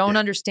 And they don't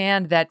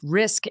understand that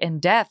risk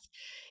and death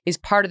is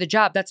part of the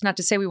job. That's not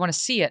to say we want to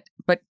see it,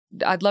 but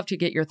I'd love to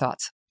get your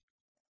thoughts.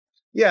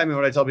 Yeah, I mean,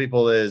 what I tell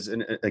people is,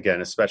 and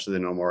again, especially the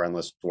No More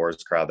Endless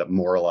Wars crowd that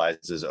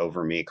moralizes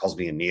over me, calls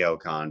me a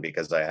neocon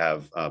because I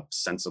have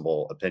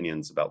sensible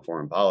opinions about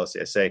foreign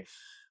policy. I say,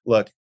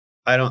 look,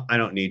 I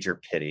don't need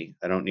your pity.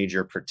 I don't need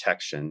your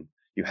protection.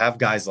 You have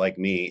guys like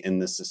me in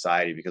this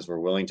society because we're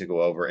willing to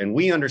go over, and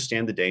we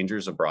understand the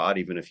dangers abroad,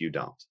 even if you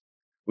don't.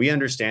 We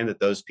understand that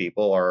those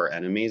people are our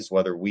enemies,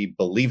 whether we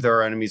believe they're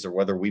our enemies or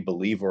whether we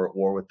believe we're at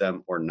war with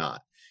them or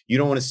not. You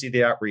don't want to see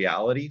that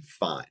reality?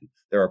 Fine.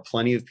 There are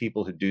plenty of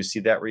people who do see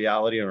that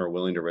reality and are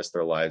willing to risk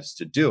their lives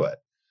to do it.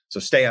 So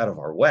stay out of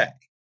our way.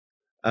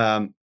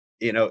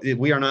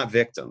 We are not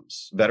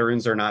victims.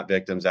 Veterans are not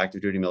victims.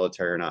 Active duty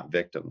military are not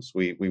victims.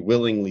 We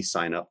willingly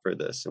sign up for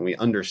this, and we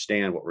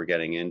understand what we're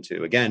getting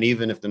into. Again,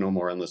 even if the No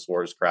More Endless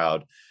Wars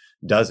crowd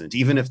doesn't,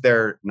 even if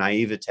their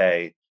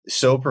naivete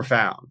so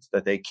profound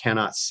that they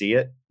cannot see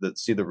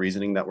the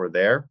reasoning that we're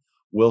there,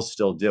 we'll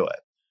still do it.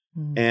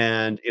 Mm.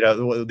 And,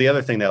 the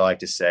other thing they like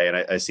to say, and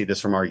I see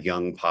this from our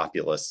young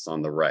populists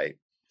on the right,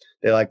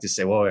 they like to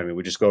say, well, I mean,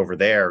 we just go over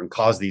there and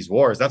cause these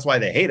wars. That's why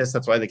they hate us.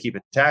 That's why they keep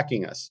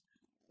attacking us.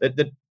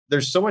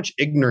 There's so much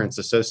ignorance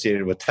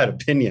associated with that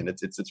opinion.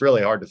 It's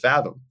really hard to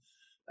fathom.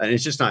 And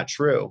it's just not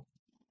true.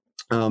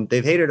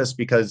 They've hated us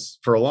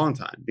for a long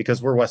time,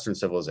 because we're Western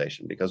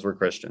civilization, because we're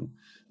Christian,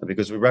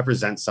 because we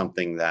represent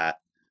something that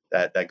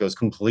goes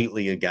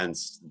completely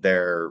against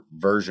their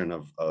version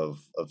of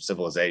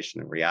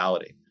civilization and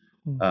reality.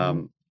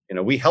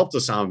 Mm-hmm. We helped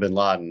Osama bin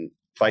Laden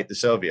fight the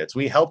Soviets.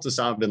 We helped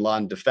Osama bin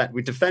Laden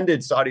we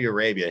defended Saudi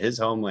Arabia, his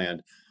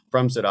homeland,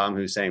 from Saddam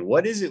Hussein.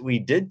 What is it we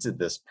did to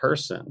this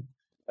person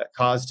that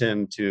caused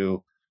him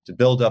to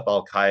build up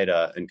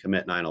Al-Qaeda and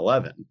commit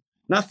 9/11?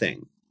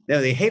 Nothing.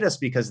 They hate us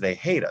because they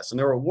hate us, and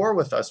they're at war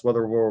with us,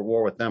 whether we're at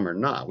war with them or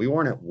not. We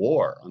weren't at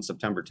war on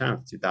September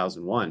 10th,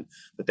 2001,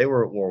 but they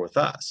were at war with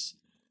us.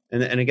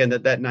 And again,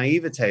 that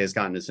naivete has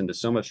gotten us into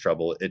so much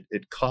trouble.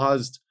 It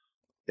caused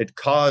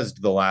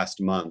the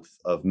last month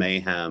of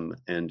mayhem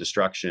and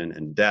destruction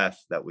and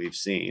death that we've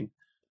seen.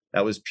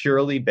 That was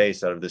purely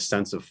based out of this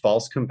sense of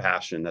false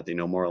compassion that the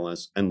No More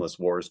Endless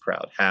Wars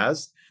crowd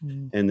has,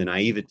 and the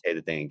naivete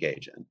that they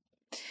engage in.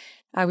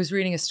 I was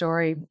reading a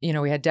story.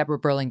 We had Debra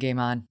Burlingame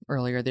on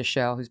earlier this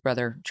show, whose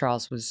brother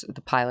Charles was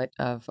the pilot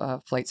of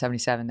Flight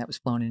 77 that was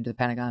flown into the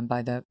Pentagon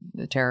by the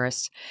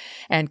terrorists.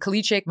 And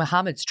Khalid Sheikh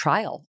Mohammed's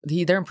trial,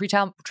 they're in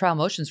pre-trial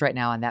motions right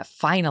now on that.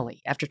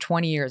 Finally, after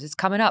 20 years, it's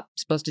coming up.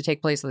 It's supposed to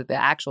take place. The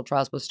actual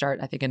trial is supposed to start,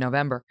 I think, in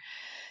November.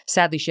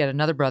 Sadly, she had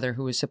another brother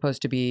who was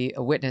supposed to be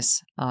a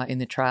witness in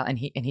the trial, and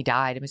he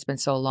died. It's been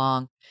so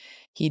long.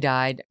 He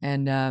died,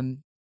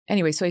 and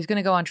anyway, so he's going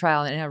to go on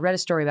trial. And I read a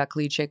story about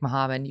Khalid Sheikh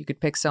Mohammed. You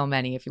could pick so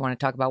many if you want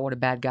to talk about what a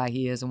bad guy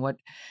he is and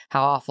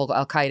how awful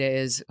Al Qaeda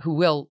is, who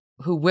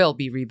will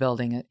be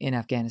rebuilding in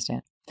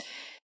Afghanistan.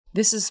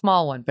 This is a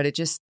small one, but it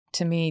just,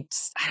 to me,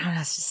 I don't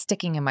know, it's just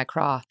sticking in my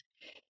craw.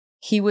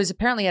 He was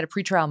apparently at a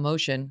pretrial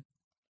motion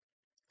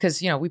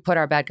because, we put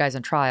our bad guys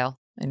on trial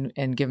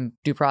and give them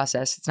due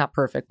process. It's not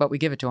perfect, but we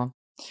give it to him.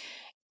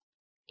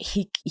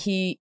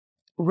 He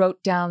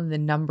wrote down the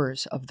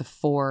numbers of the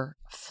 4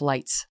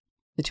 flights,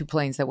 the 2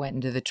 planes that went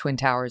into the Twin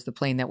Towers, the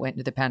plane that went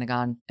into the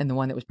Pentagon, and the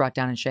one that was brought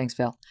down in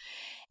Shanksville.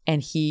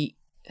 And he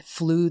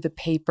flew the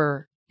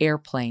paper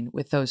airplane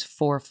with those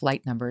 4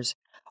 flight numbers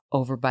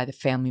over by the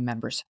family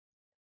members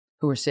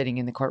who were sitting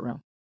in the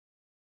courtroom.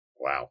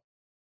 Wow.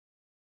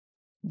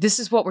 This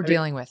is what we're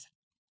dealing with.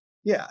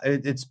 Yeah,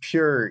 it's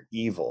pure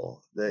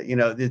evil.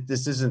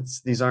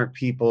 These aren't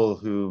people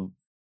who,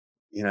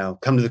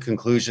 come to the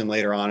conclusion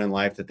later on in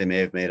life that they may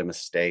have made a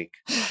mistake.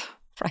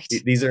 Right.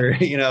 These are,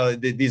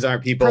 these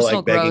aren't people Personal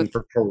like begging growth.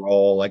 for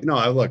parole. Like, no,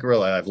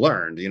 I've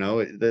learned,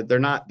 they're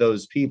not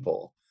those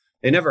people.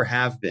 They never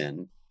have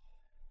been.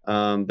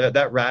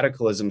 That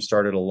radicalism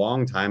started a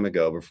long time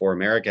ago before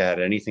America had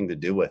anything to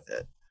do with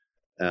it.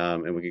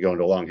 And we could go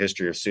into a long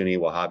history of Sunni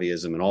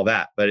Wahhabism and all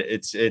that, but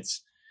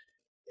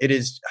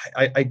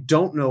I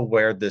don't know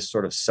where this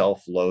sort of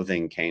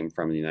self-loathing came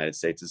from in the United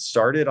States. It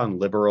started on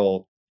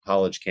liberal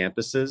college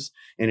campuses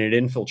and it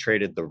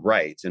infiltrated the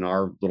right in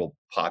our little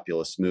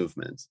populist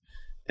movement.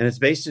 And it's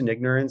based in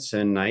ignorance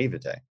and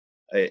naivete.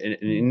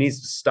 It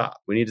needs to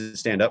stop. We need to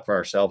stand up for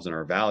ourselves and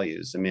our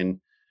values. I mean,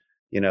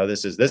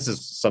 this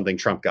is something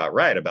Trump got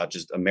right about,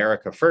 just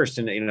America first.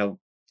 And,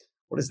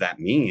 what does that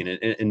mean?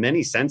 In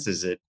many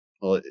senses,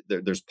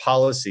 there's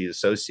policy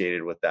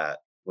associated with that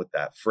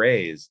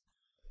phrase.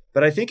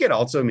 But I think it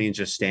also means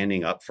just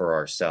standing up for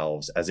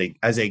ourselves as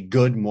a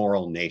good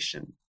moral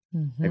nation.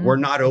 Mm-hmm. Like, we're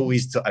not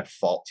always at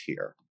fault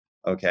here.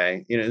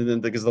 Okay.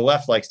 Because the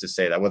left likes to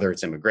say that, whether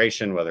it's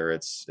immigration, whether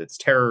it's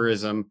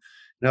terrorism.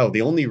 No,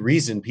 the only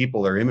reason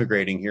people are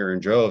immigrating here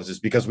in droves is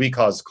because we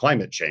cause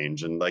climate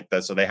change and like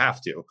that. So they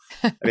have to.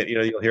 I mean,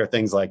 you'll hear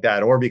things like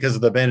that, or because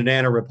of the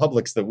banana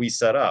republics that we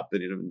set up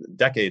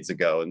decades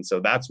ago. And so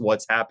that's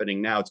what's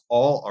happening now. It's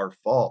all our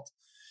fault.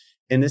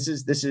 And this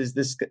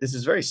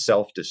is very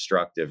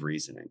self-destructive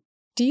reasoning.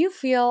 Do you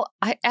feel,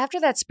 after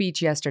that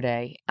speech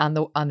yesterday on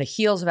the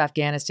heels of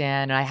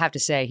Afghanistan, and I have to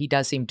say he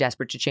does seem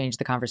desperate to change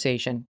the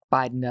conversation,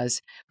 Biden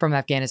does, from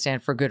Afghanistan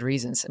for good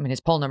reasons. I mean,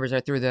 his poll numbers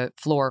are through the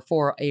floor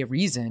for a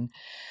reason.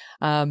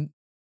 I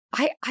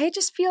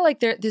just feel like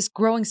there's this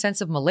growing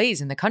sense of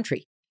malaise in the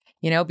country,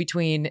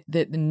 between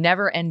the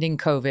never-ending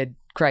COVID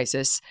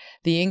crisis,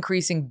 the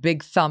increasing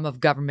big thumb of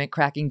government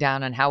cracking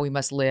down on how we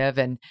must live.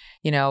 And,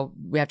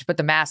 we have to put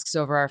the masks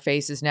over our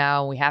faces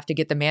now. We have to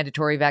get the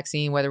mandatory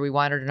vaccine, whether we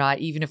want it or not,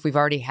 even if we've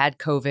already had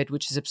COVID,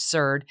 which is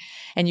absurd.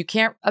 And you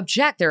can't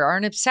object. There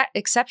aren't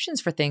exceptions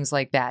for things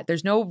like that.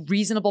 There's no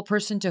reasonable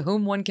person to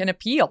whom one can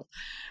appeal,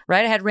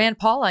 right? I had Rand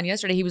Paul on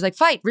yesterday. He was like,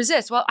 fight,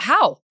 resist. Well,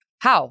 how?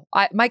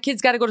 My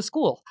kids got to go to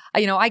school.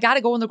 I got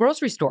to go in the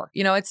grocery store.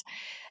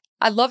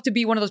 I'd love to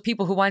be one of those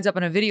people who winds up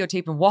on a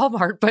videotape in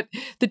Walmart, but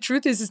the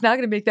truth is it's not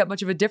going to make that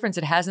much of a difference.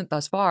 It hasn't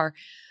thus far.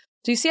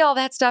 So you see all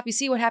that stuff. You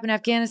see what happened in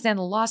Afghanistan,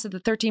 the loss of the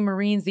 13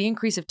 Marines, the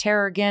increase of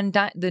terror again,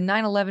 the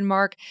 9/11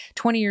 mark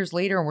 20 years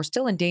later, and we're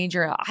still in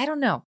danger. I don't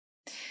know.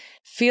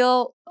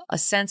 Feel a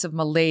sense of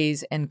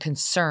malaise and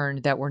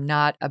concern that we're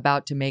not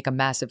about to make a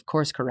massive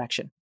course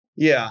correction.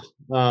 Yeah.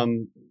 I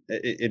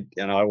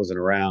wasn't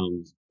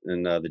around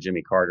in the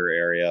Jimmy Carter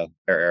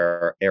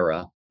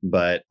era,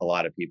 but a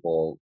lot of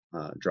people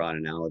draw an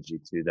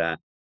analogy to that.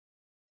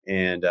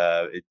 And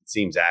it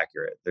seems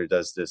accurate. There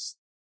does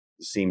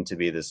seem to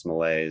be this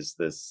malaise,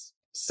 this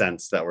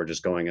sense that we're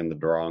just going in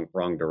the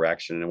wrong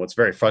direction. And what's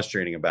very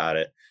frustrating about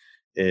it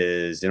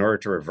is, in order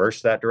to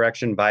reverse that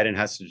direction, Biden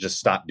has to just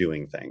stop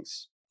doing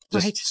things.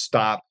 Just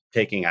stop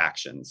taking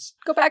actions.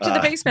 Go back to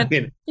the basement.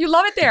 You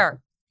love it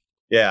there.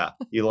 Yeah,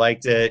 you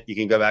liked it. You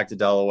can go back to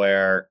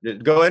Delaware.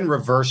 Go ahead and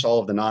reverse all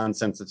of the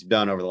nonsense that you've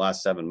done over the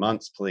last 7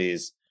 months,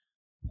 please.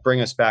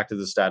 Bring us back to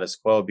the status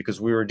quo, because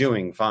we were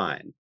doing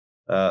fine.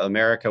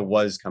 America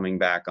was coming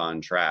back on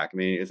track. I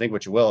mean, you think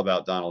what you will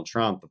about Donald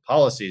Trump, the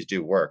policies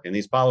do work. And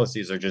these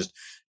policies are just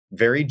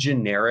very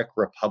generic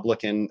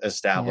Republican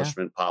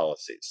establishment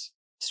policies.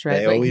 That's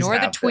right. But ignore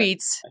the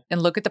tweets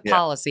and look at the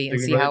policy and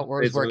see how it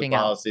was working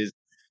out.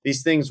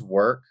 These things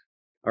work.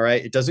 All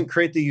right. It doesn't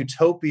create the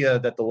utopia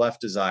that the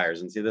left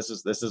desires. And see, this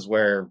is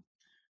where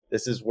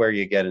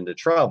you get into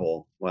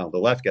trouble. Well, the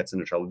left gets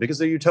into trouble because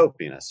they're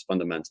utopianists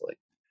fundamentally.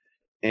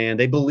 And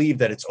they believe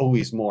that it's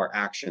always more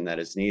action that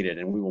is needed,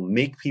 and we will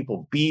make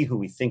people be who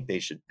we think they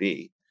should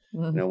be.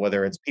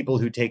 Whether it's people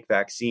who take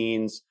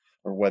vaccines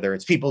or whether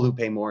it's people who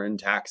pay more in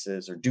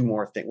taxes or do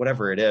more things,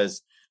 whatever it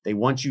is, they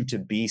want you to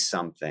be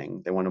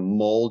something. They want to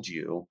mold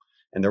you,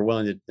 and they're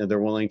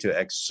willing to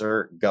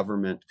exert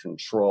government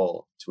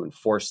control to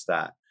enforce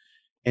that.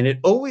 And it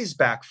always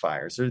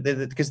backfires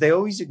because they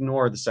always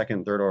ignore the second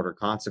and third order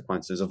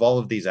consequences of all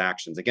of these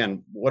actions.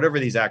 Again, whatever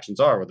these actions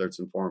are, whether it's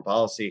in foreign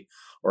policy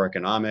or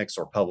economics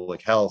or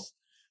public health,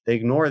 they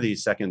ignore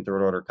these second and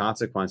third order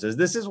consequences.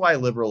 This is why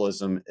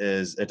liberalism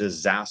is a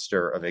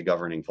disaster of a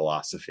governing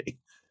philosophy.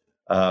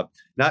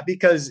 Not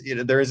because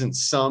there isn't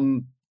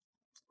some,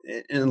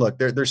 and look,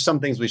 there's some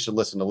things we should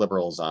listen to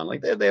liberals on.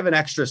 Like they have an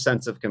extra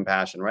sense of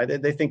compassion,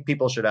 right? They think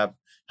people should have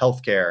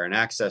healthcare and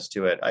access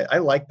to it. I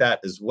like that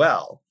as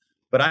well.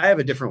 But I have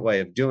a different way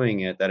of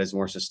doing it that is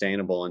more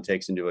sustainable and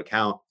takes into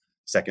account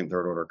second,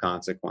 third order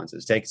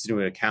consequences, takes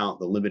into account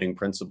the limiting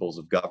principles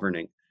of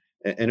governing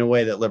in a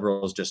way that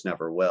liberals just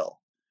never will.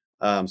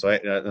 So I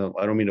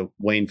don't mean to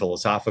wane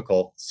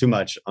philosophical too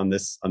much on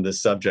this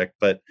subject,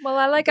 but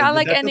I like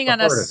ending on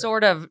a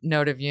sort of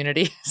note of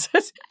unity.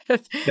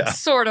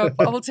 Sort of.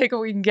 We'll take what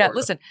we can get.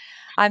 Listen,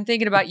 I'm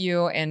thinking about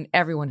you and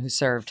everyone who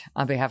served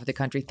on behalf of the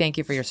country. Thank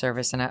you for your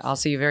service, and I'll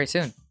see you very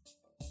soon.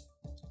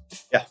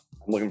 Yeah.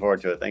 I'm looking forward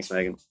to it. Thanks,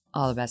 Megan.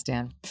 All the best,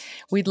 Dan.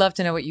 We'd love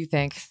to know what you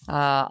think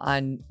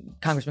on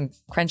Congressman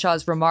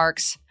Crenshaw's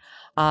remarks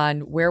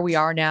on where we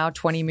are now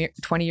 20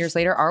 years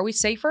later. Are we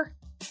safer?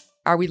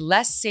 Are we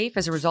less safe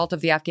as a result of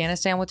the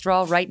Afghanistan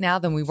withdrawal right now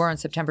than we were on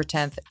September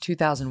 10th,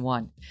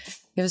 2001?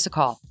 Give us a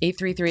call,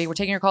 833. We're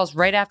taking your calls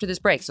right after this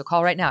break, so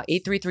call right now,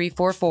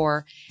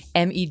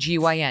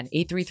 833-44-MEGYN,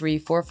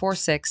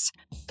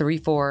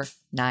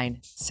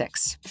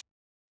 833-446-3496.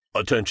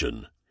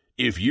 Attention.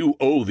 If you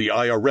owe the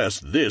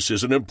IRS, this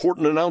is an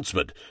important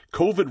announcement.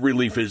 COVID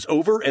relief is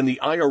over and the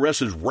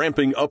IRS is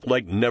ramping up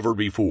like never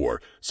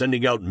before,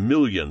 sending out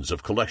millions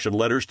of collection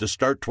letters to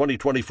start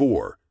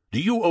 2024.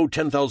 Do you owe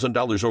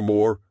 $10,000 or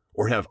more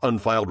or have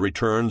unfiled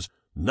returns?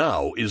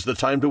 Now is the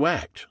time to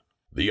act.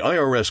 The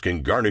IRS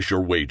can garnish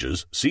your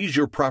wages, seize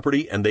your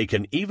property, and they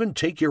can even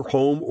take your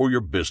home or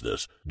your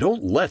business.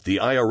 Don't let the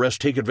IRS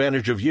take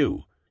advantage of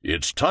you.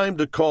 It's time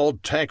to call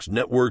Tax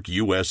Network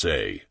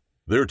USA.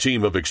 Their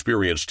team of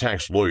experienced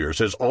tax lawyers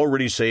has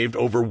already saved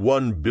over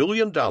 $1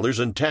 billion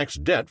in tax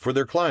debt for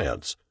their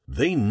clients.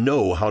 They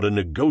know how to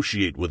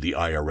negotiate with the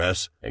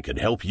IRS and can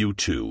help you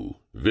too.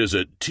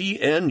 Visit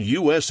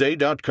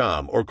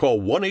tnusa.com or call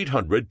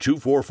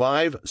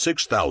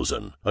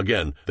 1-800-245-6000.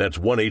 Again, that's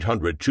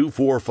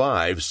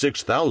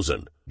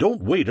 1-800-245-6000.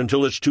 Don't wait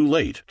until it's too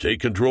late.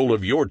 Take control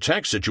of your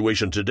tax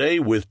situation today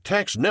with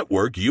Tax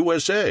Network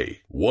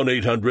USA.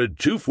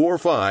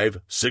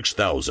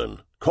 1-800-245-6000.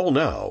 Call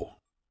now.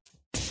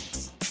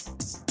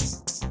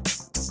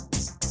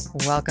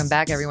 Welcome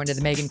back, everyone, to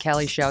the Megyn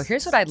Kelly Show.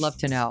 Here's what I'd love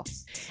to know.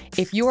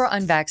 If you are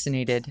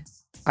unvaccinated,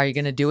 are you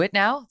going to do it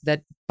now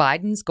that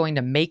Biden's going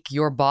to make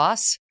your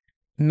boss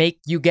make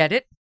you get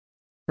it?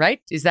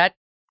 Right? Is that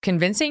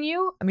convincing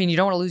you? I mean, you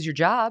don't want to lose your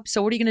job.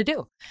 So what are you going to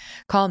do?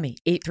 Call me,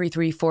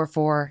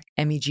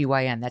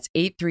 833-44-MEGYN. That's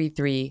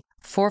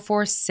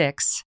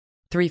 833-446-3496.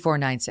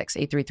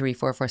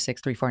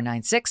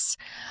 833-446-3496.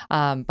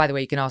 By the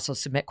way, you can also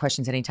submit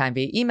questions anytime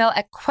via email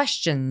at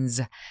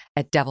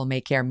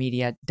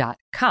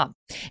questions@devilmaycaremedia.com.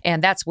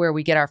 And that's where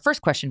we get our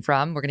first question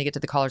from. We're going to get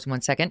to the callers in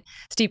 1 second.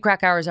 Steve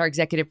Krakauer is our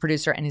executive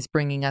producer and is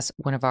bringing us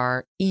one of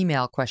our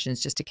email questions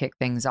just to kick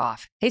things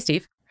off. Hey,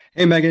 Steve.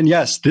 Hey, Megan.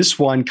 Yes, this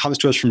one comes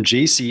to us from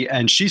JC,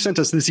 and she sent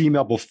us this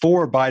email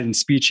before Biden's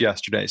speech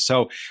yesterday.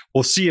 So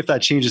we'll see if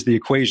that changes the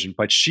equation.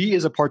 But she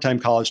is a part-time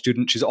college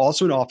student. She's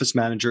also an office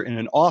manager in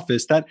an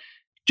office that,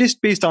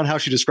 just based on how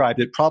she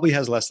described it, probably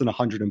has less than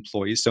 100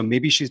 employees. So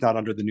maybe she's not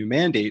under the new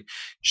mandate.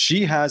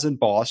 She has a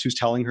boss who's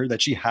telling her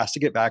that she has to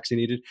get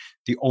vaccinated.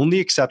 The only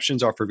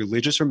exceptions are for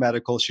religious or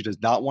medical. She does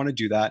not want to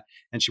do that.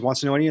 And she wants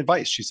to know any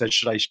advice. She said,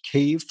 should I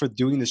cave for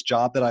doing this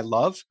job that I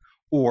love,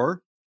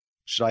 or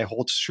should I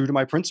hold true to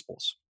my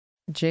principles?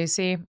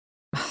 JC,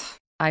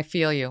 I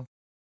feel you.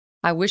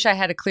 I wish I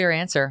had a clear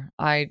answer.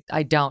 I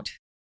don't.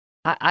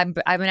 I've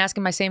been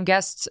asking my same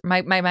guests,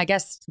 my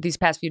guests these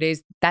past few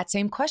days, that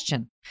same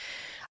question.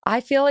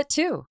 I feel it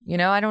too. You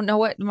know, I don't know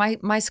what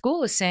my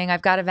school is saying.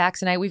 We've got to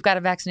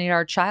vaccinate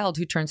our child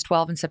who turns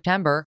 12 in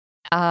September,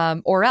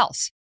 or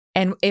else.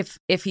 And if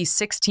he's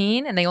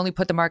 16 and they only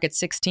put the mark at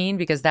 16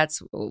 because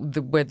that's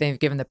where they've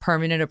given the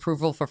permanent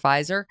approval for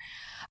Pfizer,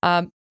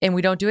 and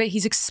we don't do it,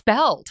 he's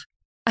expelled.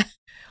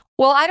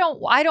 Well, I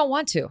don't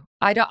want to.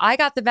 I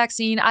got the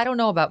vaccine. I don't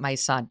know about my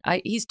son.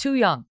 He's too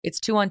young. It's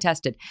too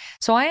untested.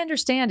 So I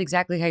understand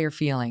exactly how you're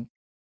feeling.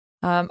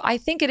 I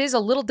think it is a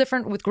little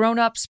different with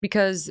grownups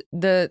because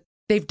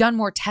they've done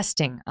more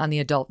testing on the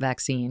adult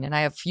vaccine, and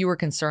I have fewer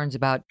concerns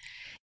about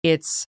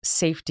its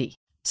safety.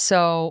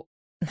 So,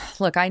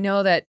 look, I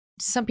know that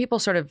some people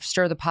sort of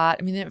stir the pot.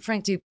 I mean,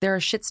 frankly, there are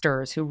shit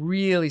stirrers who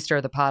really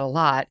stir the pot a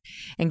lot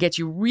and get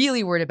you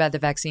really worried about the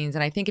vaccines.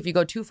 And I think if you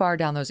go too far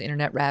down those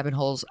internet rabbit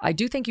holes, I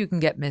do think you can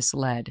get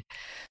misled.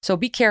 So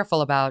be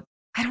careful about,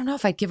 I don't know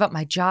if I'd give up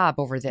my job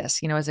over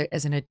this,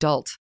 as an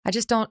adult. I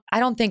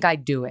don't think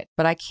I'd do it,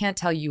 but I can't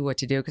tell you what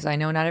to do because I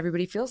know not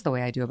everybody feels the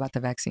way I do about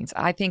the vaccines.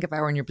 I think if I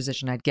were in your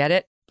position, I'd get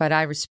it, but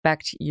I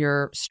respect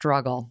your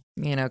struggle,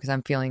 because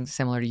I'm feeling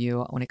similar to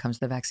you when it comes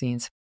to the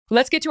vaccines.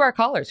 Let's get to our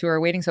callers who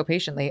are waiting so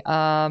patiently.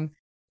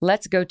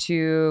 Let's go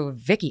to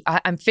Vicky.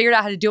 I'm figured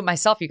out how to do it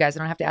myself, you guys. I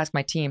don't have to ask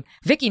my team.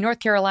 Vicky, North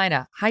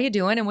Carolina. How you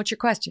doing and what's your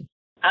question?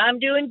 I'm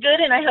doing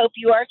good and I hope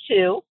you are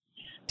too.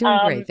 Doing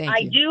great, thank you.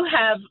 I do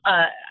have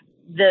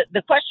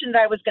the question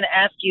that I was going to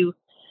ask you.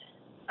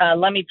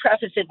 Let me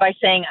preface it by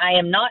saying I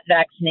am not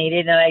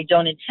vaccinated and I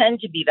don't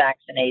intend to be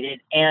vaccinated.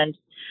 And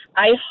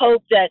I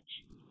hope that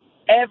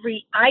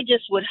I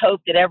just would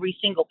hope that every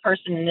single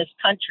person in this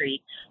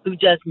country who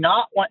does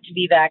not want to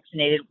be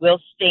vaccinated will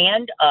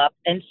stand up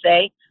and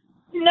say,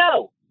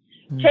 no,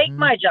 take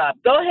my job.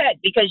 Go ahead,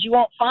 because you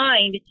won't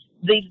find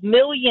these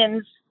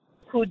millions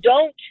who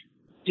don't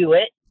do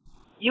it.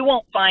 You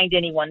won't find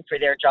anyone for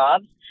their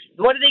jobs.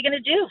 What are they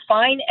going to do?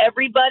 Fine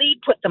everybody,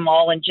 put them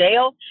all in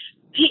jail?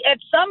 At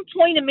some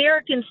point,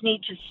 Americans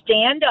need to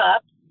stand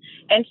up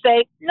and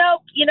say, no,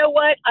 you know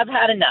what? I've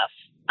had enough.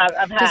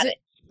 I've had it.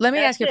 Let me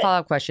ask you a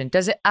follow-up question.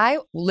 I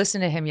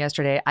listened to him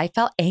yesterday. I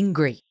felt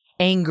angry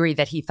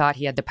that he thought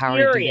he had the power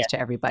to do this to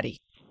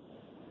everybody.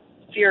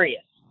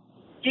 Furious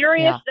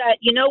that,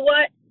 you know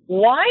what?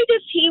 Why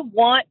does he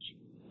want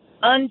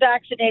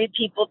unvaccinated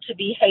people to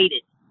be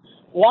hated?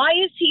 Why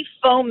is he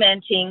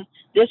fomenting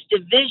this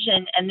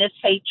division and this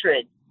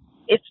hatred?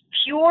 It's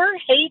pure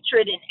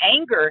hatred and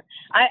anger.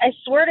 I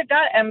swear to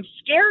God, I'm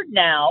scared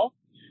now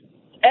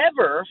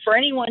ever for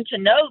anyone to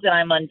know that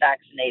I'm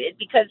unvaccinated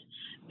because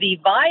the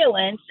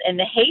violence and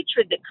the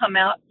hatred that come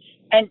out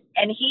and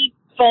he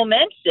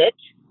foments it.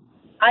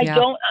 I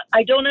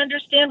don't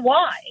understand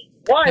why.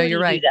 Why would he do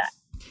that?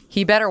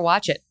 He better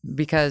watch it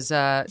because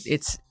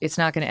it's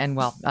not going to end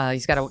well.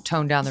 He's got to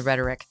tone down the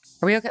rhetoric.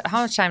 Are we okay?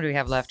 How much time do we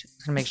have left?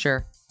 Just going to make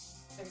sure.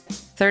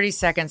 30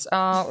 seconds. Oh,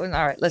 all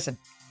right. Listen,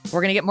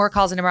 we're going to get more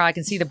calls in tomorrow. I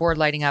can see the board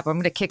lighting up. I'm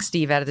going to kick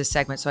Steve out of this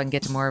segment so I can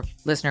get to more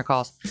listener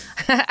calls.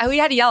 We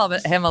had to yell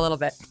at him a little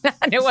bit.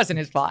 And it wasn't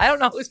his fault. I don't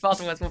know whose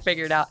fault it was. We'll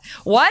figure it out.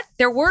 What?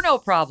 There were no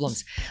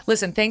problems.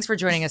 Listen, thanks for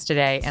joining us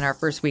today in our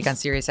first week on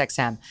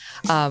SiriusXM.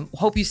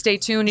 Hope you stay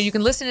tuned. And you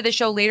can listen to the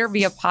show later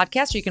via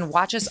podcast, or you can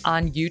watch us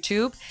on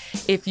YouTube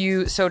if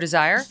you so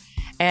desire.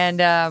 And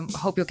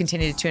hope you'll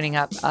continue to tuning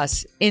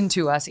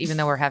into us, even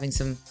though we're having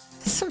some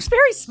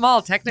very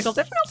small technical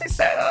difficulties.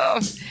 So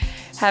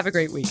have a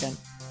great weekend.